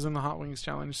hot sauces in the hot wings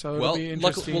challenge, so it'll be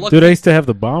interesting. Dude, I used to have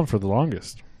the bomb for the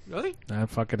longest. Really? That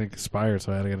fucking expired,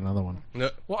 so I had to get another one. No.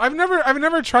 Well, I've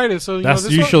never tried it, so that's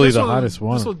usually the hottest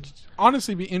one. This will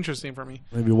honestly be interesting for me.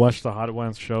 Maybe watch the Hot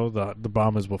Ones show. The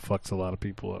bomb is what fucks a lot of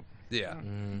people up. Yeah,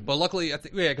 but luckily,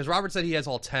 because Robert said he has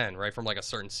all 10 right from like a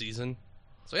certain season.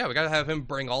 So yeah, we gotta have him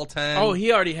bring all 10. Oh,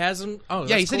 he already has them. Oh,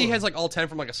 yeah, he said cool. he has like all 10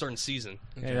 from like a certain season.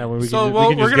 Yeah, we're gonna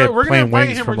invite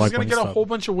him. We're just gonna get a whole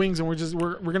bunch of wings, and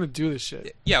we're gonna do this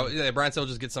shit. Yeah, Brian said we'll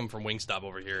just get some from Wingstop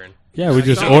over here, and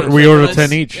we order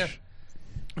 10 each. Yeah.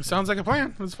 Sounds like a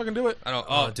plan. Let's fucking do it. I don't.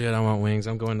 Oh, dude, I want wings.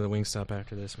 I'm going to the Wingstop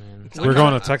after this, man. We're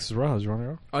going to Texas Roadhouse. You want to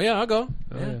go? Oh yeah, I'll go.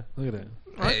 Oh, yeah. Look at that.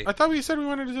 Hey. I thought we said we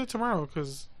wanted to do it tomorrow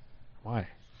because. Why?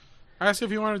 I asked you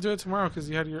if you wanted to do it tomorrow because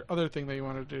you had your other thing that you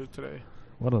wanted to do today.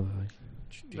 What other thing?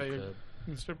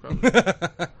 The strip club.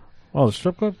 Oh, the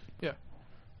strip club? Yeah.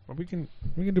 Well, we can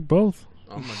do both.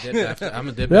 I'm a dip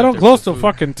after. They don't close till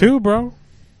fucking 2, bro.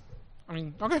 I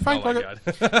mean, okay, fine. Oh my God.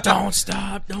 Don't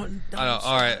stop. Don't. I know.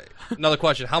 All right. Another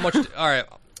question. How much? All right.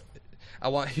 I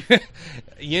want.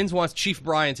 Yins wants Chief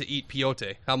Brian to eat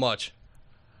peyote. How much?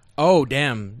 Oh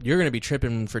damn! You're gonna be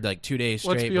tripping for like 2 days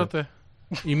straight. What's peyote?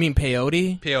 You mean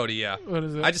peyote? Peyote, yeah. What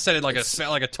is it? I just said it like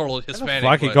a total Hispanic.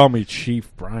 Why could call me Chief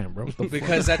Brian, bro? What the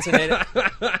Because that's a native.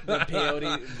 The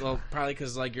peyote, well, probably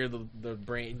because like you're the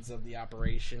brains of the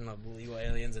operation of illegal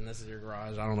aliens, and this is your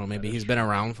garage. I don't know. Maybe he's been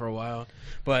around for a while,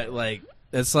 but like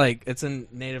it's a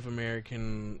Native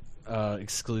American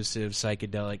exclusive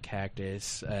psychedelic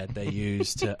cactus they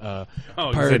use to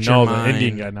purge your the mind.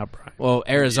 Indian guy, not Brian. Well,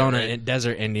 Arizona Yeah, right. and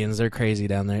desert Indians, they're crazy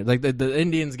down there. Like the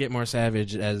Indians get more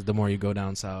savage as the more you go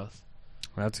down south.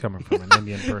 That's coming from an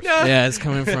Indian person. Yeah, it's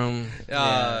coming from.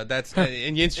 That's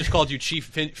and Yin's just called you Chief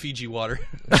Fiji Water.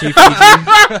 Chief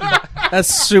Fiji. That's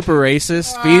super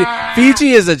racist.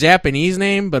 Fiji is a Japanese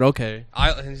name, but okay.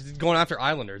 He's going after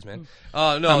Islanders, man. No,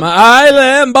 I'm an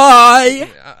island boy.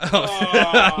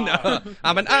 No,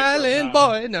 I'm an island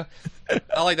boy. No,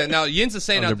 I like that. Now Yin's is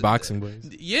saying They're boxing boys.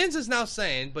 Yin's is now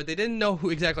saying, but they didn't know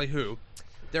exactly who.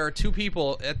 There are two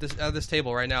people at this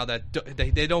table right now that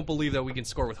they don't believe that we can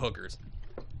score with hookers.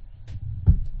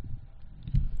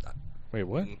 Wait,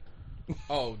 what?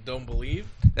 Oh, don't believe?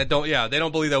 They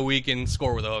don't believe that we can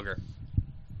score with a hooker.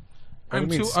 I'm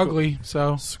mean too score- ugly,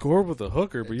 so Score with a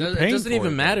hooker, but you're It paying doesn't for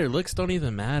even it. matter. Looks don't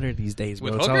even matter these days,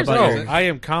 bro. With It's all hookers, about no. your- I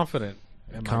am confident,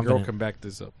 and my girl Confident. can back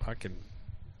this up. I can.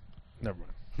 Never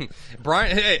mind.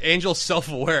 Brian, hey, Angel's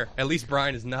self-aware. At least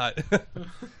Brian is not.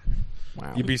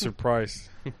 Wow. You'd be surprised.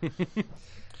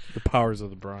 The powers of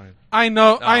the Brian. I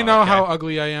know okay. how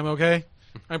ugly I am. Okay,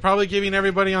 I'm probably giving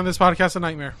everybody on this podcast a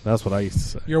nightmare. That's what I used to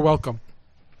say. You're welcome.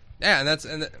 Yeah,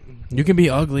 You can be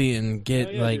ugly and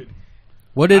get like.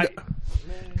 What did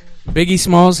Biggie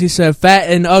Smalls? He said, "Fat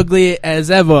and ugly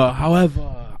as ever.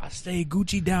 However, I stay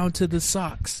Gucci down to the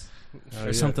socks."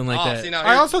 Or something like that. See, now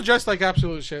I also dress like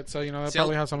absolute shit, so you know that See,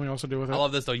 probably has something else to do with it. I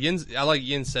love this though. I like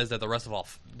Yin says that the rest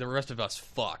of us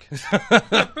fuck.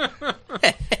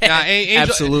 Nah, Angel,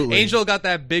 Absolutely. Angel got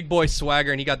that big boy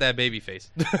swagger and he got that baby face.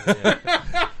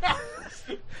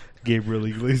 Gabriel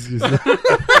Iglesias.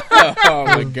 Oh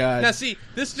my god. Now see,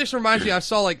 this just reminds me. I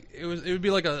saw like it would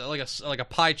be like a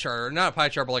pie chart, or not a pie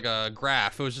chart, but like a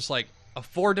graph. It was just like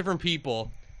 4 different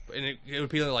people, and it would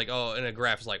be like in a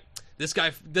graph it's like this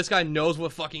guy knows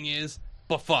what fucking is,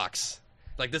 but fucks.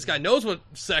 Like this guy knows what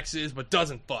sex is, but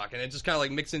doesn't fuck, and it just kind of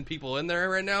like mixing people in there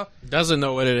right now. Doesn't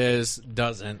know what it is.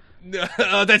 Doesn't.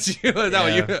 Oh, that's you. Is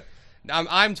that Yeah. what you?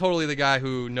 I'm totally the guy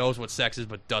who knows what sex is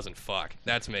but doesn't fuck.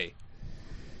 That's me.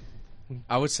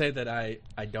 I would say that I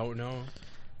don't know,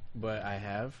 but I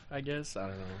have. I guess I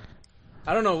don't know.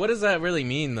 I don't know. What does that really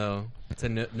mean though? To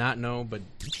not know, but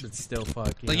still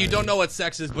fuck. Like you know don't know what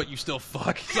sex is, but you still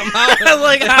fuck somehow.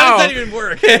 Like, how how? does that even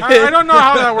work? I don't know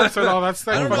how that works at all. That's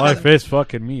like, Life is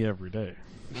fucking me every day.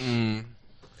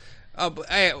 But,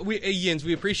 hey, Yins,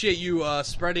 we appreciate you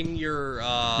spreading your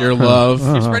love. You're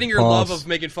spreading your love Pause. of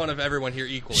making fun of everyone here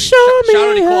equally. Show me shout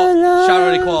out your love shout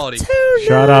out equality.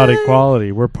 Shout out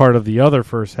equality. We're part of the other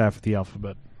first half of the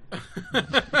alphabet.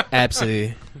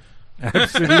 Absolutely.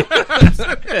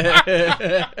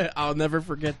 I'll never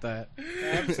forget that.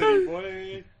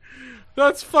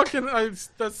 that's fucking.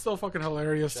 That's so fucking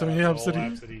hilarious to me.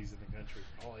 Absolutely.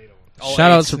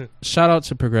 Shout out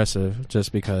to Progressive,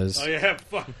 just because. Oh yeah,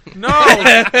 fuck.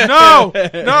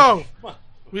 No.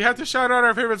 We have to shout out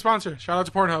our favorite sponsor. Shout out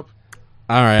to Pornhub.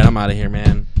 All right, I'm out of here,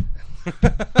 man.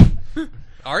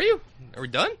 Are you? Are we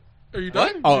done? Are you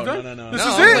done? Oh, You done? no. This No,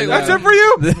 is I was it. like, That's it for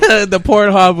you. The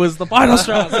Pornhub was the final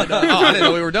straw. I was like, Oh, I didn't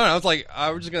know we were done. I was like,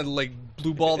 we're just gonna like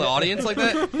blue ball the audience like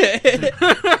that.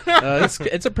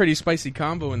 it's a pretty spicy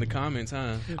combo in the comments,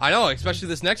 huh? I know, especially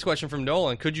this next question from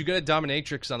Nolan. Could you get a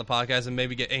dominatrix on the podcast and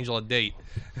maybe get Angel a date?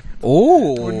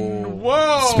 Oh,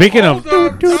 Whoa. Speaking hold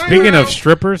on. of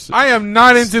strippers, I am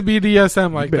not into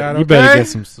BDSM like that. you Okay. better get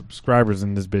some subscribers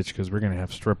in this bitch because we're gonna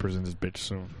have strippers in this bitch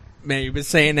soon. man, you've been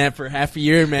saying that for half a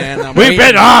year, man. We've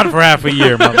been on for half a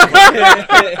year,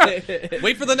 motherfucker.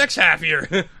 Wait for the next half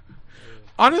year.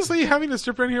 Honestly, having a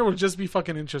stripper in here would just be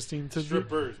fucking interesting. To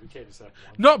Strippers, we can't just have one.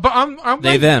 No, but I'm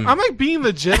They, like, them. I'm like being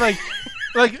legit. Like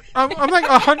I'm like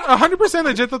 100%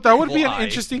 legit that would be an Why?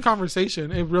 interesting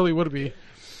conversation. It really would be.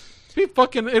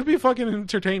 It'd be fucking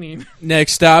entertaining.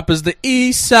 Next stop is the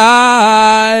East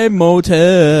Side Motel.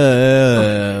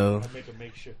 Make a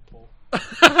makeshift pole.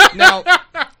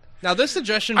 Now this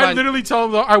suggestion I by literally tell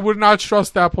them though, I would not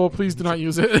trust that pole. Please do not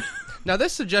use it. Now,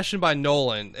 this suggestion by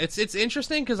Nolan, it's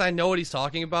interesting because I know what he's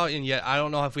talking about, and yet I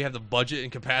don't know if we have the budget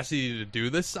and capacity to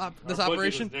do this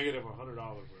operation. Negative $100.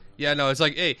 Yeah, no, it's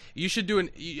like, hey, you should do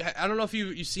I don't know if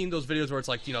you've seen those videos where it's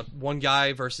like, one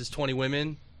guy versus 20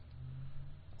 women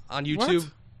on YouTube.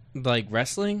 What? Like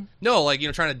wrestling? No, like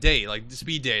trying to date, like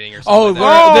speed dating or Oh, something.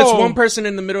 Like that. there's one person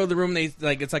in the middle of the room. They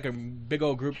like it's like a big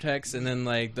old group text, and then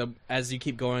like as you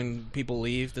keep going, people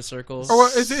leave the circle. Or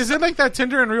is it like that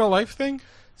Tinder in real life thing?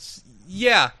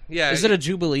 Yeah. Is it a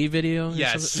Jubilee video?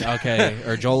 Yes. Okay,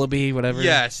 or Jollibee, whatever.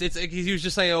 Yes, he was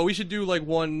just saying, oh, we should do like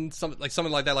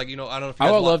something like that. Like I don't know if you I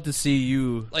guys would love to see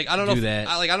you like I don't know do if, that.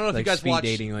 I don't know if like you guys speed watch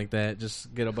dating like that.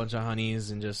 Just get a bunch of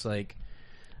honeys and just like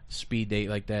speed date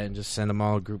like that, and just send them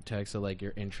all a group text of like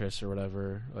your interests or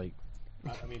whatever. Like,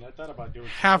 I mean, I thought about doing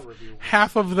Half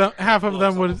of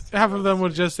them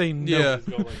would just say no. Yeah.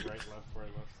 Go like right, left, right,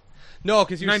 left. No,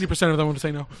 because 90% of them would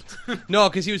say no. No,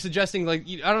 because he was suggesting like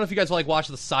I don't know if you guys like watch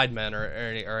the Sidemen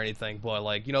or anything, but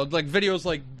like like videos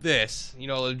like this,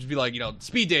 it'd just be like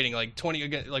speed dating like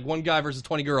 20 like one guy versus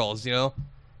 20 girls,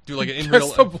 do like an in real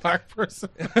Just a black person.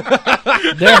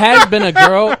 there has been a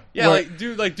girl. yeah, where,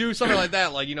 do something like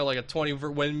that, like like a 20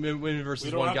 women versus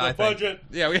We don't one have guy the thing. budget.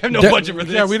 Yeah, we have no There- budget for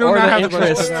this. Yeah, we do Or not the have the budget.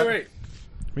 interest. for that. Wait.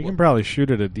 We can probably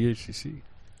shoot it at DHCC.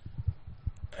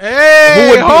 Hey, Who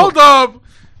would hold up.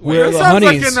 Where are that the sounds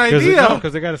like honeys? an idea.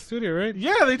 Because they got a studio, right?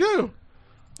 Yeah, they do.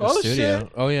 Oh studio.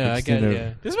 shit! Oh yeah, I get it.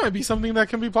 Yeah. This might be something that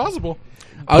can be possible.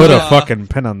 I was Put a gonna- fucking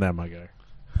pin on that, my guy.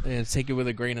 Yeah, take it with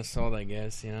a grain of salt, I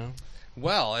guess.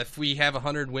 Well, if we have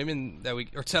 100 women that we,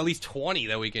 or at least 20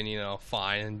 that we can,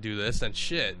 find and do this, then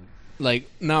shit. Like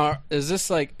now, is this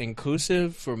like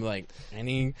inclusive from like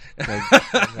any?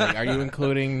 Like, are you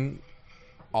including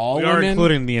all We women? are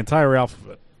including the entire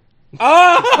alphabet.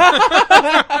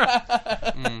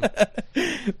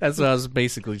 That's what I was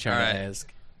basically trying All right. to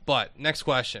ask. But next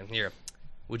question here: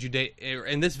 would you date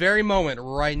in this very moment,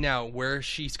 right now, where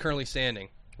she's currently standing?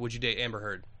 Would you date Amber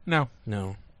Heard? No,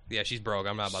 No, Yeah, she's broke.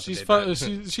 I'm not about she's to date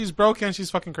that. she's broke and she's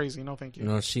fucking crazy. No, thank you.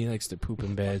 no, she likes to poop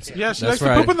in beds. Yeah, she That's likes to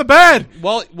right. poop in the bed.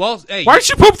 Well, hey. Why'd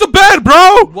she poop the bed,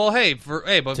 bro? Well, hey,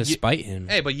 but to spite him.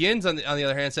 hey, but Yin's on the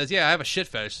other hand says, yeah, I have a shit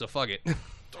fetish, so fuck it.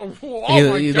 Oh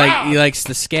my he god! he likes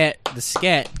the scat. The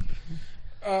scat.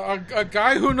 A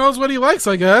guy who knows what he likes,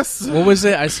 I guess. What was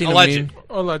it? I seen Alleged.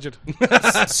 Alleged.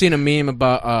 seen a meme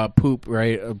about poop,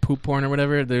 right? Poop porn or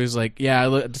whatever. There's like, yeah,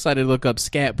 I decided to look up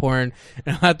scat porn,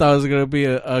 and I thought it was gonna be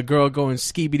a girl going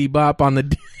skibidi bop on the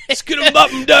dick. Skittle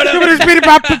bop and da Skibidi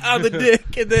bop. on the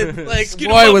dick, and then like,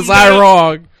 Skittle boy, bop was and I da-da.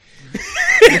 wrong.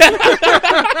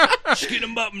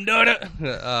 Skittle bop and da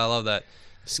I love that.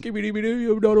 Skibidi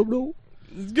bidi bop.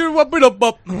 Skittle bop and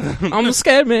bop. I'm a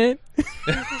scat man.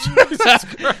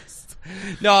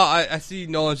 No, I see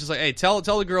Nolan's just like, hey, tell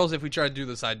the girls if we try to do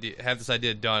this idea, have this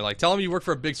idea done. Like, tell them you work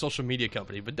for a big social media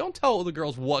company, but don't tell the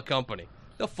girls what company.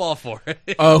 They'll fall for it.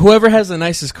 Whoever has the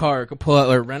nicest car could pull out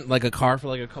or rent like a car for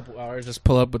like a couple hours. Just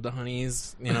pull up with the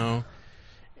honeys, Are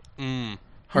I'm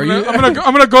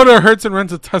gonna go to Hertz and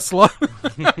rent a Tesla.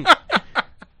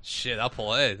 Shit,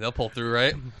 they'll pull through,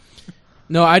 right?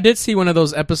 No, I did see one of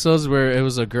those episodes where it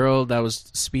was a girl that was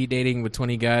speed dating with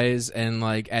 20 guys, and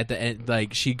like at the end,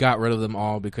 like she got rid of them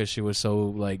all because she was so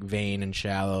like vain and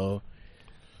shallow.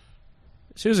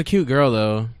 She was a cute girl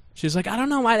though. She was like, I don't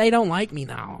know why they don't like me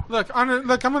now. I'm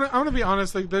gonna be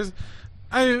honest. Like, there's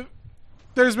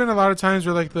been a lot of times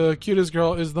where like the cutest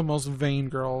girl is the most vain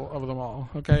girl of them all.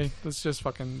 Okay, that's just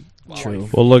fucking True.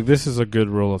 Well, look, this is a good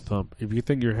rule of thumb. If you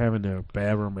think you're having a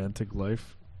bad romantic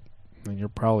life, then you're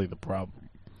probably the problem.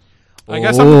 I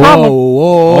guess I'm the problem.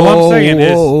 All I'm saying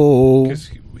is,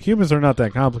 because humans are not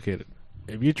that complicated.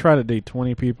 If you try to date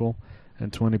 20 people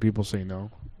and 20 people say no,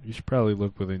 you should probably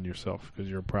look within yourself because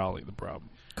you're probably the problem.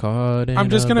 I'm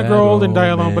just gonna grow old and die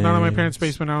alone, but not in my parents'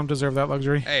 basement. I don't deserve that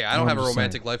luxury. Hey, I don't have a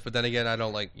romantic life, but then again, I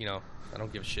don't I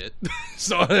don't give a shit.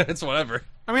 So it's whatever.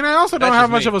 I mean, I also don't That's have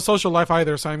just much me. of a social life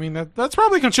either. So I mean, that's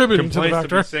probably contributing to the Complains to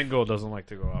be factor. single, doesn't like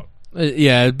to go out.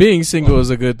 Yeah, being single is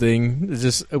a good thing. It's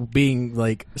just being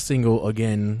like single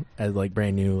again, as like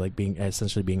brand new, like being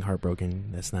essentially being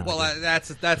heartbroken. That's not. Well, like that's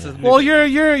a Well, you're a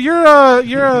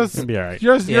It'll be all right.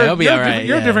 you're it'll be all right,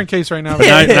 You're a yeah. different case right now.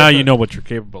 But now you know what you're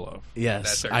capable of. yes,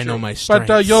 That's very I know true. my strengths.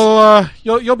 But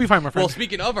you'll be fine, my friend. Well,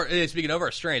 speaking of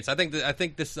our strengths, I think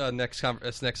this next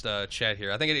chat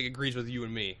here, I think it agrees with you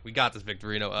and me. We got this,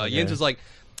 Victor. Yins is like,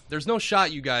 there's no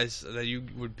shot, you guys, that you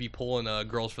would be pulling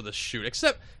girls for this shoot,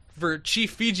 except for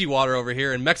Chief Fiji Water over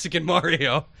here and Mexican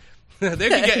Mario.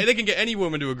 they can get any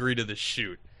woman to agree to this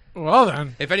shoot. Well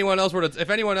then, If anyone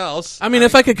else, I mean,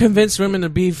 if I could convince women to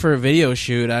be for a video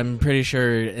shoot, I'm pretty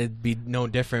sure it'd be no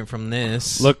different from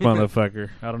this. Look, motherfucker,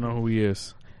 I don't know who he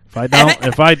is. If I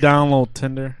download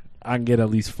Tinder, I can get at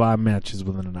least 5 matches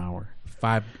within an hour.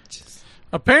 5.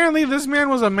 apparently this man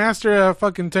was a master at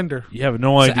fucking Tinder. You have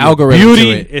no It's idea. an algorithm to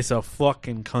Beauty it. is a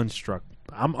fucking construct.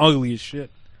 I'm ugly as shit,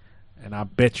 and I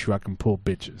bet you I can pull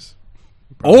bitches.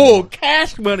 Oh,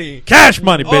 cash money. Cash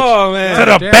money, bitch. Oh, man. To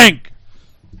the Damn. bank.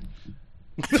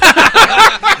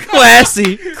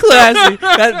 Classy.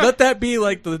 Let that be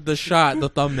like the shot, the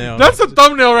thumbnail. That's the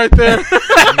thumbnail right there.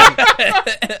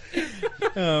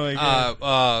 Oh my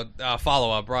god.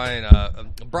 Follow up, Brian.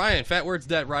 Brian, fat words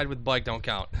that ride with bike don't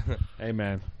count. Hey,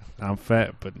 man. I'm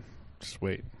fat, but just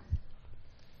wait.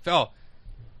 Fat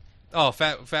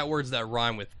words that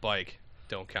rhyme with bike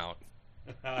don't count.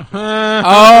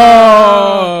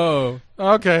 Oh.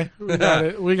 Okay, we got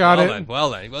it. We got it. Well,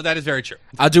 that is very true.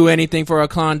 I'll do anything for a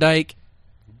Klondike.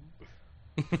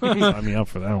 Sign me up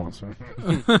for that one, sir.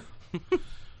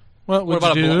 What What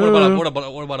about you a do? what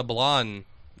about a blonde?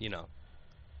 You know.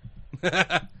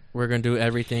 We're gonna do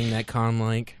everything that Con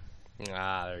like.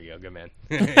 There you go. Good man.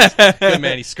 Good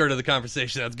man. He skirted the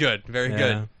conversation. That's good. Very Yeah.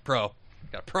 good. Pro.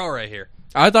 Got a pro right here.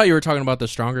 I thought you were talking about the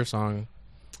Stronger song.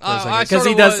 I Because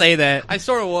he sorta does was. say that. I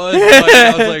sort of was. But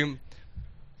I was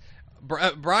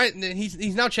like, Brian.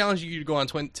 He's now challenging you to go on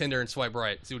Tinder and swipe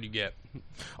right. See what you get.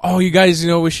 Oh, you guys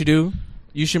know what we should do?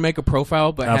 You should make a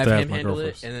profile, but I have have to him ask my handle girl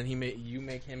it, first. and then you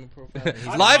make him a profile. and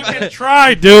he's Live.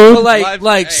 Try, dude. But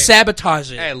Live- hey.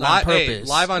 sabotage it Hey, on live purpose.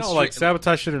 on No, stream. like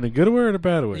sabotage shit in a good way or in a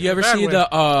bad way? You ever Bad see way.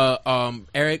 the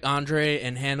Eric Andre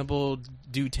and Hannibal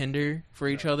do Tinder for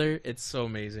each other? It's so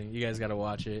amazing. You guys got to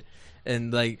watch it.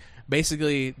 And like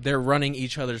basically they're running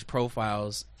each other's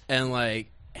profiles, and like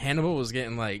Hannibal was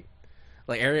getting like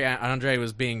Eric Andre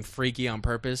was being freaky on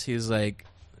purpose. He's like,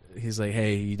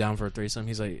 hey, you down for a threesome?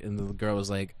 He's like, and the girl was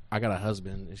like, I got a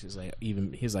husband. And she's like,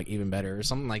 even better, or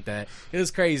something like that. It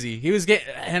was crazy.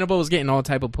 Hannibal was getting all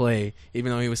type of play,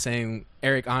 even though he was saying,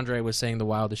 Eric Andre was saying the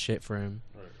wildest shit for him.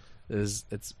 It's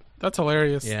That's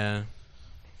hilarious. yeah.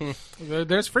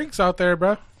 There's freaks out there,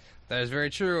 bro. That is very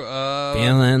true.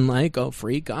 Feeling like a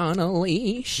freak on a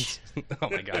leash. Oh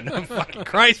my god! No fucking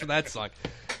Christ for that song.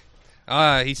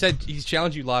 He said he's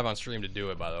challenged you live on stream to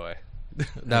do it. By the way.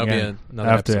 That'll Again, be another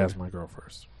I have to episode. ask my girl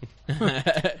first.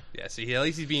 Yeah. See, at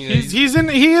least he's being He is in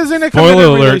a committed Spoiler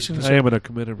alert. relationship. I am in a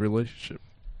committed relationship.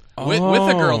 with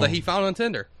a girl that he found on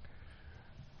Tinder.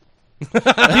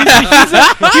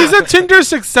 He's a Tinder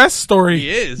success story. He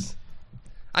is.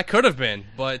 I could have been,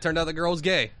 but it turned out the girl was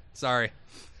gay. Sorry.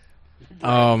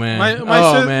 Oh man.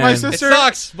 My It sister.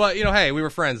 sucks, but hey, we were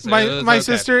friends. My It's my okay.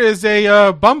 sister is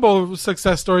a Bumble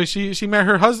success story. She met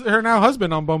her now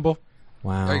husband on Bumble.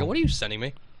 Wow. There you go. What are you sending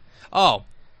me? Oh,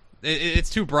 it's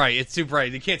too bright. It's too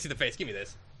bright. You can't see the face. Give me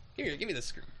this. Give me this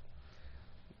screen.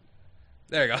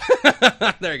 There you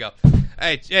go. There you go.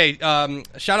 Hey,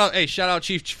 shout out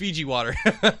Chief Fiji Water.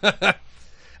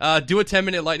 Do a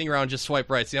 10-minute lightning round. Just swipe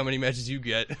right. See how many matches you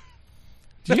get.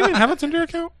 Do you even have a Tinder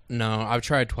account? No, I've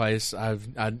tried twice. I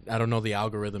don't know the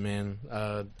algorithm, man.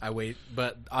 I wait,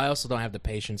 but I also don't have the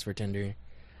patience for Tinder.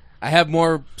 I have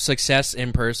more success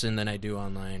in person than I do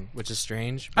online, which is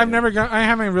strange. but- I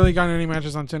haven't really gotten any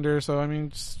matches on Tinder, so I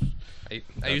mean, I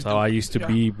That's used how I used to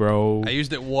be, bro. I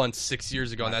used it once 6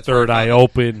 years ago, and that's Third where I eye found,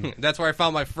 open. That's where I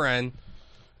found my friend.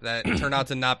 That turned out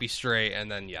to not be straight,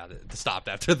 and then stopped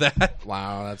after that.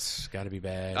 Wow, that's got to be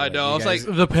bad. I know. you I was guys-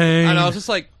 like, the pain. and I was just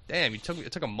like, damn, it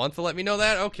took a month to let me know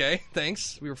that. Okay,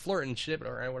 thanks. We were flirting and shit, but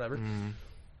all right, whatever.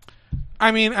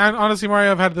 I mean, and honestly,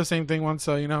 Mario, I've had the same thing once,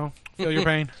 so feel your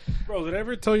pain. Bro, did I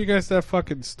ever tell you guys that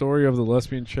fucking story of the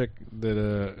lesbian chick that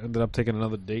ended up taking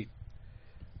another date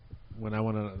when I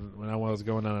was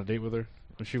going on a date with her?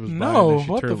 When she was bi No, and then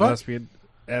she what the turned fuck? lesbian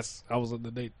as I was on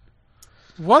the date.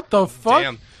 What the fuck?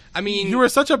 Damn. I mean, You were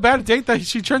such a bad date that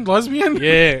she turned lesbian.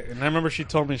 Yeah, and I remember she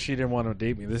told me she didn't want to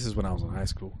date me. This is when I was in high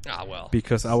school well.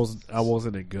 because I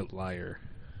wasn't a good liar.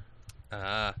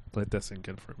 Let that sink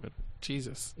in for a minute.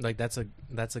 Jesus. like that's a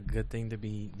good thing to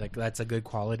be like. That's a good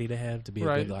quality to have to be a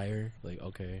Right. good liar. Like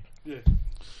okay,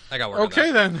 I got work. on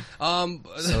Okay that. then.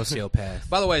 sociopath.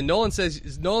 By the way, Nolan says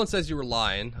you were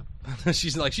lying.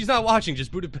 She's not watching.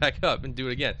 Just boot it back up and do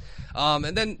it again.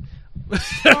 And then,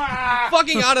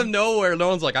 fucking out of nowhere,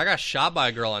 Nolan's like, I got shot by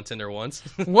a girl on Tinder once.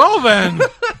 Well then.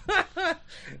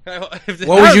 What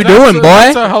was you doing, boy?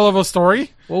 That's a hell of a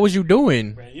story. What was you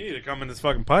doing? Man, you need to come in this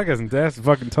fucking podcast and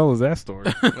fucking tell us that story.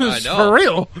 I know. For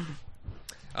real.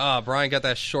 Brian got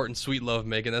that short and sweet love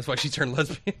making. That's why she turned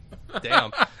lesbian.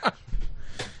 Damn. That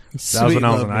was when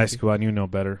I was in high school. I knew no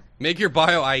better. Make your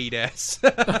bio I eat ass.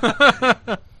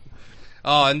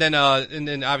 Oh, and then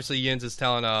obviously Yins is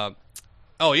telling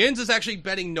Yins is actually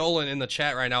betting Nolan in the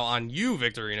chat right now on you,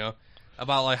 Victorino,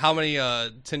 about like how many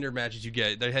Tinder matches you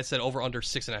get. They had said over under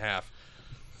 6.5.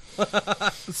 I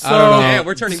don't know. Yeah,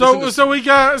 we're turning. So we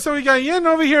got Yin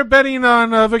over here betting on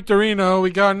Victorino.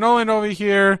 We got Nolan over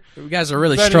here. You guys are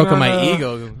really betting stroking on, my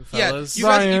ego, fellas.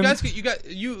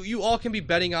 You all can be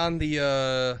betting on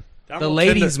the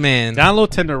ladies' man. Download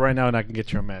Tinder right now, and I can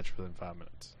get you a match within 5 minutes.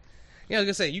 Yeah, I was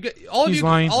gonna say you get all of He's you.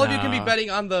 lying. All of you can be betting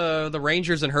on the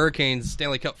Rangers and Hurricanes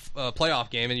Stanley Cup playoff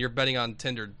game, and you're betting on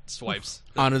Tinder swipes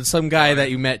on some guy that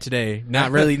you met today.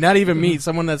 Not even me.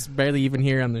 Someone that's barely even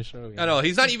here on the show. I know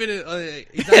he's not even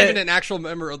an actual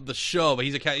member of the show, but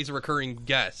he's a recurring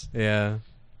guest. Yeah,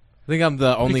 I think I'm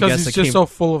the only because guest he's that just came. so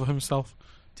full of himself.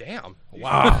 Damn!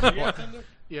 Wow.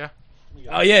 Yeah.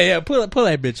 Oh yeah. Pull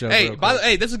that bitch up.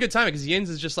 Hey, this is good timing because Yins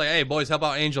is just like, hey boys, how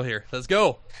about Angel here? Let's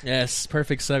go. Yes,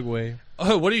 perfect segue.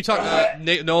 Oh, what are you talking?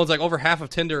 No one's like over half of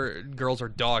Tinder girls are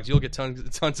dogs. You'll get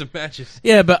tons of matches.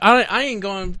 Yeah, but I ain't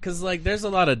going because like there's a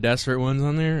lot of desperate ones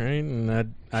on there, right?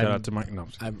 And Shout out to Mike. No,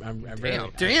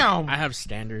 Damn. I have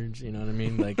standards. You know what I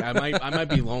mean? Like I might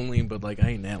be lonely, but like I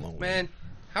ain't that lonely. Man,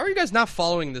 how are you guys not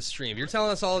following this stream? You're telling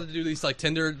us all to do these like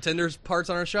Tinder's parts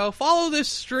on our show. Follow this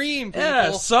stream, people.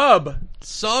 Yeah, sub.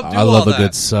 Do I all love that. a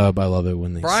good sub. I love it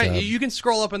when they Brian, sub. you can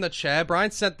scroll up in the chat. Brian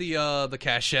sent the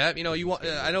Cash App. You know, you want.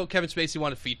 I know Kevin Spacey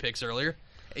wanted feet pics earlier.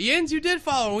 Yins, you did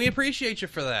follow, and we appreciate you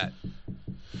for that.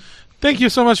 Thank you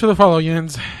so much for the follow,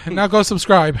 Yins. And now go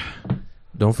subscribe.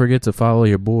 Don't forget to follow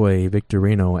your boy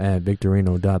Victorino at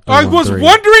victorino.313. I was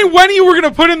wondering when you were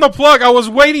going to put in the plug. I was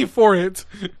waiting for it.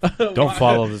 Don't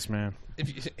follow this man.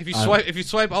 If you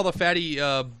swipe all the fatty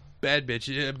bad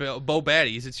bitch Bo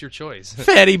baddies, it's your choice.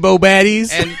 Fatty Bo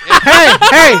baddies. And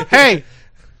hey,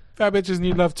 fat bitches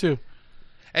need love too.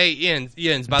 Hey,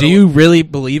 Yins. By do the you way, really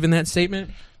believe in that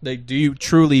statement? Like, do you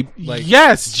truly like?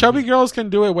 Yes, chubby girls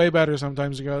can do it way better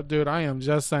sometimes. You go, dude. I am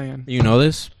just saying. You know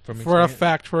this for a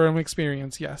fact, from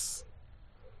experience. Yes.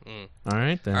 All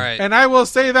right then. All right. And I will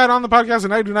say that on the podcast,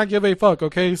 and I do not give a fuck.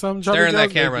 Okay, some chubby Stare in girls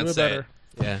that camera they do and it say better.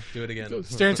 Yeah, do it again.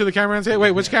 Stare into the camera and say,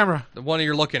 "Wait, which camera?" The one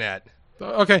you're looking at.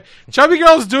 Okay, chubby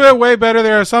girls do it way better.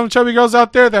 There are some chubby girls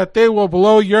out there that they will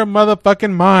blow your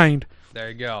motherfucking mind.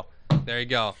 There you go.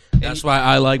 That's why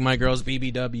I like my girls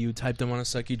BBW. Type them on a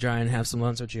suck you dry and have some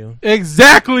lunch with you.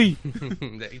 Exactly.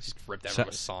 They just ripped that from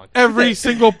a song. Every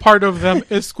single part of them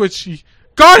is squishy.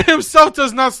 God himself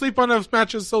does not sleep on a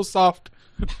mattress so soft.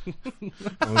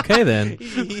 Okay then,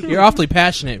 you're awfully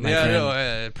passionate, my friend.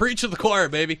 No, preach to the choir,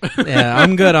 baby. Yeah,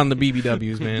 I'm good on the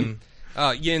BBWs, man.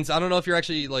 Yins, I don't know if you're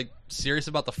actually like serious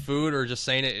about the food or just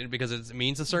saying it because it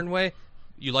means a certain way.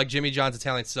 You like Jimmy John's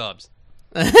Italian subs.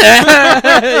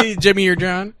 Jimmy or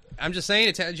John? I'm just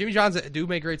saying, Jimmy John's do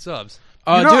make great subs.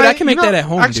 Dude, I can make that at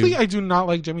home. Actually, dude. I do not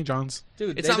like Jimmy John's.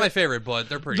 Dude, it's not my favorite, but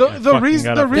they're pretty good. The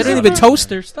reason they don't even toast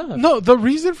their stuff. No, the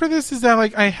reason for this is that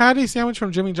like I had a sandwich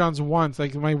from Jimmy John's once.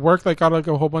 Like my work, like got like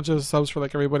a whole bunch of subs for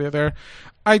like everybody there.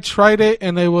 I tried it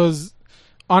and it was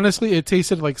honestly it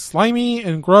tasted like slimy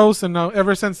and gross. And now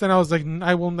ever since then, I was like,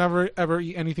 I will never ever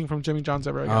eat anything from Jimmy John's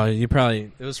ever again. Oh,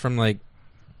 it was from like.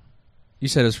 You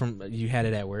said it was from. You had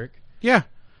it at work. Yeah.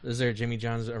 Is there a Jimmy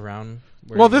John's around?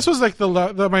 Well, this was like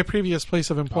my previous place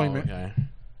of employment,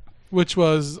 which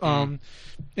was in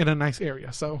a nice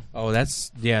area. So. Oh,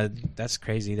 that's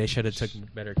crazy. They should have took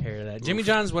better care of that. Jimmy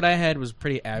John's, what I had was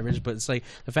pretty average, but it's like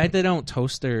the fact they don't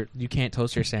toast you can't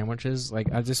toast your sandwiches.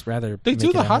 Like I'd just rather. They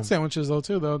do the hot home. sandwiches though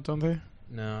too, don't they?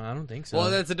 No, I don't think so. Well,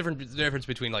 that's the difference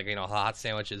between like hot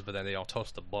sandwiches, but then they don't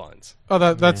toast the buns. Oh,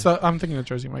 that's I'm thinking of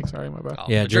Jersey Mike's. Sorry, my bad. Oh,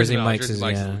 yeah, Jersey Mike's is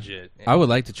legit. I would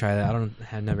like to try that.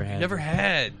 I've never had. Never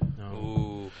had. No.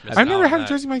 Ooh, I've never had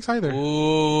Jersey Mike's either.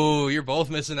 Ooh, you're both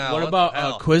missing out. What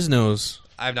about Quiznos?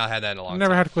 I've not had that in a long I've time.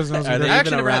 never had Quiznos. Are they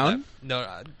actually even around? No,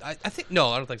 I think no.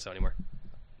 I don't think so anymore.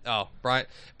 Oh, Brian.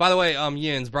 By the way,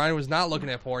 Yins, Brian was not looking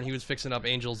at porn. He was fixing up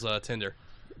Angel's Tinder.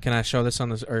 Can I show this on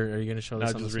this, or are you going to show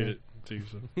this on just the read screen?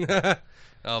 it.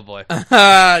 Oh boy.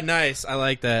 Nice. I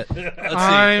like that. Let's see.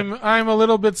 I'm a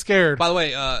little bit scared. By the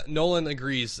way, Nolan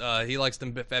agrees. He likes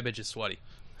them fat bitches sweaty.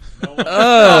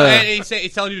 And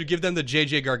he's telling you to give them the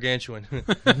JJ Gargantuan.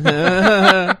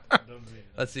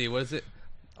 Let's see. What is it?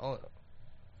 Oh.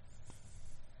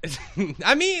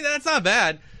 I mean, that's not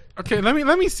bad. Okay,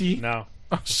 let me see. No.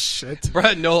 Oh shit.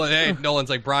 Nolan's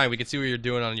like, Brian, we can see what you're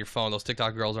doing on your phone. Those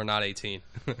TikTok girls are not 18.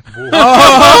 Whoa,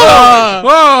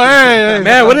 hey,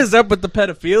 man, what is up with the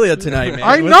pedophilia tonight, man?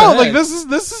 I know, like this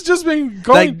is just been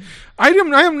going. Like, I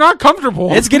am not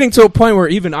comfortable. It's getting to a point where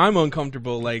even I'm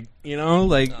uncomfortable. Like I'm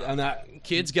not.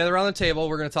 Kids, gather around the table.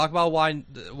 We're going to talk about why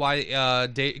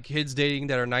kids dating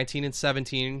that are 19 and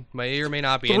 17 may or may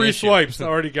not be an 3 issue. swipes. I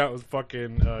already got with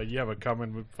fucking. You have a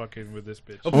comment with fucking with this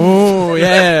bitch. Oh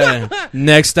yeah.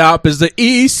 Next stop is the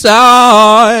East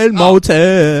Side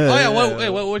Motel. Oh yeah. Wait,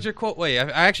 what was your quote? Wait, I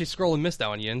actually scrolled and missed that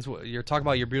one, Jens. You're talking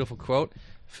about your beautiful quote.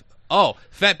 Oh,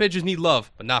 fat bitches need love,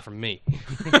 but not from me.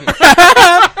 All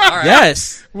right.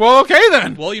 Yes. Well, okay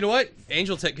then. Well, you know what?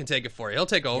 Angel can take it for you. He'll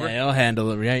take over. Yeah, I'll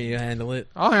handle it. Right? You handle it.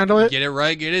 I'll handle it. Get it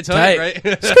right. Get it tight. Right.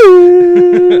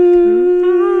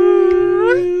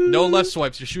 No left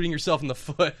swipes. You're shooting yourself in the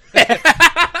foot.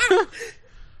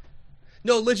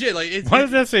 No, legit. Like, it's, Why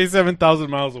does that say 7,000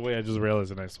 miles away? I just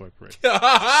realized and I swiped right.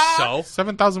 so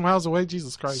 7,000 miles away.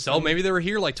 Jesus Christ. So maybe they were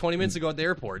here like 20 minutes ago at the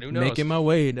airport. Who knows? Making my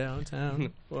way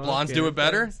downtown. Blondes do it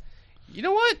better. You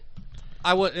know what?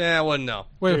 I wouldn't know.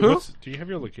 Wait, who? Do you have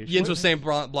your location? Jens was saying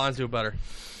blondes do it better.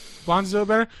 Blondes do it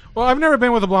better? Well, I've never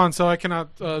been with a blonde, so I cannot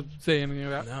say anything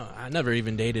of that. No, I never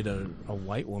even dated a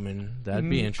white woman. That'd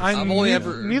be interesting.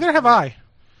 Neither have I.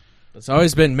 It's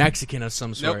always been Mexican of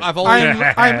some sort. Nope, I've only.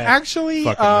 I'm actually.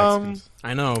 Fucking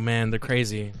I know, man. They're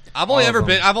crazy. I've only ever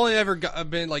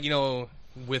been like, you know,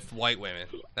 with white women.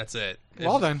 That's it.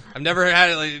 Well then, I've never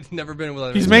had it. Like, never been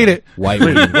with. he's made it. White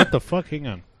Wait, women. what the fuck? Hang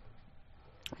on.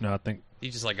 No, I think He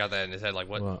just like got that in his head. Like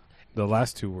what? Well, the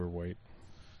last 2 were white.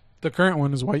 The current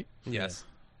one is white. Yes.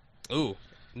 Ooh,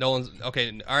 Nolan's okay.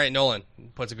 All right, Nolan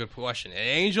puts a good question. An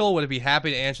Angel would be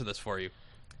happy to answer this for you.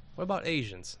 What about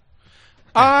Asians?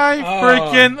 I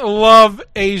freaking love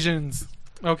Asians.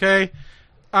 Okay,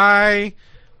 I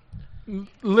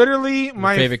literally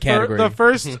my favorite category.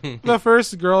 the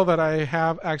first girl that I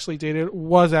have actually dated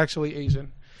was actually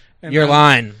Asian. And you're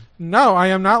lying. No, I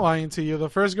am not lying to you. The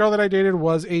first girl that I dated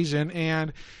was Asian,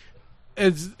 and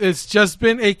it's just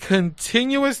been a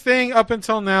continuous thing up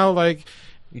until now. Like,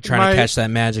 You trying to catch that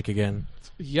magic again?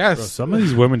 Yes. Bro, some of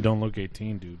these women don't look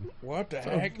 18, dude. What the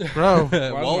heck, bro?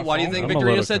 Well, why do you think I'm a Victorino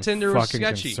little said Tinder was fucking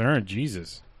sketchy? concerned.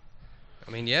 Jesus.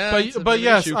 I mean, yeah. it's a But big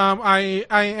yes, issue. I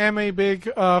am a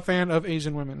big fan of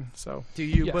Asian women. So Do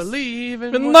you yes. believe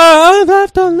in In what- love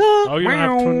after love. Oh, you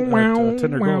don't have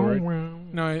Tinder Gold, right?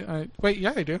 No, I wait.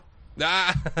 Yeah, I do.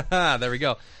 Ah, there we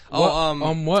go. Oh,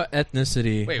 What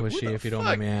ethnicity Wait, was who she, the if you don't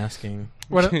fuck? mind me asking?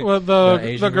 What The the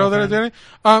Asian girl that I girlfriend?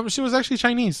 dated? She was actually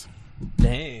Chinese.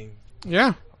 Dang.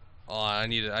 Yeah. oh, I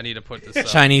need to put this up.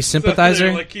 Chinese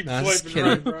sympathizer? keep No, I'm just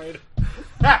swiping kidding.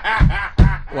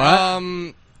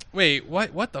 right. Wait,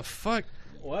 what the fuck?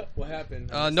 What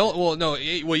happened? No.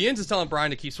 Jens is telling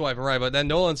Brian to keep swiping right, but then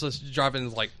Nolan's just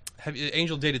dropping like,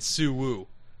 Angel dated Sue Woo.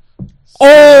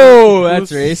 Oh,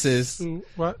 that's racist.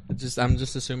 What? I'm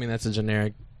just assuming that's a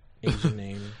generic Asian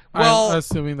name. Well, I'm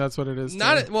assuming that's what it is.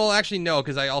 Not too. well, actually no,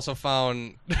 because I also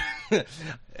found.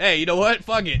 Hey, you know what?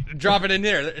 Fuck it, drop it in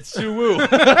there. It's Sue Woo.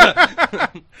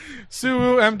 Sue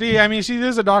Woo, MD. I mean, she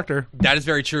is a doctor. That is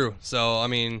very true. So I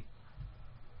mean,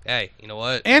 hey, you know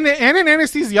what? And in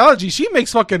anesthesiology, she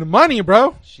makes fucking money,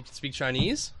 bro. She can speak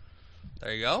Chinese.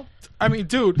 There you go. I mean,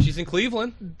 dude, She's in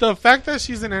Cleveland. the fact that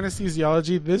she's in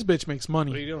anesthesiology, this bitch makes What are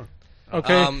money. you doing?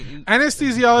 Okay,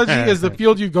 anesthesiology is the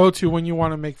field you go to when you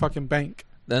want to make fucking bank.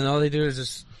 Then all they do is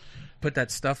just put that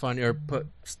stuff on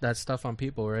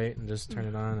people, right? And just turn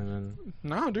it on, and then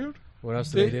No, dude. what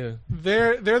else do they do?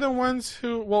 They're the ones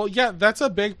who, well, yeah, that's a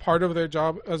big part of their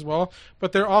job as well.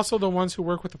 But they're also the ones who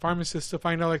work with the pharmacists to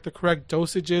find out like the correct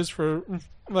dosages for,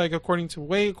 like, according to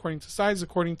weight, according to size,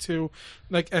 according to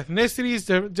like ethnicities.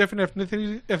 Different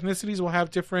ethnicities will have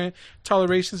different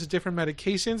tolerations to different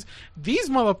medications. These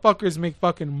motherfuckers make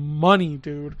fucking money,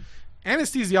 dude.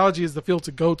 Anesthesiology is the field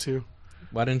to go to.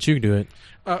 Why didn't you do it?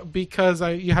 Because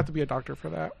you have to be a doctor for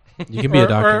that. You can be a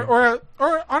doctor.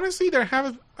 Or honestly, there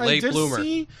have Late bloomer.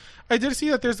 I did see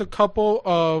that there's a couple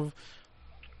of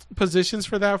positions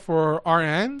for that for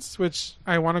RNs, which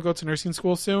I want to go to nursing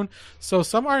school soon. So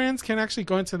some RNs can actually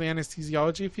go into the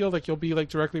anesthesiology field. Like, you'll be like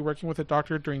directly working with a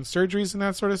doctor during surgeries and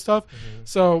that sort of stuff. Mm-hmm.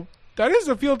 So that is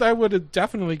a field I would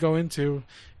definitely go into.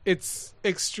 It's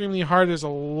extremely hard. There's a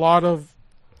lot of,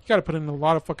 you got to put in a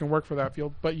lot of fucking work for that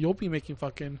field, but you'll be making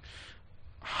fucking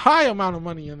high amount of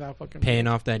money in that fucking Paying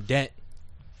field. off that debt.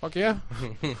 Fuck yeah.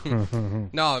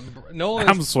 No, Nolan.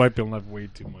 I'm swiping left way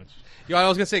too much. You know, I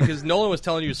was gonna say because Nolan was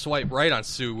telling you to swipe right on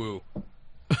Sue Woo.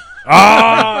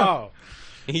 Oh!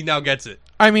 He now gets it.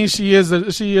 I mean, she is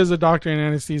a doctor in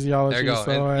anesthesiology. There you go.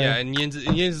 So, And, yeah, and Jens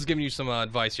is giving you some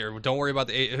advice here. Don't worry about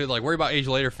worry about age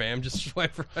later, fam. Just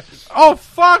swipe right. oh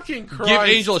fucking Christ! Give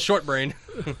Angel a short brain.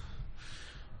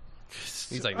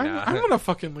 He's like, nah. I'm gonna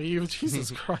fucking leave.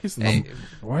 Jesus Christ! Hey,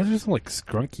 Why are there some like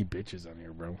scrunky bitches on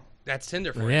here, bro? That's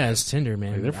Tinder for you. Yeah, it's Tinder,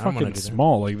 man. Like, they're I don't wanna fucking do that.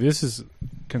 small. Like, this is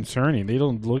concerning. They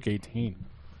don't look 18.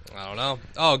 I don't know.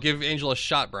 Oh, give Angel a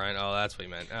shot, Brian. Oh, that's what he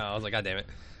meant. Oh, I was like, God damn it.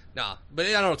 Nah, but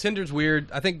I don't know. Tinder's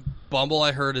weird. I think Bumble,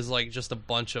 I heard, is like just a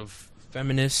bunch of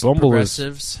Feminists, Bumble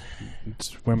progressives.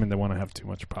 It's women that want to have too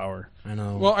much power. I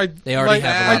know. Well, They already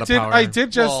have a lot of power. I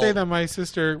did just Well- say that my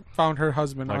sister found her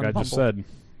husband Like on I Bumble. just said,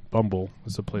 Bumble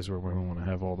is a place where women want to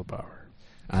have all the power.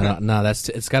 I don't. No,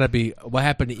 it's got to be. What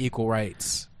happened to equal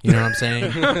rights? You know what I'm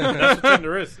saying? That's what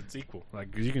Tinder is. It's equal.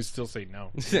 Like, you can still say no.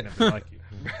 Even if they like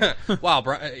you. wow.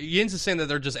 Yins is saying that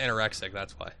they're just anorexic.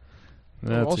 That's why.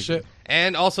 That's Oh, a shit.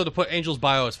 And also to put Angel's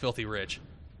bio as filthy rich.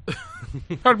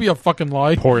 That'd be a fucking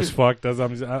lie. Poor as fuck. That's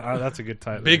a good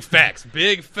title. Big facts.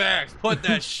 Big facts. Put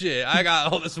that shit. I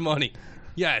got all this money.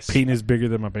 Yes. Penis bigger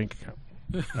than my bank account.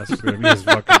 That's going to be his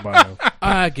fucking bio.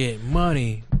 I get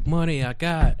money. Money I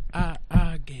got.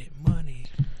 I get money.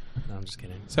 No, I'm just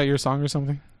kidding. Is that your song or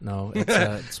something? No,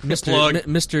 it's Plug.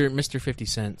 Mr. 50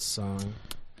 Cent's song.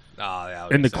 Oh, yeah,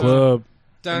 In the so- club.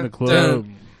 Dun, In the club.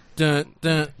 Dun,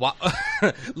 dun. Wow.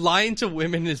 Lying to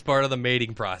women is part of the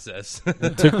mating process.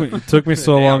 It took me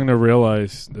so Damn. long to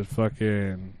realize that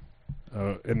fucking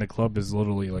In the club is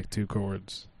literally like 2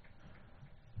 chords.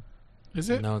 Is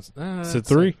it? No, it's Is it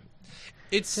 3?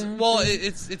 It's well,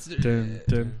 it's Dun,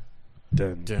 dun,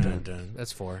 dun, dun, dun. dun.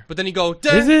 That's 4. But then you go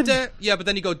dun, Is it? dun. Yeah, but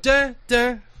then you go dun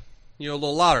dun. You know, a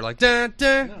little louder, like dun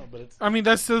dun. I mean,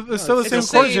 that's still the same it's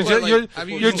the chords. same, but, like, I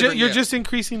mean, You're yeah. just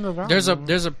increasing the volume.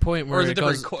 There's a point Or where is it it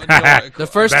different? goes. The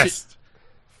first two. Best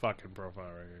fucking profile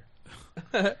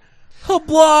right here.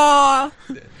 Blah.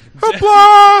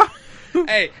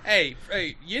 hey,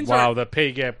 Yins. Wow, the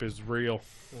pay gap is real.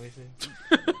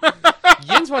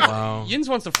 Yins wants Wow. Yins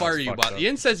wants to fire That's you, fucked but up.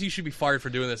 Yins says you should be fired for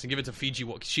doing this and give it to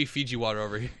Fiji water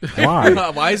over here. Why?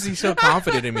 Why is he so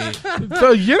confident in me?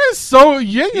 So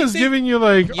Yin is giving you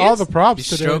like all the props He's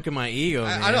today. stroking my ego.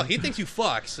 Man. I know he thinks you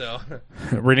fuck. So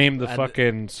Rename the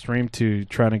fucking stream to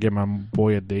trying to get my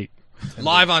boy a date.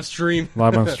 live on stream.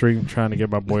 Live on stream trying to get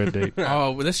my boy a date.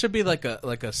 Oh, well, this should be like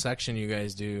a section you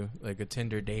guys do, like a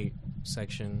Tinder date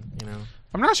section. You know.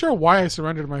 I'm not sure why I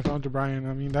surrendered my phone to Brian.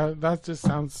 I mean, that just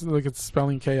sounds like it's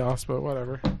spelling chaos, but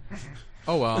whatever.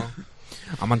 Oh well.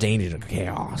 I'm a danger to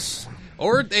chaos.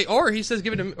 Or he says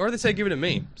give it to, or they say give it to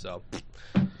me. So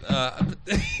I'm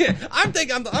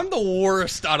thinking I'm the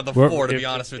worst out of the 4 to be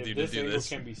honest with you to do this.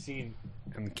 Can be seen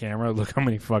in the camera. Look how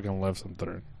many fucking lefts I'm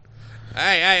throwing.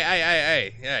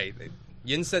 Hey!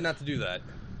 Yin said not to do that.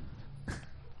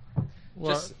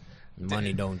 What? Just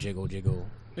Money don't jiggle jiggle.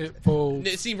 It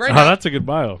folds. see right Oh, now. that's a good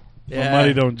bio. Yeah. My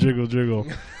money don't jiggle jiggle.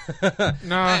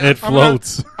 Nah, It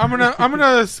floats. I'm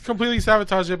gonna completely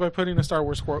sabotage it by putting a Star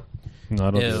Wars quote. No,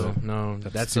 I don't do Ew, that. no,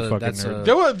 that's too a fucking that's nerd.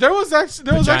 a There was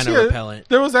vagina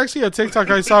repellent. actually a TikTok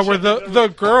I saw where the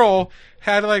girl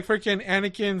had like freaking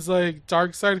Anakin's like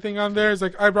dark side thing on there. It's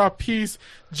like I brought peace,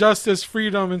 justice,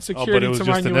 freedom, and Oh, but security it was to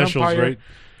my just new initials, empire. right?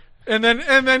 And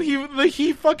then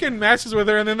he fucking matches with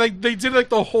her, and then like they did like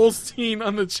the whole scene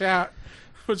on the chat,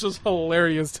 which was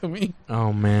hilarious to me.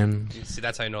 Oh man. See,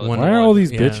 that's how you know. One- Why are all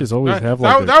these Yeah. bitches always have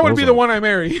like That would be the one I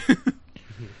marry.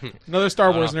 Another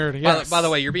Star Wars nerd. By, Yes. by the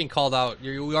way, you're being called out.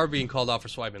 We are being called out for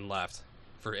swiping left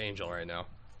for Angel right now.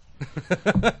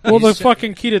 Well, the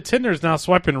fucking key to Tinder is now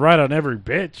swiping right on every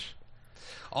bitch.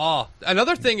 Oh,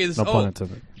 another thing is No pun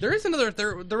intended. there is another.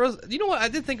 There was. You know what? I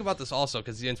did think about this also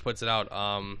because Jens puts it out.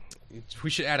 We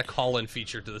should add a call-in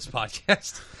feature to this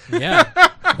podcast. Yeah.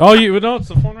 Oh, you no, it's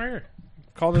the phone right here.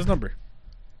 Call this number.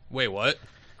 Wait, what?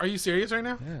 Are you serious right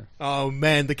now? Oh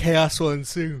man, the chaos will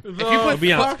ensue. If you put- It'll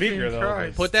be on speaker,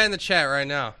 though. Put that in the chat right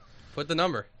now. Put the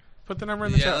number. Put the number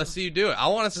in the Yeah, chat. let's see you do it. I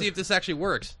want to see if this actually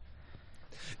works.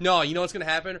 No, you know what's gonna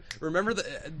happen? Remember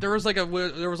there was like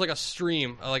a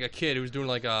stream, like a kid who was doing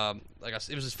like a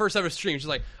it was his first ever stream. She's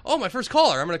like, "Oh, my first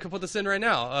caller. I'm gonna put this in right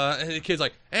now." And the kid's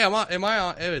like, "Hey, am I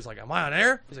on?" It's like, "Am I on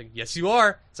air?" He's like, "Yes, you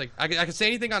are." It's like, "I can say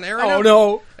anything on air right now?" Oh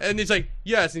no. And he's like,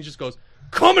 "Yes," and he just goes,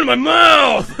 "Come in my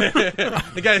mouth."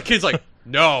 The kid's like,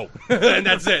 "No," and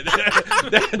that's it.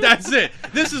 That's it.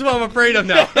 This is what I'm afraid of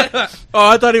now. Oh,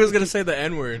 I thought he was gonna say the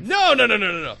N word.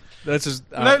 No. That's just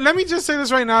Let me just say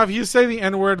this right now. If you say the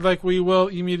N word, like we will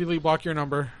immediately block your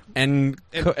number. and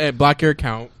block your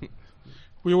account.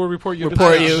 We will report you.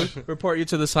 Report you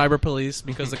to the cyber police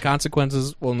because the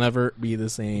consequences will never be the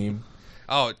same.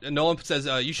 Oh, Nolan says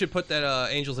you should put that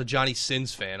Angel's a Johnny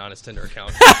Sins fan on his Tinder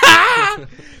account.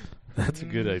 That's a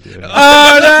good idea.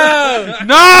 Oh no!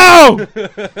 No!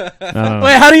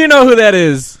 Wait, how do you know who that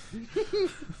is?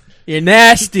 You're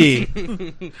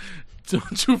nasty.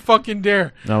 Don't you fucking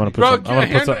dare. No, I'm gonna put Bro, some. I'm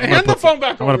gonna put some. I'm hand gonna the put phone some-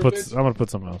 back I'm gonna over, put. bitch. I'm gonna put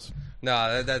something else.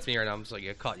 No, that's me right now. I'm just like,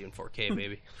 I caught you in 4K,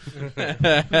 baby.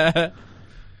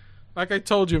 Like I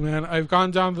told you, man, I've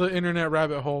gone down the internet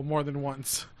rabbit hole more than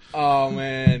once. Oh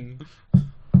man,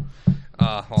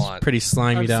 Hold on. pretty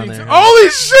slimy I've down seen there. Holy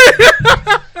shit!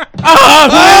 Oh,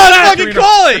 it's fucking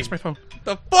calling! That's my phone.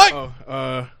 The fuck?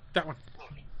 Oh, That one.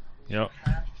 Yep.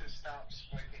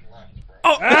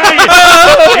 Oh,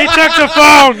 hey, he took the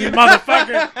phone, you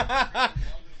motherfucker.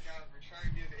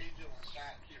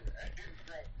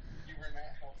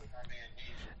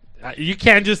 You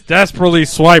can't just desperately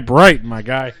swipe right, my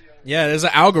guy. yeah, there's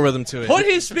an algorithm to it.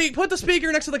 Put the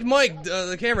speaker next to the mic,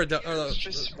 the camera.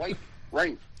 Just swipe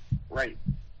right.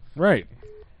 Right.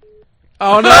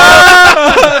 Oh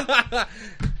no!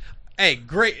 Hey,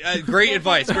 great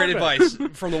advice. Great advice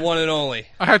from the one and only.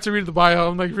 I had to read the bio.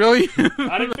 I'm like, really?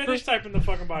 I didn't finish typing the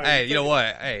fucking bio. Hey, you know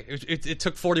what? Hey, it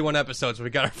took 41 episodes when we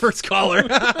got our first caller. You're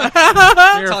Telling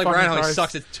fucking Brian how he Christ.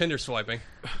 sucks at Tinder swiping.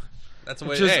 That's the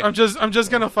way. I'm just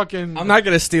gonna fucking. I'm not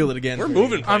gonna steal it again. We're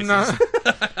moving. I'm Places.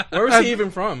 not. Where was he even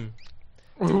from?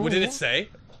 What did it say?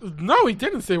 No, he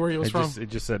didn't say where he was from. It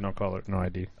just said no caller, no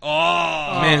ID.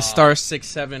 Oh, Man, star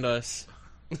 6-7 us.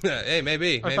 hey,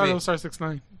 maybe. I thought it was star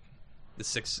 6-9. The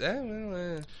 6. Star I don't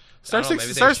know, six. maybe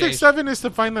Star they've changed. 6-7 is to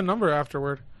find the number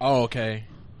afterward. Oh, okay.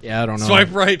 Yeah, I don't know.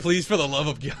 Swipe right, please, for the love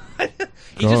of God.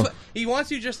 Go. He wants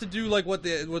you just to do like what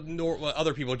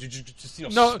other people just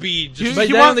No, speed. he- Just But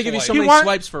he they want- only give you so he many want-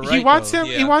 swipes for right. He wants though. him.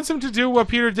 Yeah. He wants him to do what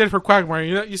Peter did for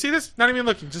Quagmire. You see this? Not even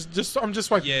looking. Just I'm just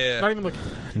swiping. Yeah. Not even looking.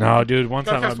 No, dude. One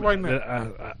Gotta time, cast wide net.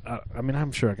 I mean,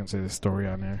 I'm sure I can say this story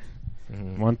on there.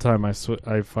 One time, I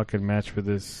fucking matched with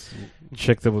this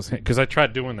chick that was because I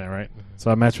tried doing that, right?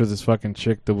 So I matched with this fucking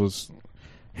chick that was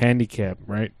handicapped,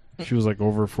 right? She was like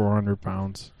over 400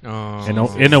 pounds Oh. and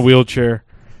in a wheelchair,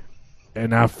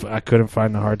 and I couldn't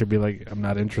find the heart to be like, I'm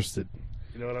not interested.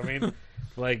 You know what I mean?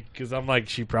 Like, because I'm like,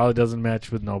 she probably doesn't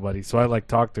match with nobody. So I like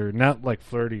talked to her, not like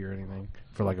flirty or anything,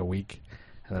 for like a week,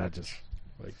 and then I just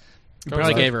like. You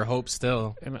probably gave her hope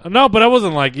still. And, no, but I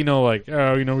wasn't like, like,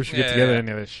 oh, we should get Yeah, together, yeah.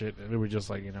 any of that shit. And we were just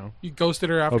like, You ghosted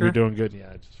her hope after. you're doing good. Yeah,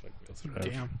 I just like ghosted her.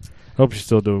 Damn. Hope you're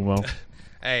still doing well.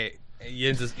 Hey,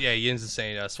 Yin's is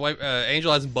saying, swipe.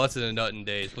 Angel hasn't busted a nut in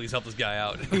days. Please help this guy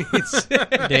out.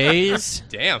 Days?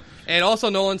 Damn. And also,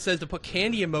 Nolan says to put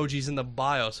candy emojis in the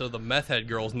bio so the meth head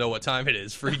girls know what time it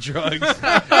is. Free drugs.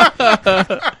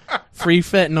 Free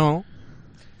fentanyl.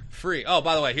 Free. Oh,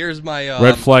 by the way, here's my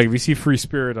Red flag. If you see free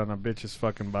spirit on a bitch's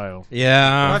fucking bio.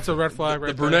 Yeah. That's a red flag right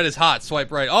the brunette is hot.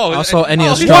 Swipe right. Oh, Also, any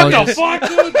he's- astrologist. Fuck,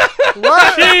 dude?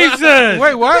 What? Jesus!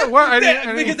 Wait, what? What? I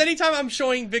didn't. Because anytime I'm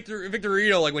showing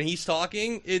Victorino, like when he's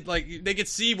talking, it like they can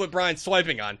see what Brian's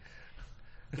swiping on.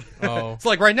 Oh. It's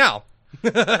like right now.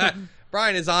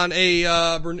 Brian is on a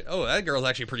that girl's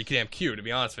actually pretty damn cute, to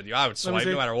be honest with you. I would swipe see.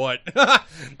 no matter what.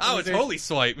 I would see. totally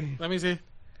swipe. Let me see.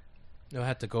 You'll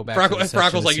have to go back to the section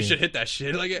Brockle's to like, you see. should hit that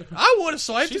shit. Like, I would have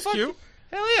swiped. She's Fuck. cute.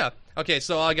 Hell yeah. Okay,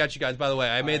 so I got you guys. By the way,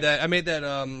 I made that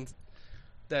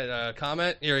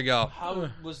comment. Here we go. How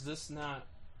was this not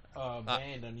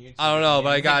banned on YouTube? I don't know, but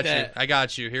I got you. that. I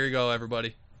got you. Here you go,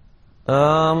 everybody.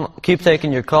 Keep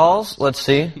taking your calls. Let's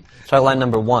see. Try line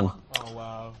number 1. Oh,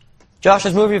 wow.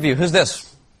 Josh's movie review. Who's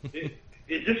this? Is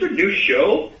this a new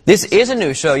show? This is a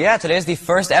new show. Yeah, today's the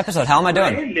first episode. How am I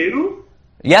doing? Brand new?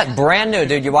 Yeah, brand new,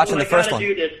 dude. You're watching the first I one.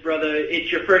 gotta do this, brother.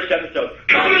 It's your first episode.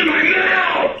 Come in my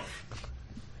mouth!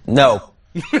 No.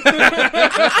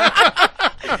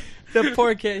 The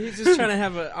poor kid. He's just trying to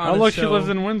have a Oh, look, she lives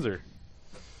in Windsor.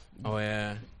 Oh,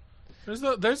 yeah. There's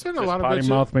been a lot of Potty bitches.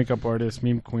 mouth, makeup artist,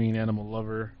 meme queen, animal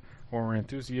lover, horror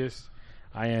enthusiast,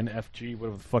 INFJ,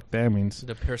 whatever the fuck that means.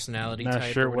 The personality Not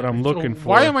type. sure or what whatever. I'm looking for.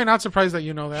 Why am I not surprised that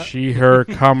you know that? She, her,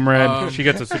 comrade. She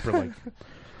gets a super like.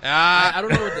 I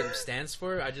don't know what that stands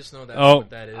for. I just know that's Oh,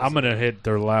 what that is. I'm gonna hit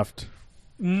their left.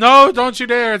 No, don't you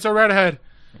dare! It's a redhead.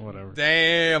 Whatever.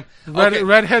 Damn.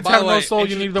 Redheads By have the no way, soul.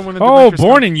 You need them when the Oh, Dementors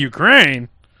born come. in Ukraine.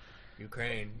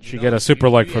 Ukraine. She get a super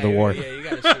like for the war. Yeah, you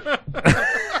gotta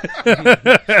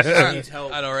she needs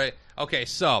help. I know, right? Okay,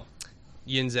 so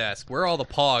Yin's ask, where are all the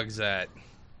pogs at?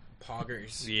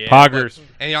 Poggers. Yeah, Poggers.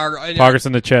 And Poggers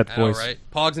in the chat, I know, boys. right?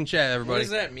 Pogs in chat, What everybody.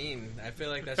 does that mean? I feel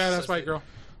like that's Fat ass such white a- girl.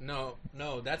 No,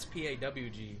 that's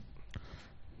PAWG.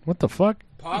 What the fuck?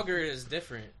 Pogger is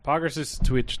different. Poggers is a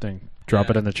Twitch thing. Drop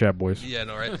Yeah. it in the chat, boys. Yeah,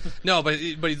 no, right? No, but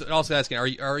he's also asking,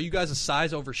 are you guys a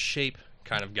size over shape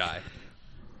kind of guy?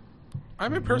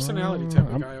 I'm a personality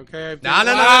type of guy. Okay.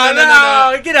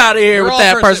 No, Get out of here We're with all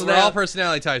that We're personality. all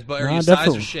personality types, but are Nah, you size or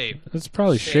definitely. shape? It's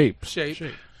probably shape. Shape.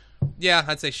 Yeah,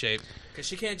 I'd say shape. Because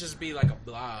she can't just be like a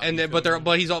blob. And then, but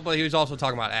he was also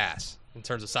talking about ass. in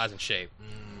terms of size and shape.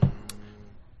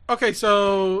 Okay,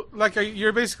 so like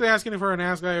you're basically asking for an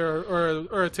ass guy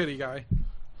or a titty guy.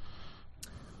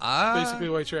 Basically,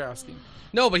 what you're asking.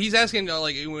 No, but he's asking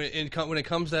like when it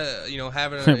comes to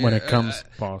having when it comes,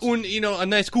 boss. a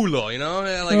nice culo,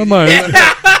 like Oh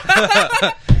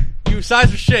my. you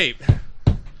size or shape.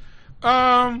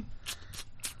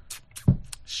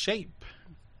 Shape.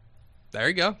 There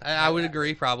you go. I would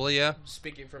agree, probably. Yeah.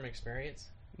 Speaking from experience.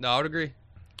 No, I would agree.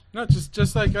 No,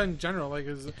 just like in general, like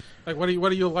what do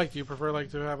you like? Do you prefer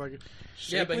like to have like a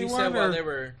Yeah, but he said while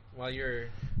you're,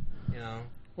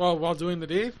 while doing the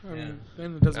deed, then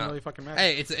it doesn't really fucking matter.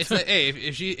 Hey, it's hey,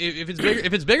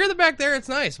 if it's bigger than back there, it's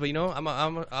nice. But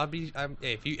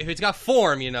if it's got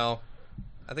form,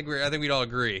 I think we'd all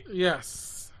agree.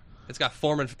 Yes, it's got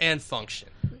form and function.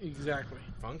 Exactly,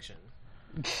 function.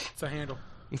 It's a handle.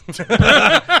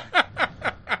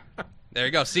 There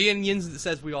you go. See, and Yins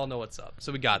says we all know what's up,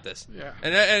 so we got this. Yeah.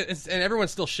 And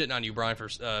everyone's still shitting on you, Brian, for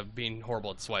being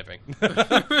horrible at swiping.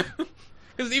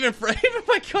 Because even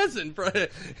my cousin,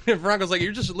 Franco's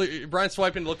like, Brian's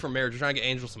swiping to look for marriage. You're trying to get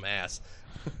Angel some ass.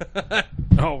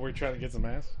 Oh, we're trying to get some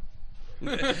ass?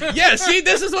 Yeah, see,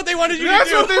 this is what they wanted you to do.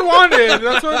 That's what they wanted.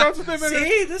 That's what they meant.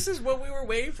 See, this is what we were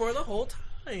waiting for the whole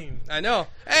time. I know.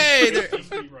 Hey,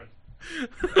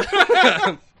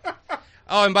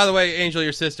 oh, and by the way, Angel,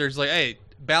 your sister's like, hey,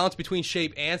 balance between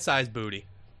shape and size booty.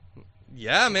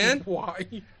 Yeah, man. Why?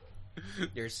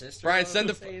 Your sister? Brian, send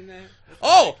the. Saying that?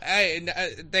 Oh, hey,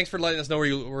 thanks for letting us know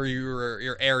where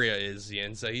your area is,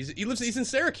 Ian. So he's in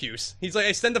Syracuse. He's like,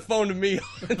 hey, send the phone to me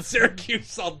in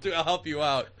Syracuse. I'll help you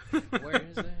out. Where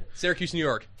is that? Syracuse, New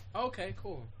York. Okay,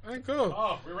 cool. Hey, cool.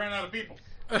 Oh, we ran out of people.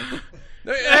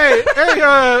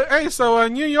 hey, so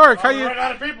New York, how we ran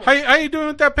out of people. how you doing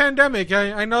with that pandemic?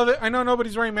 I know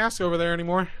nobody's wearing masks over there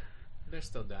anymore. They're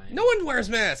still dying. No one wears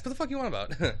masks. What the fuck you want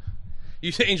about?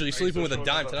 You say, Angel, you're sleeping with a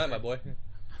dime tonight, my boy.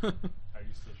 Are you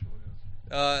still showing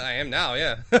us? I am now,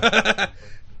 yeah.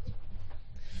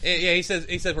 Yeah, he says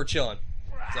we're chilling.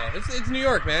 So it's New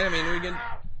York, man. I mean, we can.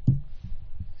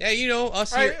 Yeah,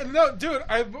 us here. No, dude,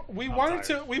 we wanted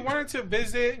to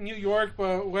visit New York,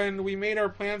 but when we made our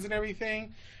plans and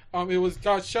everything, it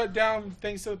got shut down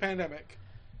thanks to the pandemic.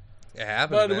 It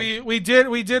happens, but man. we did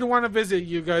want to visit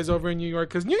you guys over in New York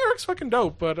because New York's fucking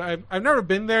dope. But I've never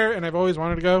been there and I've always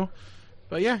wanted to go.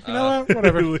 But yeah, you know what?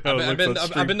 Whatever. I've been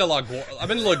to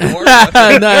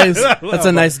LaGuardia. Nice. That's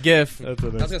a nice gift. I was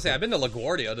gonna say I've been to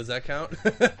LaGuardia. Does that count?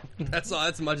 That's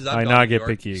as much as I've I gone now to get New York.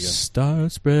 picky again.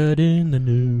 Start spreading the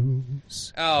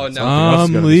news. Oh no!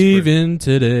 I'm leaving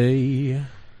today.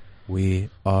 We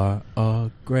are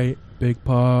a great big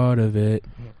part of it.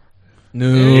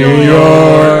 New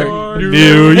York.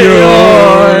 New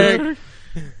York.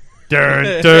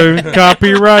 Dun,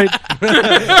 copyright.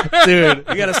 Dude,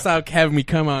 you gotta stop having me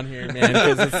come on here, man,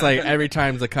 because it's like every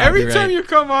time's a copyright. Every time you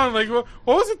come on, like, what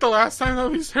was it the last time that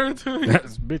we started doing?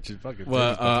 That's bitches fucking.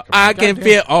 Well, I can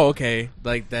feel. Oh, okay,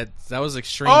 like that was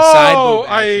extreme side move.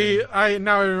 I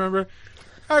now I remember.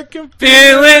 I can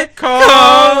feel it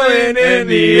calling in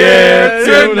the air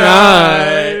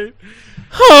tonight.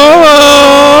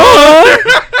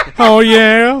 Oh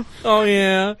yeah. Oh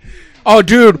yeah. Oh,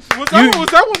 dude.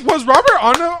 Was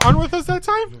Robert on with us that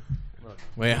time?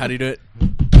 Wait, how do you do it?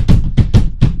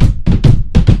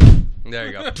 There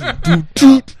you go.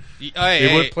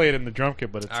 He would play it in the drum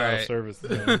kit, but it's out of service.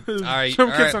 All right,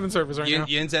 drum kit's not in service right now.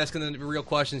 Ian's asking the real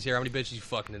questions here. How many bitches you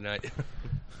fucking tonight?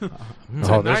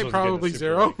 Tonight, probably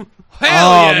 0. Hell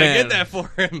yeah, man. get that for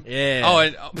him. Yeah. Oh,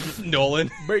 and Nolan.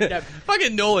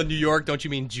 Fucking Nolan, New York. Don't you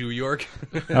mean Jew York?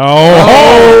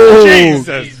 Oh,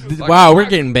 Jesus. Wow, we're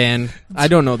getting banned. I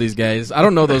don't know these guys. I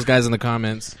don't know those guys in the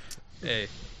comments. Hey,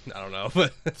 I don't know,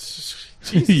 but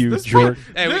you jerk.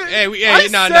 I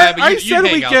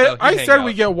said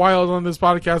we get wild on this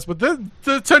podcast, but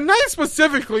tonight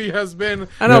specifically has been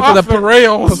off the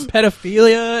rails.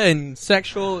 Pedophilia and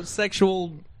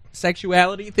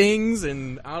sexuality things,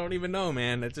 and I don't even know,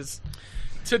 man. It's just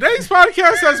today's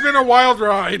podcast has been a wild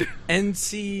ride.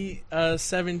 NC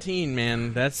 17,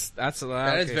 man. That's a lot.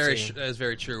 That is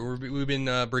very true. We've been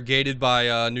brigaded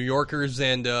by New Yorkers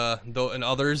and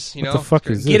others. You know, what the fuck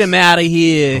is this? Get him out of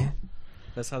here.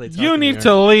 That's how they talk. You need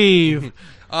to leave.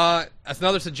 That's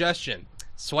another suggestion.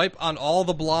 Swipe on all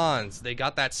the blondes. They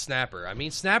got that snapper. I mean,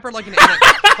 snapper like an.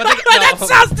 That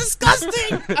sounds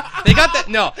disgusting. They got that.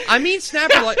 No, I mean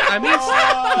snapper like.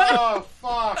 Oh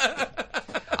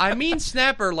fuck. I mean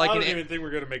snapper like I an. don't even think we're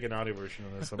gonna make an audio version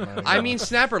of this. I mean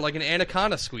snapper like an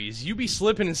anaconda squeeze. You be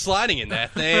slipping and sliding in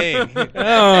that thing.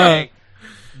 Oh.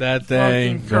 That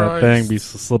thing. Fucking That Christ. thing be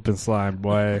slip and slide,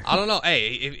 boy. I don't know.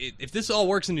 Hey, if this all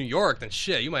works in New York, then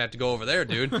shit, you might have to go over there,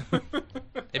 dude.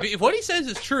 if what he says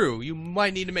is true, you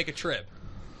might need to make a trip.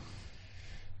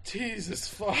 Jesus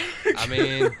fuck. I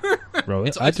mean, Bro,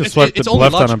 It's- I it's- just it's only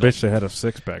left on a logical. bitch that had a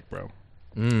 6-pack, bro.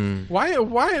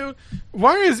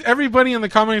 Why is everybody in the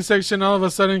comment section all of a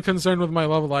sudden concerned with my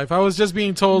love life? I was just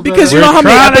being told Because that you know how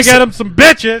many Trying to episodes- get him some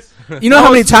bitches. You know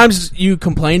how many times you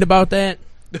complained about that?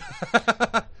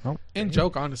 in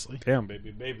joke, honestly. Damn, baby,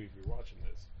 if you're watching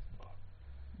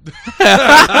this.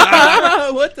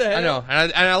 What the hell? I know,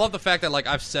 and I love the fact that like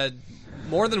I've said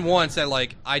more than once that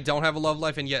like I don't have a love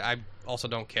life, and yet I also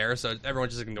don't care. So everyone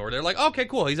just ignored it. They're like, okay,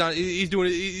 cool. He's on. He's doing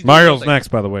it. He's doing Mario's something. next,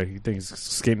 by the way. He thinks he's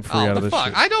skating free Oh, out the of this fuck!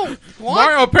 shit. I don't want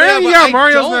Mario- apparently, but yeah, I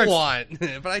Mario's don't next.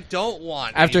 want, but I don't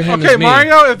want After anything. him Okay, is me.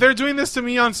 Mario, if they're doing this to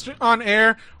me on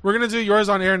air, we're gonna do yours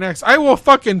on air next. I will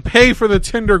fucking pay for the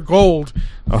Tinder Gold.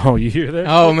 Oh, you hear that?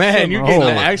 Oh man, you're getting Oh,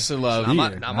 the extra love. Not my-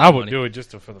 here. not my I would money. do it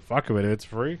just for the fuck of it. If it's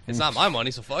free. It's not my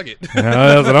money, so fuck it. Yeah,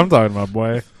 that's what I'm talking about,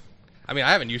 boy. I mean,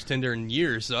 I haven't used Tinder in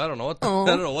years, so I don't know what I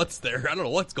don't know what's there. I don't know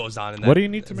what goes on in that. What do you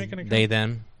need to make an account? They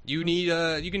them. You need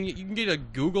you can get a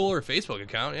Google or Facebook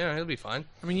account. Yeah, it'll be fine.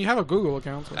 I mean, you have a Google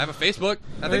account. So. I have a Facebook.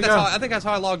 I There think you that's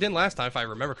how I logged in last time, if I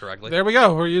remember correctly. There we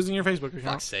go. We're using your Facebook account.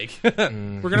 Fuck's sake. We're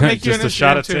gonna make you just an a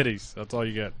shot of Instagram, too. titties. That's all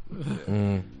you get.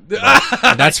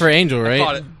 That's for Angel, I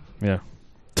caught right? it.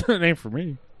 Yeah, it ain't for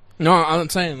me. No, I'm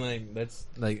saying like that's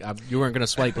like you weren't gonna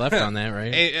swipe left on that,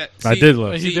 right? Hey, I did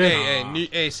look. See, He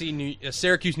did.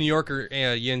 Syracuse, New Yorker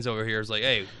Yins over here is like,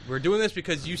 hey, we're doing this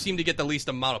because you seem to get the least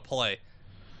amount of play.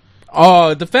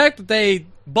 Oh, the fact that they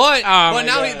But my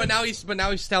now God. he's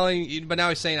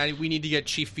saying we need to get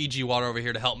Chief Fiji Water over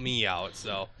here to help me out.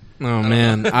 So Oh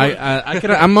man, I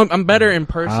could I'm better in I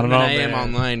person don't than know, I am man.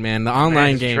 online, man. The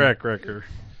online game. Track record.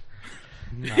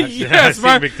 Yes, see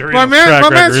my Victorino's man's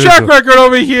record track is- record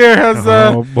over here has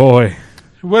Oh boy.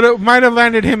 might have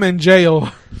landed him in jail.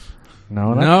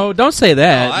 No, No, don't say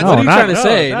that. No, what are you not- trying to no,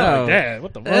 say? not No. like that.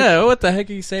 What the fuck? Yeah, what the heck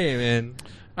are you saying, man?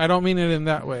 I don't mean it in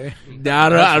that way.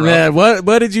 Man,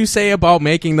 what did you say about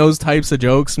making those types of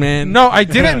jokes, man? No, I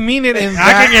didn't mean it in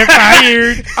I can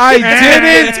that. get fired.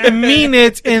 I didn't mean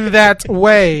it in that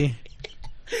way.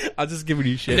 I'm just giving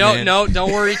you shit. no, man. no, don't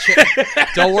worry, Chad.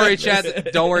 Don't worry,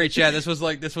 Chad. Don't worry, Chad. This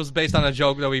was based on a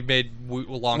joke that we made a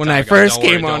long When time I ago. first Don't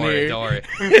worry, came don't on worry, here. Don't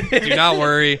worry. Do not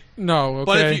worry. No,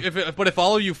 But okay. if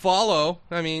all of you follow,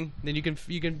 I mean, then you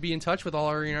can be in touch with all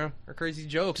our our crazy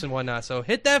jokes and whatnot. So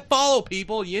hit that follow,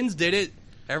 people. Yins did it.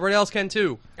 Everybody else can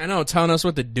too. I know, telling us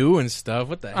what to do and stuff.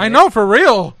 What the heck? I know, for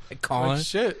real. Colin. Like,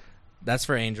 shit. That's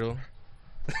for Angel.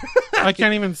 I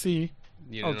can't even see.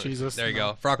 You Oh, know, Jesus. There you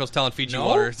go. Franco's telling Fiji No?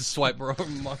 Water to swipe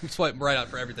right out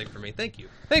for everything for me. Thank you.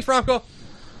 Thanks, Franco.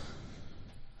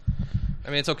 I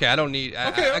mean, it's okay. I don't need.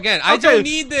 I okay. don't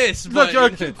need this. Look,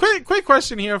 But quick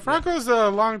question here. Franco's a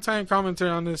long-time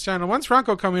commentator on this channel. When's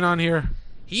Franco coming on here?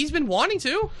 he's been wanting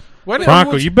to.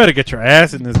 Franco, you better get your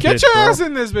ass in this Get bitch, your bro. ass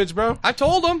in this bitch, bro. I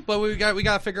told him, but we got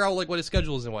to figure out like what his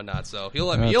schedule is and whatnot. So he'll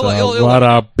let me. That's He'll what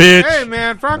let me. a bitch. Hey,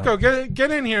 man, Franco,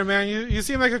 get in here, man. You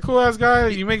seem like a cool-ass guy.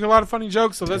 You make a lot of funny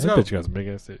jokes, so let's That go. Oh, bitch got some big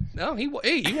ass tits. No, he wants.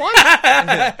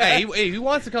 he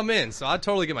wants to come in, so I'd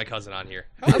totally get my cousin on here.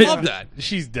 I love that.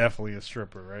 She's definitely a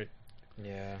stripper, right?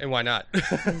 Yeah. And why not?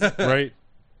 Right?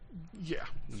 Yeah.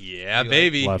 Yeah,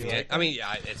 baby. Love Yeah, it. I mean,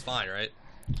 yeah, it's fine, right?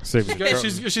 Save me the Yeah,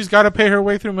 trouble. she's got to pay her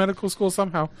way through medical school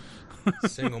somehow.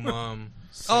 Single mom.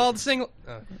 All the single.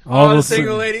 All the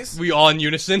single ladies. We all in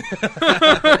unison.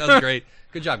 That was great.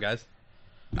 Good job, guys.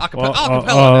 Acapella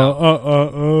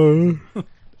now.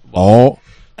 Oh.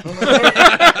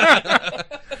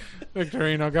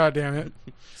 Victorino, goddamn it.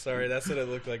 Sorry, that's what it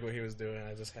looked like what he was doing.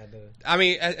 I just had to. I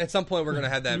mean, at some point we're gonna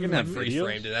have that You can have free videos?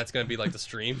 framed, and that's gonna be like the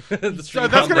stream. The stream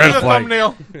That's gonna be Red the flag.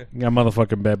 thumbnail. You got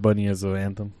motherfucking Bad Bunny as an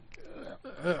anthem.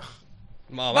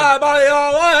 Mom, Bye, bye,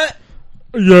 y'all. What?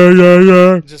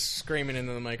 Yeah. Just screaming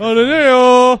into the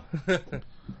microphone.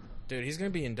 Dude, he's gonna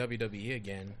be in WWE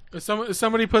again. If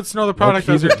somebody put Snow the Product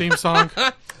as their theme song.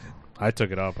 I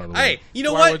took it out, by the way. Hey, you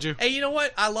know Why what? would you? Hey, you know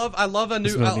what? I love a new.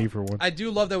 There's no need for one. I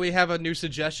do love that we have a new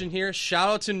suggestion here. Shout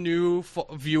out to new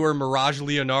viewer Mirage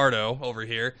Leonardo over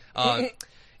here.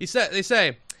 They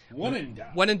say, when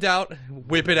in doubt,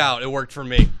 whip it out. It worked for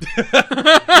me.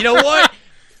 You know what?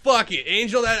 Fuck it,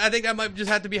 Angel. I think that might just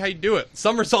have to be how you do it.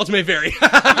 Some results may vary.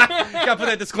 Gotta put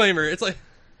that disclaimer. It's like,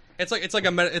 It's like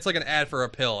an ad for a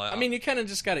pill. I mean, you kind of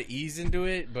just got to ease into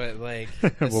it, but like,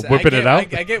 Well, whipping it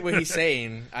out? I get what he's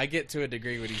saying. I get to a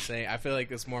degree what he's saying. I feel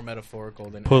like it's more metaphorical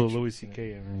than Pull a actual. Louis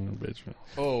C.K. in, bitch.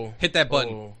 Oh, hit that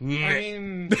button. Oh. I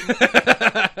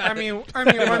mean,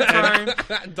 one time.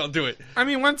 Don't do it. I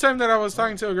mean, one time that I was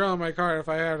talking to a girl in my car. If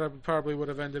I had, I probably would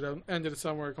have ended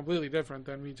somewhere completely different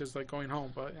than me just like going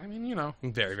home. But I mean,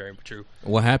 Very, very true.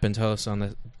 What happened? Tell us on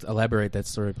the. Elaborate that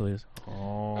story, please.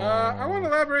 Oh. I won't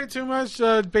elaborate too much.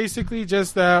 Basically,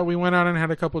 just that we went out and had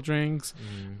a couple drinks.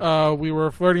 We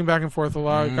were flirting back and forth a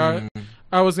lot.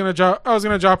 I was gonna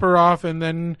drop her off, and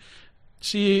then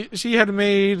she had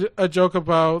made a joke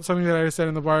about something that I said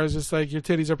in the bar. It's just like, your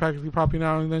titties are practically popping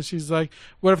out, and then she's like,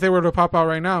 "What if they were to pop out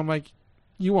right now?" I'm like,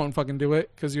 "You won't fucking do it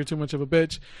because you're too much of a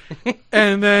bitch."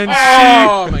 And then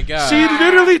my God, she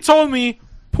literally told me,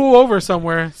 pull over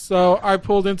somewhere. So I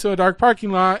pulled into a dark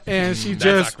parking lot, and she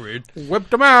just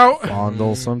whipped them out.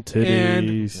 Fondle some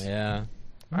titties. Yeah.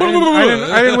 I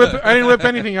didn't whip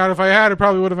anything out. If I had, it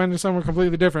probably would have ended somewhere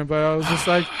completely different. But I was just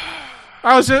like,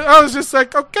 I was just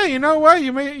like, okay, you know what?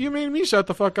 You made me shut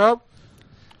the fuck up.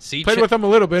 Played with him a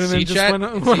little bit, and then just went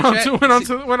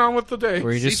on with the day.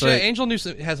 Where you just like, Angel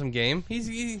has some game.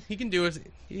 He can do it.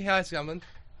 He has something.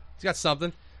 He's got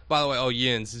something. By the way,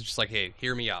 Yins is just like, hey,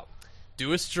 hear me out.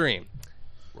 Do a stream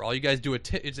where all you guys do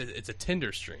it's a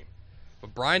Tinder stream.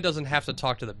 But Brian doesn't have to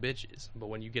talk to the bitches. But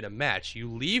when you get a match, you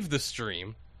leave the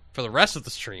stream for the rest of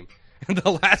the stream, and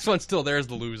the last one still there is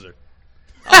the loser.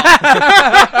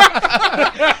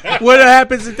 what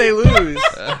happens if they lose?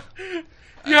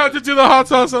 You have to do the hot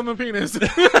sauce on the penis.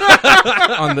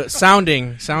 On the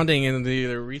sounding in the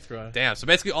urethra. Damn. So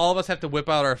basically, all of us have to whip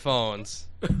out our phones,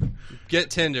 get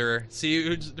Tinder,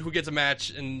 see who gets a match,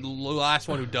 and the last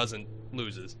one who doesn't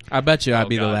loses. I bet you I'd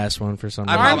be the last one for some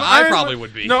reason. I probably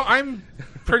would be. No, I'm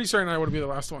pretty certain I would be the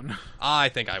last one. I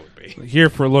think I would be. Here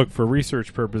for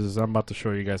research purposes, I'm about to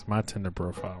show you guys my Tinder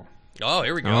profile. Oh,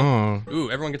 here we go. Oh. Ooh,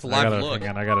 everyone gets a live look.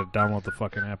 I gotta download the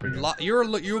fucking app again.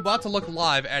 You're about to look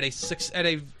live at a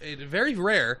very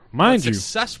rare,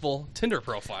 successful Tinder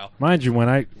profile. Mind you, when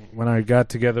I got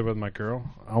together with my girl,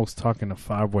 I was talking to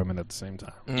 5 women at the same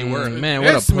time. You were, man.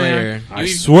 What a player! I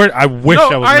swear, I wish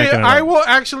I was making it up. I will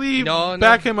actually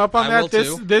back him up on that.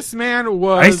 This man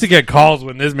was. I used to get calls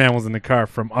when this man was in the car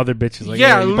from other bitches. Like,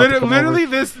 yeah, literally,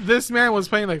 this man was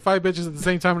playing like 5 bitches at the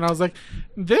same time, and I was like,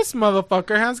 this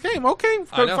motherfucker has game. Okay,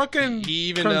 fucking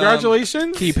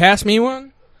congratulations. Can you pass me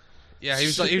one? Yeah, he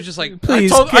was just like,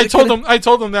 please. I told him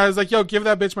that. I was like, yo, give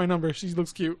that bitch my number. She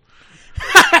looks cute.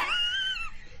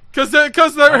 Because her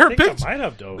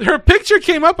picture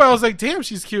came up. I was like, damn,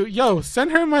 she's cute. Yo,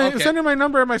 send her my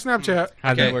number and my Snapchat.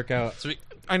 How'd that work out? Sweet.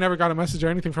 I never got a message or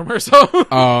anything from her. So.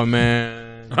 Oh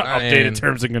man. Updated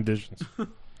terms and conditions.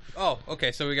 Oh,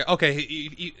 okay. So we got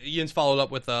Ian's followed up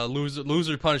with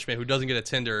loser punishment who doesn't get a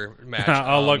Tinder match.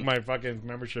 I'll lug my fucking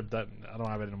membership. That I don't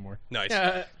have it anymore. Nice.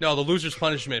 No, the loser's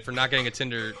punishment for not getting a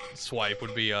Tinder swipe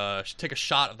would be take a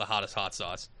shot of the hottest hot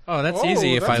sauce. Oh, that's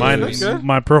easy. If I lose,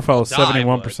 my profile is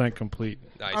 71% complete.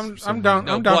 Nice. I'm down.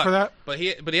 I'm down for that. But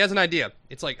he has an idea.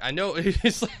 It's like I know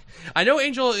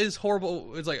Angel is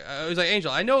horrible. It's like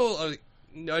Angel. I know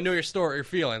your story, your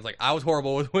feelings. Like I was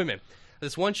horrible with women.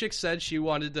 This one chick said she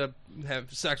wanted to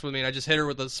have sex with me, and I just hit her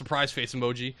with a surprise face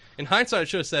emoji. In hindsight, I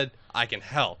should have said, I can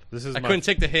help. I couldn't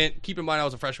take the hint. Keep in mind, I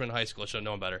was a freshman in high school. I should have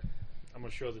known better. I'm going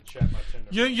to show the chat my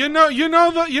Tinder. You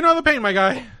know the pain, my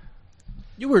guy.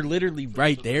 You were literally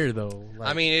right there, though. Like,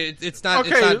 I mean, it's not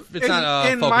focusing very well,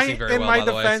 in my by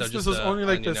the way, defense, so just, this was only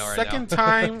like the second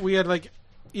time we had like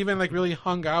even like really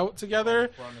hung out together,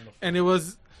 and it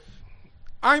was.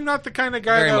 I'm not the kind of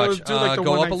guy that would do like the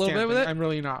go one up a little bit with it. I'm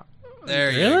really not.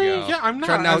 There you go. Yeah, I'm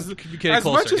not. As closer,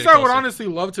 much as I would honestly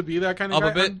love to be that kind of guy,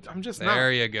 a bit. I'm just not.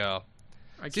 There you go.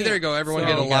 See, there you go. Everyone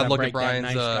get a live look at Brian's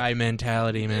nice guy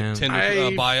mentality, man.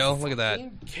 Tinder bio. Look at that.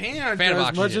 Can't fan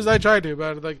as much as I try to,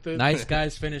 but like the nice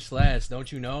guys finish last.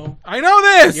 Don't you know? I know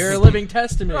this. You're a living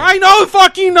testament. I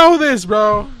fucking know this,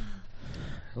 bro.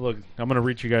 Look, I'm gonna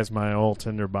read you guys my old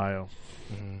Tinder bio.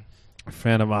 A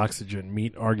fan of oxygen,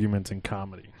 meat, arguments, and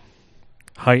comedy.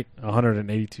 Height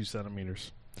 182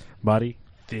 centimeters. Body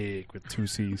thick with 2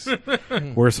 C's.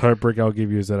 Worst heartbreak I'll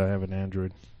give you is that I have an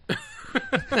Android. I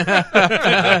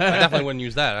definitely wouldn't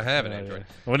use that. I have an Android.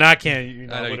 Well, now I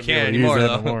can't. I know you can't anymore.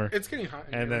 Though. It's getting hot.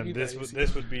 And then this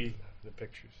would be the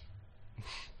pictures.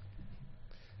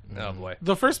 Oh boy.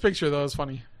 The first picture though is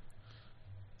funny.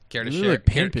 Care to You share? look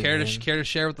pimping, Care man. to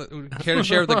share with the care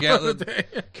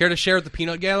to share with the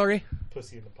peanut gallery?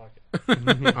 Pussy in the pocket.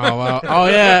 Oh wow! Oh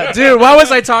yeah, dude. Why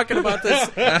was I talking about this?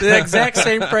 The exact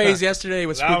same phrase yesterday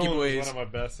with That Spooky one was Boys. one of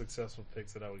my best successful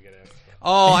picks that I would get asked about.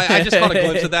 Oh, I just caught a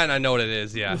glimpse of that, and I know what it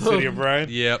is. Yeah, City of Bryan?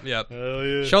 Yep. Hell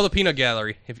yeah. Show the peanut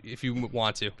gallery if you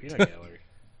want to. Peanut gallery.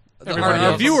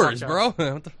 Our viewers, bro.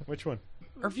 Which one?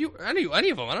 Our any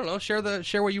of them. I don't know. Share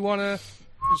what you want to.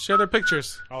 Share their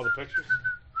pictures. All the pictures?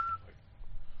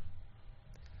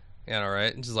 Yeah, all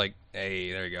right. It's just like,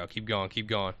 hey, there you go. Keep going.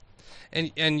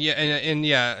 And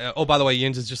yeah. Oh, by the way,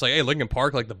 Yins is just like, hey, Linkin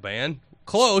Park, like the band.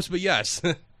 Close, but yes.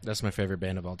 That's my favorite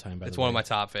band of all time. It's one of my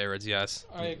top favorites. Yes.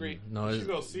 I agree. No, You should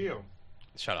go see him.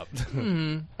 Shut up.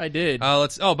 I did.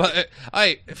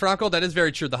 Franco, that is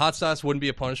very true. The hot sauce wouldn't be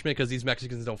a punishment because these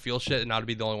Mexicans don't feel shit, and not to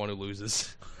be the only one who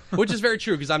loses, which is very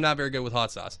true because I'm not very good with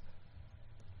hot sauce.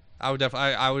 I would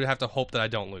have to hope that I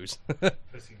don't lose.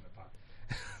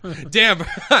 Damn,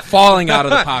 Falling out of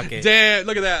the pocket. Damn,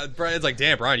 look at that. It's like,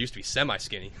 damn, Brian used to be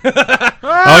semi-skinny. Oh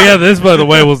yeah, this by the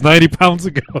way was 90 pounds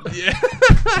ago. Yeah.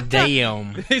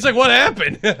 Damn. He's like, what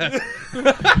happened?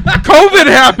 COVID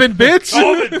happened, bitch.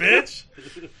 Bitch.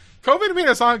 COVID made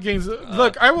us on games.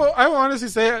 Look, I will honestly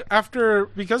say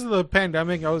because of the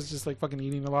pandemic, I was just like fucking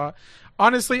eating a lot.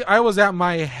 Honestly, I was at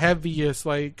my heaviest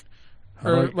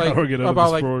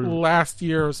last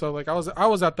year or so. Like I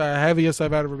was at the heaviest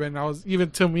I've ever been. I was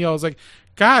like,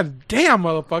 God damn,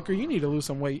 motherfucker, you need to lose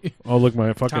some weight. Oh look,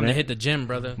 my fucking Time to hit the gym,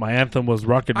 brother. my anthem was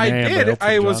Rocket I Man. by did. Elton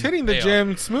I was John. hitting the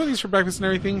gym, smoothies for breakfast and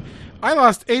everything. I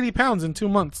lost 80 pounds in 2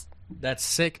 months, That's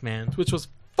sick, man. which was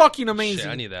fucking amazing. Shit,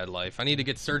 I need that life. I need to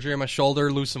get surgery on my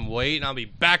shoulder, lose some weight, and I'll be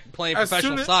back playing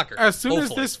professional soccer. As soon as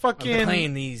Hopefully. this fucking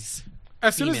Playing these.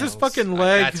 As soon as this females. fucking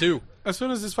leg, That too. as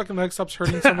soon as this fucking leg stops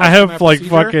hurting so much, I have from that like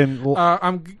procedure, fucking.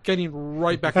 I'm getting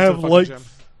right back I into have the like. fucking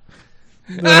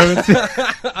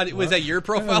gym. Was that your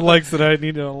profile? Likes that I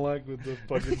need to unlock with the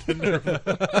fucking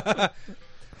Tinder.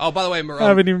 Oh, by the way, I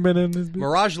haven't even been in this.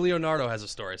 Mirage Leonardo has a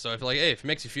story. So if it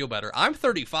makes you feel better, I'm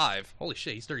 35. Holy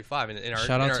shit, he's 35. In our,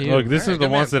 Shout in out our, to you. Look, this All is right, the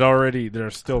good ones man. that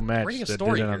are still matched Reading a that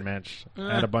story didn't here. unmatched.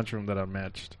 I had a bunch of them that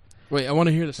unmatched. Wait, I want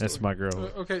to hear this. That's my girl.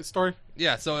 Okay, story.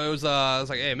 Yeah, so it was. I was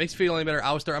like, hey, it makes you feel any better.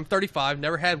 I'm 35.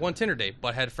 Never had one Tinder date,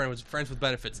 but had friends with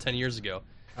benefits 10 years ago.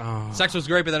 Oh. Sex was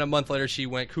great, but then a month later she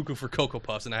went cuckoo for Cocoa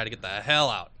Puffs, and I had to get the hell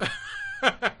out.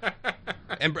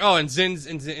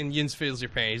 and Yins feels your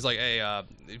pain. He's like, hey,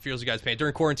 it feels you guys' pain.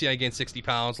 During quarantine, I gained 60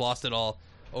 pounds, lost it all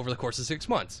over the course of 6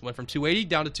 months. Went from 280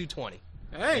 down to 220.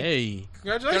 Hey.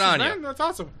 Congratulations, Good on man. you. That's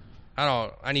awesome.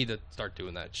 I need to start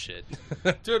doing that shit.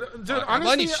 Dude, I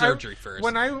honestly, need surgery first.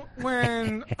 When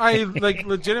I like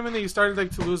legitimately started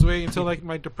like to lose weight until like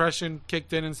my depression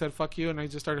kicked in and said fuck you, and I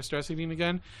just started stress eating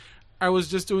again. I was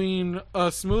just doing a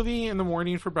smoothie in the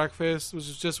morning for breakfast, which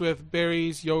was just with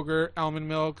berries, yogurt, almond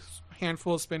milk,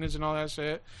 handful of spinach, and all that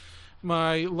shit.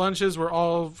 My lunches were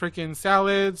all freaking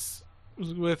salads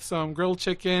with some grilled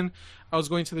chicken. I was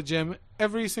going to the gym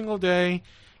every single day.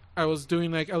 I was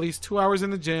doing like at least 2 hours in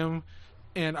the gym,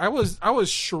 and I was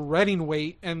shredding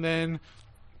weight. And then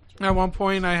at one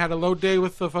point I had a low day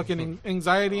with the fucking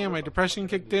anxiety, and my depression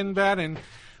kicked in bad, and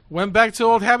went back to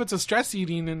old habits of stress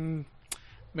eating, and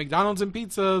McDonald's and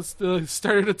pizza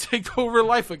started to take over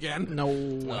life again. No.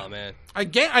 Oh man, I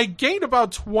gained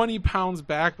about 20 pounds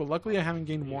back, but luckily I haven't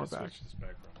gained more back.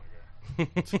 oh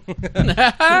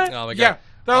my god. Yeah.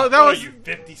 That was you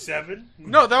 57?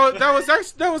 no.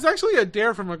 That was actually a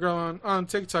dare from a girl on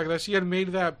TikTok that she had made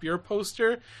that beer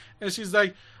poster, and she's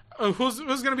like, "Who's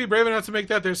gonna be brave enough to make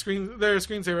that their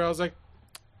screensaver?" I was like,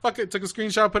 "Fuck it!" Took a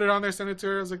screenshot, put it on there, sent it to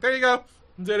her. I was like, "There you go."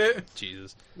 Did it.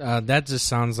 Jesus. That just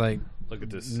sounds like Look at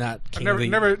this. not I kingly.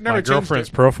 never My changed girlfriend's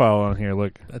it. profile on here.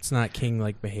 Look, That's not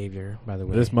king-like behavior, by the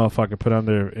way. this motherfucker put on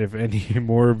there. If any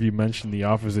more of you mention the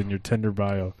office in your Tinder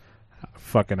bio,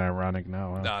 fucking ironic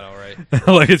now. Huh? Not all right.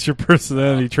 Like it's your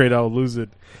personality trait. I'll lose it.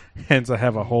 Hence, I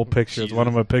have a whole picture. It's Jesus. one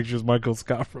of my pictures. Michael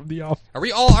Scott from The Office. Are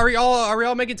we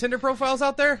all making Tinder profiles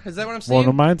out there? Is that what I'm seeing? Well,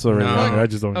 no, mine's already No. on there. I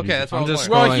just don't. Okay, use that's it. what I'm just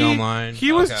I was Well, scrolling online.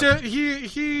 he was Okay.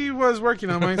 he was working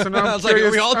on mine, so now I I'm was like, are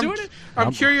curious. we all doing it?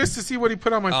 I'm curious to see what he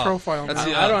put on my Oh, profile. that's-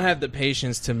 I don't have the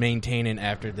patience to maintain it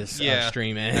after this Yeah,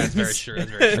 stream That's ends. very true.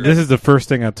 That's very true. This is the first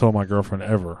thing I told my girlfriend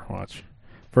ever. Watch.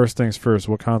 First things first.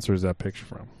 What concert is that picture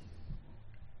from?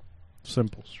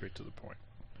 Simple, straight to the point.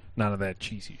 None of that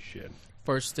cheesy shit.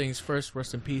 First things first,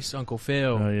 rest in peace, Uncle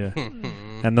Phil. Oh yeah.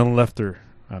 And then left her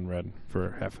unread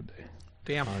for half a day.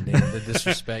 Damn. Oh, damn, the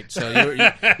disrespect. So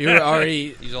you were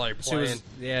already... He's already She playing. was,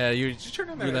 yeah, you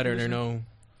turn on that let her air know.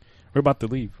 We're about to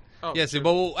leave. Oh, Yeah, so,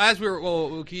 but as we were,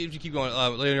 we'll keep going.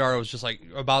 Leonardo was just like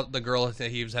about the girl that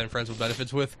he was having friends with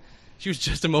benefits with. She was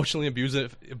just emotionally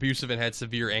abusive, and had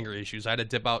severe anger issues. I had to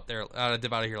dip out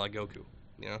of here like Goku.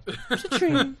 You know,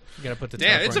 You gotta put the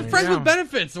damn, it's a friends with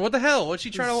benefits. What the hell? What's she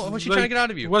trying to get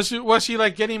out of you? Was she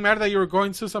like getting mad that you were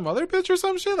going to some other bitch or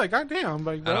some shit? Like, goddamn,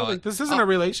 like, bro, like this isn't a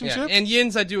relationship. Yeah. And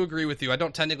Yins, I do agree with you. I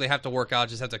don't technically have to work out;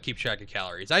 just have to keep track of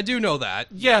calories. I do know that.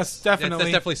 Yes, definitely.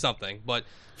 That's definitely something. But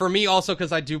for me, also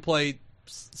because I do play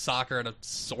soccer at a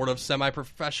sort of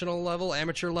semi-professional level,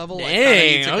 amateur level.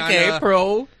 Dang, okay,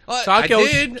 pro.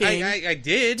 I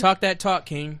did. Talk that talk,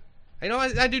 King. I know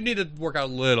I do need to work out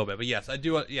a little bit, but yes, I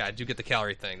do. Yeah, I do get the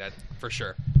calorie thing. That for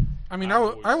sure. I mean,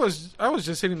 I was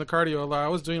just hitting the cardio a lot. I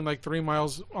was doing like 3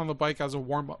 miles on the bike as a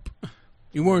warm up.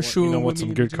 You weren't sure. You know what's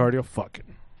some good cardio? Fucking.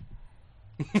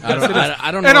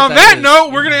 I don't know. And on that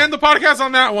note, we're gonna end the podcast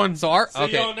on that one. So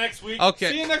See y'all next week.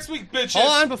 Okay. See you next week, bitches.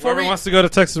 Hold on, before Whoever wants to go to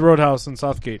Texas Roadhouse in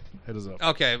Southgate, hit us up.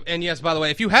 Okay, and yes, by the way,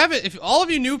 if all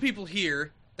of you new people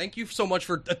here, thank you so much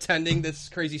for attending this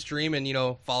crazy stream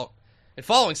and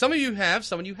following. Some of you have,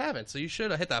 some of you haven't, so you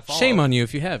should hit that follow. Shame on you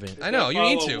if you haven't. I know, you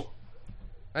need to.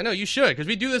 I know, you should, because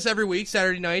we do this every week,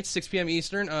 Saturday nights, 6 p.m.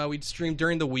 Eastern. We stream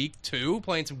during the week, too,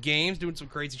 playing some games, doing some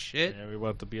crazy shit. Yeah, we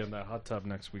want to be in that hot tub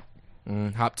next week.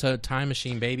 Hot tub time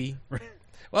machine, baby.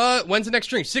 Well, when's the next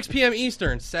stream? 6 p.m.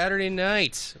 Eastern, Saturday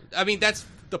night. I mean, that's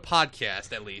the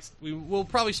podcast, at least. We'll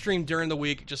probably stream during the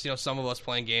week, just, some of us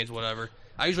playing games, whatever.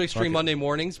 I usually stream Monday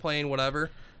mornings, playing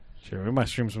whatever. Sure, we might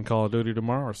stream some Call of Duty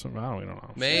tomorrow or something. We don't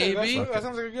know. Maybe. That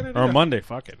sounds like a good idea. Or Monday,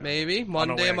 fuck it. Maybe.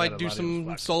 Monday I might do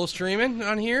some solo streaming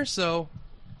on here, so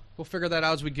we'll figure that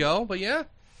out as we go. But yeah.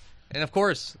 And of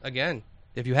course, again,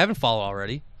 if you haven't followed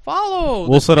already, follow.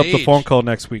 We'll set up the phone call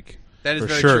next week. That is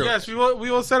very sure. true. Yes, we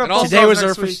will set up phone calls Today was our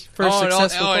next week. first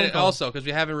successful phone and call. also, because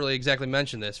we haven't really exactly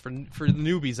mentioned this, for the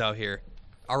newbies out here,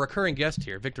 our recurring guest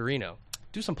here, Victorino,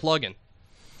 do some plugging.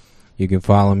 You can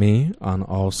follow me on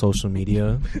all social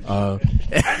media.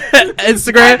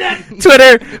 Instagram,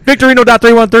 Twitter,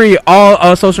 Victorino.313,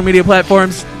 all social media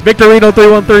platforms.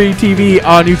 Victorino313 TV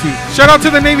on YouTube. Shout out to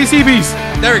the Navy Seabees.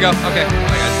 There we go. Okay.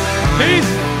 Bye, guys.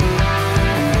 Peace.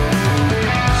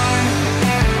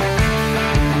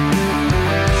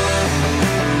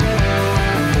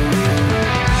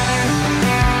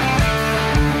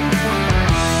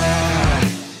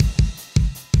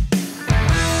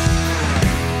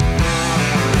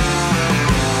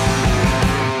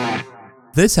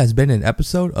 This has been an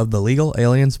episode of the Legal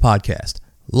Aliens Podcast,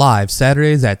 live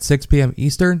Saturdays at 6 p.m.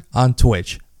 Eastern on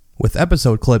Twitch, with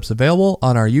episode clips available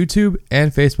on our YouTube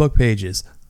and Facebook pages.